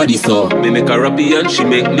wind up her body so. Me make her happy and she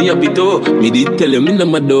make me happy too. Me did tell you me no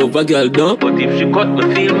mad over girl no. But if she cut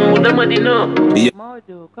me feel more than mad no. Yeah.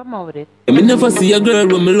 Modo, come on with it. Me never see a girl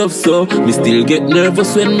when me love so. Me still get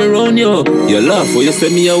nervous when me round you. You laugh or you say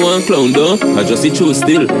me a one clown though. I just see true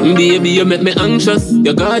still. Baby you make me anxious.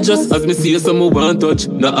 You gorgeous as me see you so me want touch.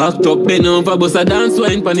 No act up bend over bust a dance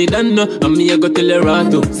wine pan it and no. And me a go tell her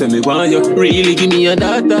rato. Say me want you really give me a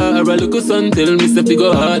data. Or a little son tell me say fi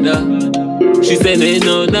go harder. She say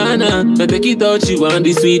no nah. Now take it out she want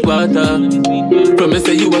the sweet water. From me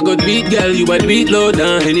say you a good beat girl. You a beat low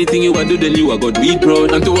down. Anything you a do then you a good beat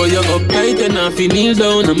proud. And to all you up tight and I feel kneel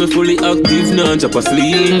down. I'm fully active now chop a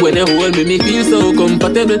slim. When you hold me feel so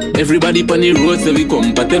compatible. Everybody on the road say we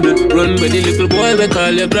compatible. Run with the little boy we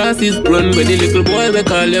call your grasses. Run with the little boy we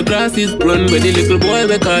call your grasses. Run with the little boy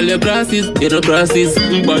we call your grasses. You know grasses.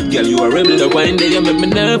 Bad girl you a rebel. The wine there you make me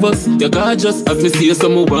nervous. You gorgeous as me see you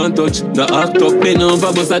some want touch. The act up bend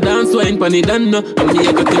over bust a dance wine pan it and no. And me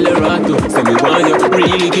a go tell her rato. Say me want you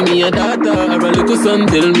really give me a data. Or a little son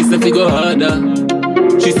tell me say fi go harder.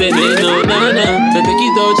 She said no nah. Now take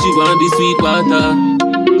it out she want the sweet water.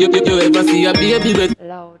 You ever see a baby with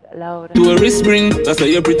loud to a wrist ring? That's why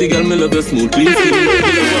you pretty girl me love your smooth clean skin.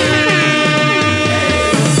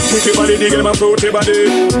 Fruity body, dig my fruity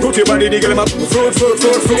body. Fruity body, dig my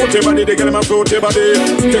fruity body, dig my fruity body.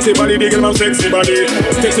 Sexy body, dig my sexy body.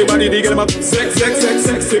 Sexy body, dig my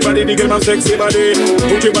sexy body, dig my sexy body.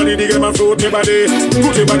 Fruity body, dig my fruity body.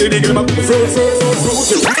 Fruity body, dig my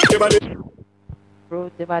fruity body.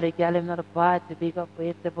 Fruity body, girl, I'm not a party. Big up for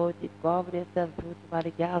about it. Go over yourself, fruity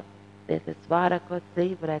body, girl. This is what I could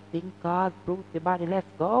say, but I think called Fruity Body. Let's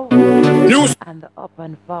go. News. And the up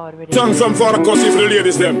and forward. Ready. Song some for the cause for the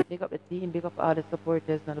ladies them. Big up the team, big up all the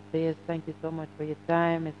supporters and the players. Thank you so much for your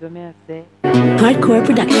time. It's what I say. Hardcore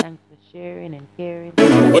production. Thanks for sharing and caring.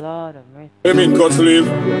 Lord of mercy. I mean cut sleeve.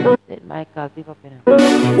 Said Michael, big up in him.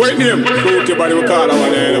 Wait name. Fruity Body we call that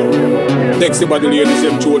one there. Sexy body ladies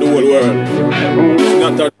them through the whole world.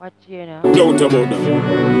 Not that. Watch here now. Don't about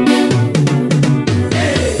them.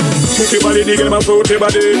 Fruity body, dig my fruity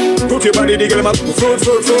body. Fruity body, dig my fruity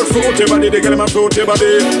body, dig my fruity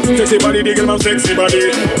body. Sexy body, dig my sexy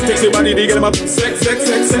body. Sexy body, dig my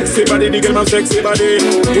sexy body, dig my sexy body.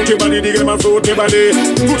 Fruity body, dig my fruity body.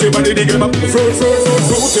 Fruity body, dig my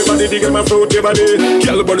fruity body, dig my fruity body.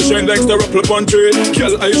 Girl body shine like star apple on tree.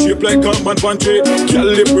 Girl eye shape like almond on tree. Girl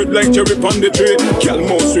lip red like cherry on the tree. Girl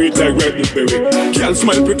mouth sweet like red berry. Girl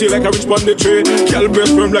smile pretty like a rich on the tree. Girl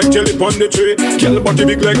breast firm like jelly on the tree. Girl body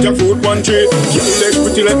big like jackfruit. Punchy, girl legs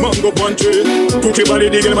pretty like mango punchy. Fruity body,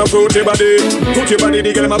 dig my fruity body. Fruity body,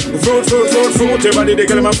 dig my fruity body, dig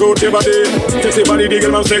my fruity body. Sexy body, dig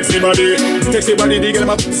my sexy body. Sexy body, dig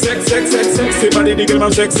my sexy body, dig my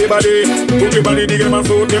sexy body. Fruity body, dig my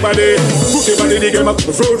fruity body. Fruity body, dig my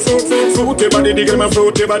fruity body, dig my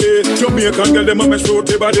fruity body. Jamaican girl, them a my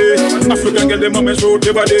fruity body. African girl, them a my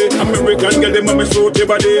fruity body. American girl, them a my fruity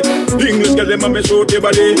body. English girl, them a my fruity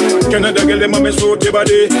body. Canada girl, them a my fruity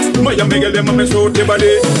body. Miami girl them a me fruity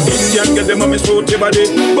body. Indian girl them a me fruity body.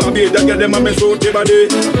 Barbados girl them a me fruity body.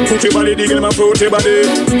 Fruity body, the girl a fruity body.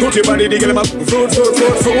 Fruity body, the girl a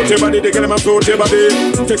fruity body, the girl a fruity body.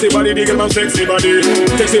 Sexy body, the girl a sexy body.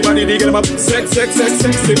 Sexy body, the girl a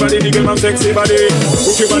sexy body, the girl a sexy body.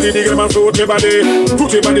 Fruity body, the girl a fruity body.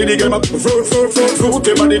 Fruity body, the girl a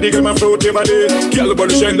fruity body, the girl a fruity body. Girl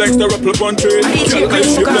body shine like the apple country. Girl eye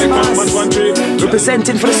shape like Batman country.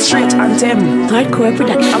 Representing for the straight anthem. Hardcore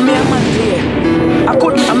production. I'm a man play.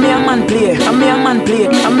 I'm a man play. I'm a man play.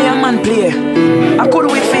 I'm a man play. I could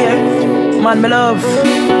wait fear. Man, me love.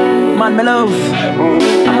 Man, me love.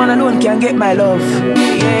 A man alone can get my love.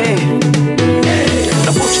 Yeah.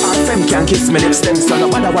 The butch FM can kiss me lips them. So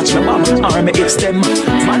nobody watch me mom or me hips them.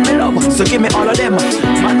 Man, me love. So give me all of them.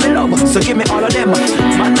 Man, me love. So give me all of them.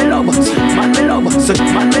 Man, me love. Man, me love. So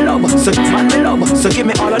man, me love. So man, me love. So give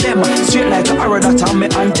me all of them. Straight like a arrow that on me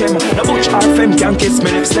anthem. The butch FM can kiss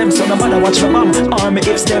me lips them. So nobody watch me mom or me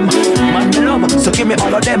hips them. Man, me love. So give me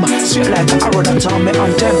all of them. Straight like a arrow that on me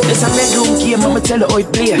anthem. This a bedroom game, I'ma tell you how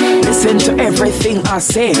it play. Listen to everything I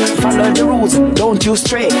say. Follow the rules, don't you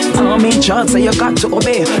stray. I'm in charge, so you got to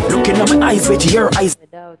obey. Looking at my eyes with your eyes.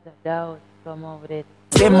 Without a doubt, come on with it.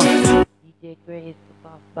 Them. DJ Grace,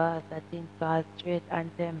 Super Boss, I think called Straight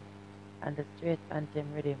Anthem. And the Straight Anthem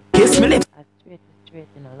rhythm. Kiss me lips. Straight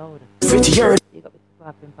in a load. With your you got the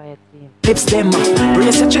Super Empire team. Lips them.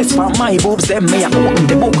 Brace your chest for my boobs them. May I open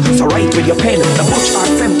the book, so write with your pen. The butch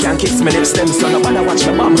FM can kiss me lips them. So nobody watch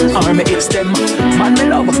the bomb or me hips them. Man me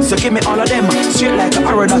love, so give me all of them. Straight like a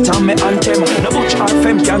arrow that on me anthem. The butch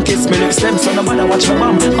FM can kiss me lips them. So nobody watch the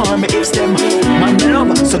bomb or me hips them. Man me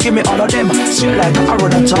love, so give me all of them. Straight like a arrow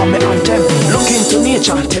that on me anthem. Look into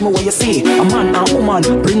nature, tell me what you see. A man and woman,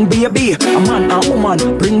 bring baby. A man and woman,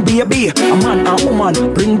 bring baby. A man and woman,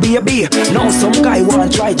 bring baby. Now some guy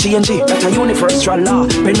want try change it. That's a universal law,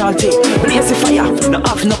 penalty. Blaze the fire, no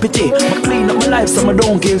have no pity. But clean up my life so I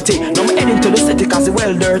don't guilty. Now me heading to the city cause it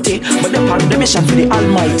well dirty. But they on the mission for the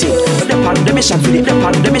almighty. But they on the mission for the, they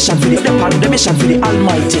on the mission for the, they on the mission for the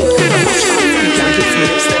almighty. Can't kiss me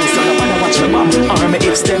lips them, so nobody watch my mom or me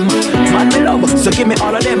hips them. Man me love, so give me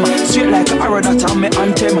all of them. Straight like a arrow that on me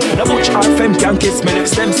anthem. The butch FM can kiss me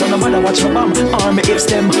lips them, so nobody watch my mom or me hips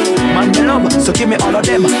them. Man me love, so give me all of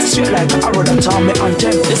them. Straight like a arrow that on me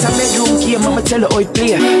anthem. This a bedroom game, I'ma tell you how it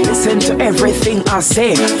play. Listen to everything I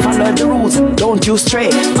say. Follow the rules, don't you stray.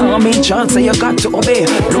 I'm in charge, so you got to obey.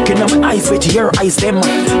 Looking at my eyes with your eyes them.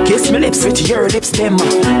 Kiss me lips with your lips them.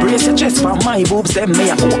 Brace your chest for my boobs them.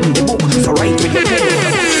 May I open the book, so write with your pen.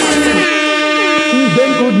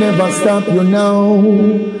 Them could never stop you now,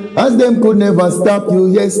 as them could never stop you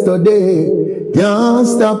yesterday. Can't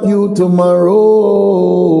stop you tomorrow.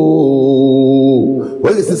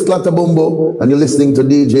 Well, this is Clatterbumbo, and you're listening to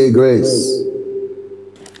DJ Grace.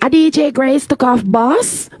 A DJ Grace took off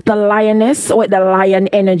Boss, the lioness with the lion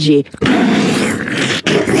energy.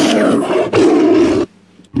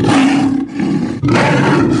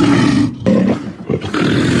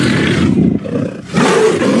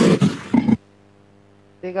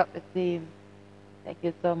 Big up the team. Thank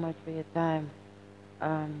you so much for your time.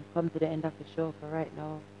 Come to the end of the show for right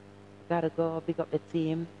now. Gotta go. Big up the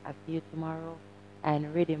team. I'll see you tomorrow.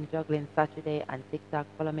 And Rhythm Juggling Saturday on TikTok.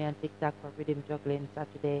 Follow me on TikTok for Rhythm Juggling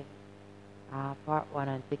Saturday. Part 1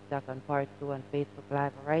 on TikTok and part 2 on Facebook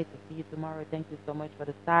Live. Alright, I'll see you tomorrow. Thank you so much for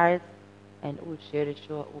the stars. And who share the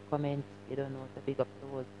show, who comment. You don't know, so big up the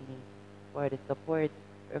whole team for the support.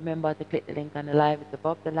 Remember to click the link on the live. It's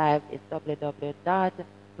above the live. It's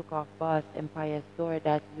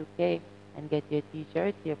www.tookoffbossempirestore.uk and get your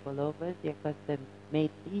t-shirts, your pullovers, your custom made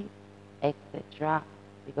tees, etc.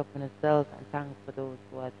 Pick up on yourself and thanks for those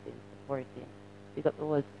who have been supporting. Pick up the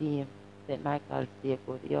whole team. St. Michael stay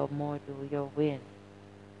good. Your more do your win.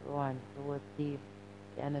 Run the whole team.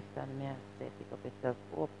 You understand me? I say pick up yourself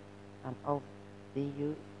up. I'm out. See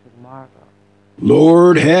you tomorrow.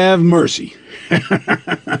 Lord have mercy.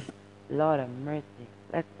 Lord have mercy.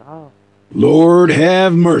 Let's go. Lord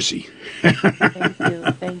have mercy. Thank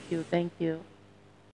you, thank you, thank you.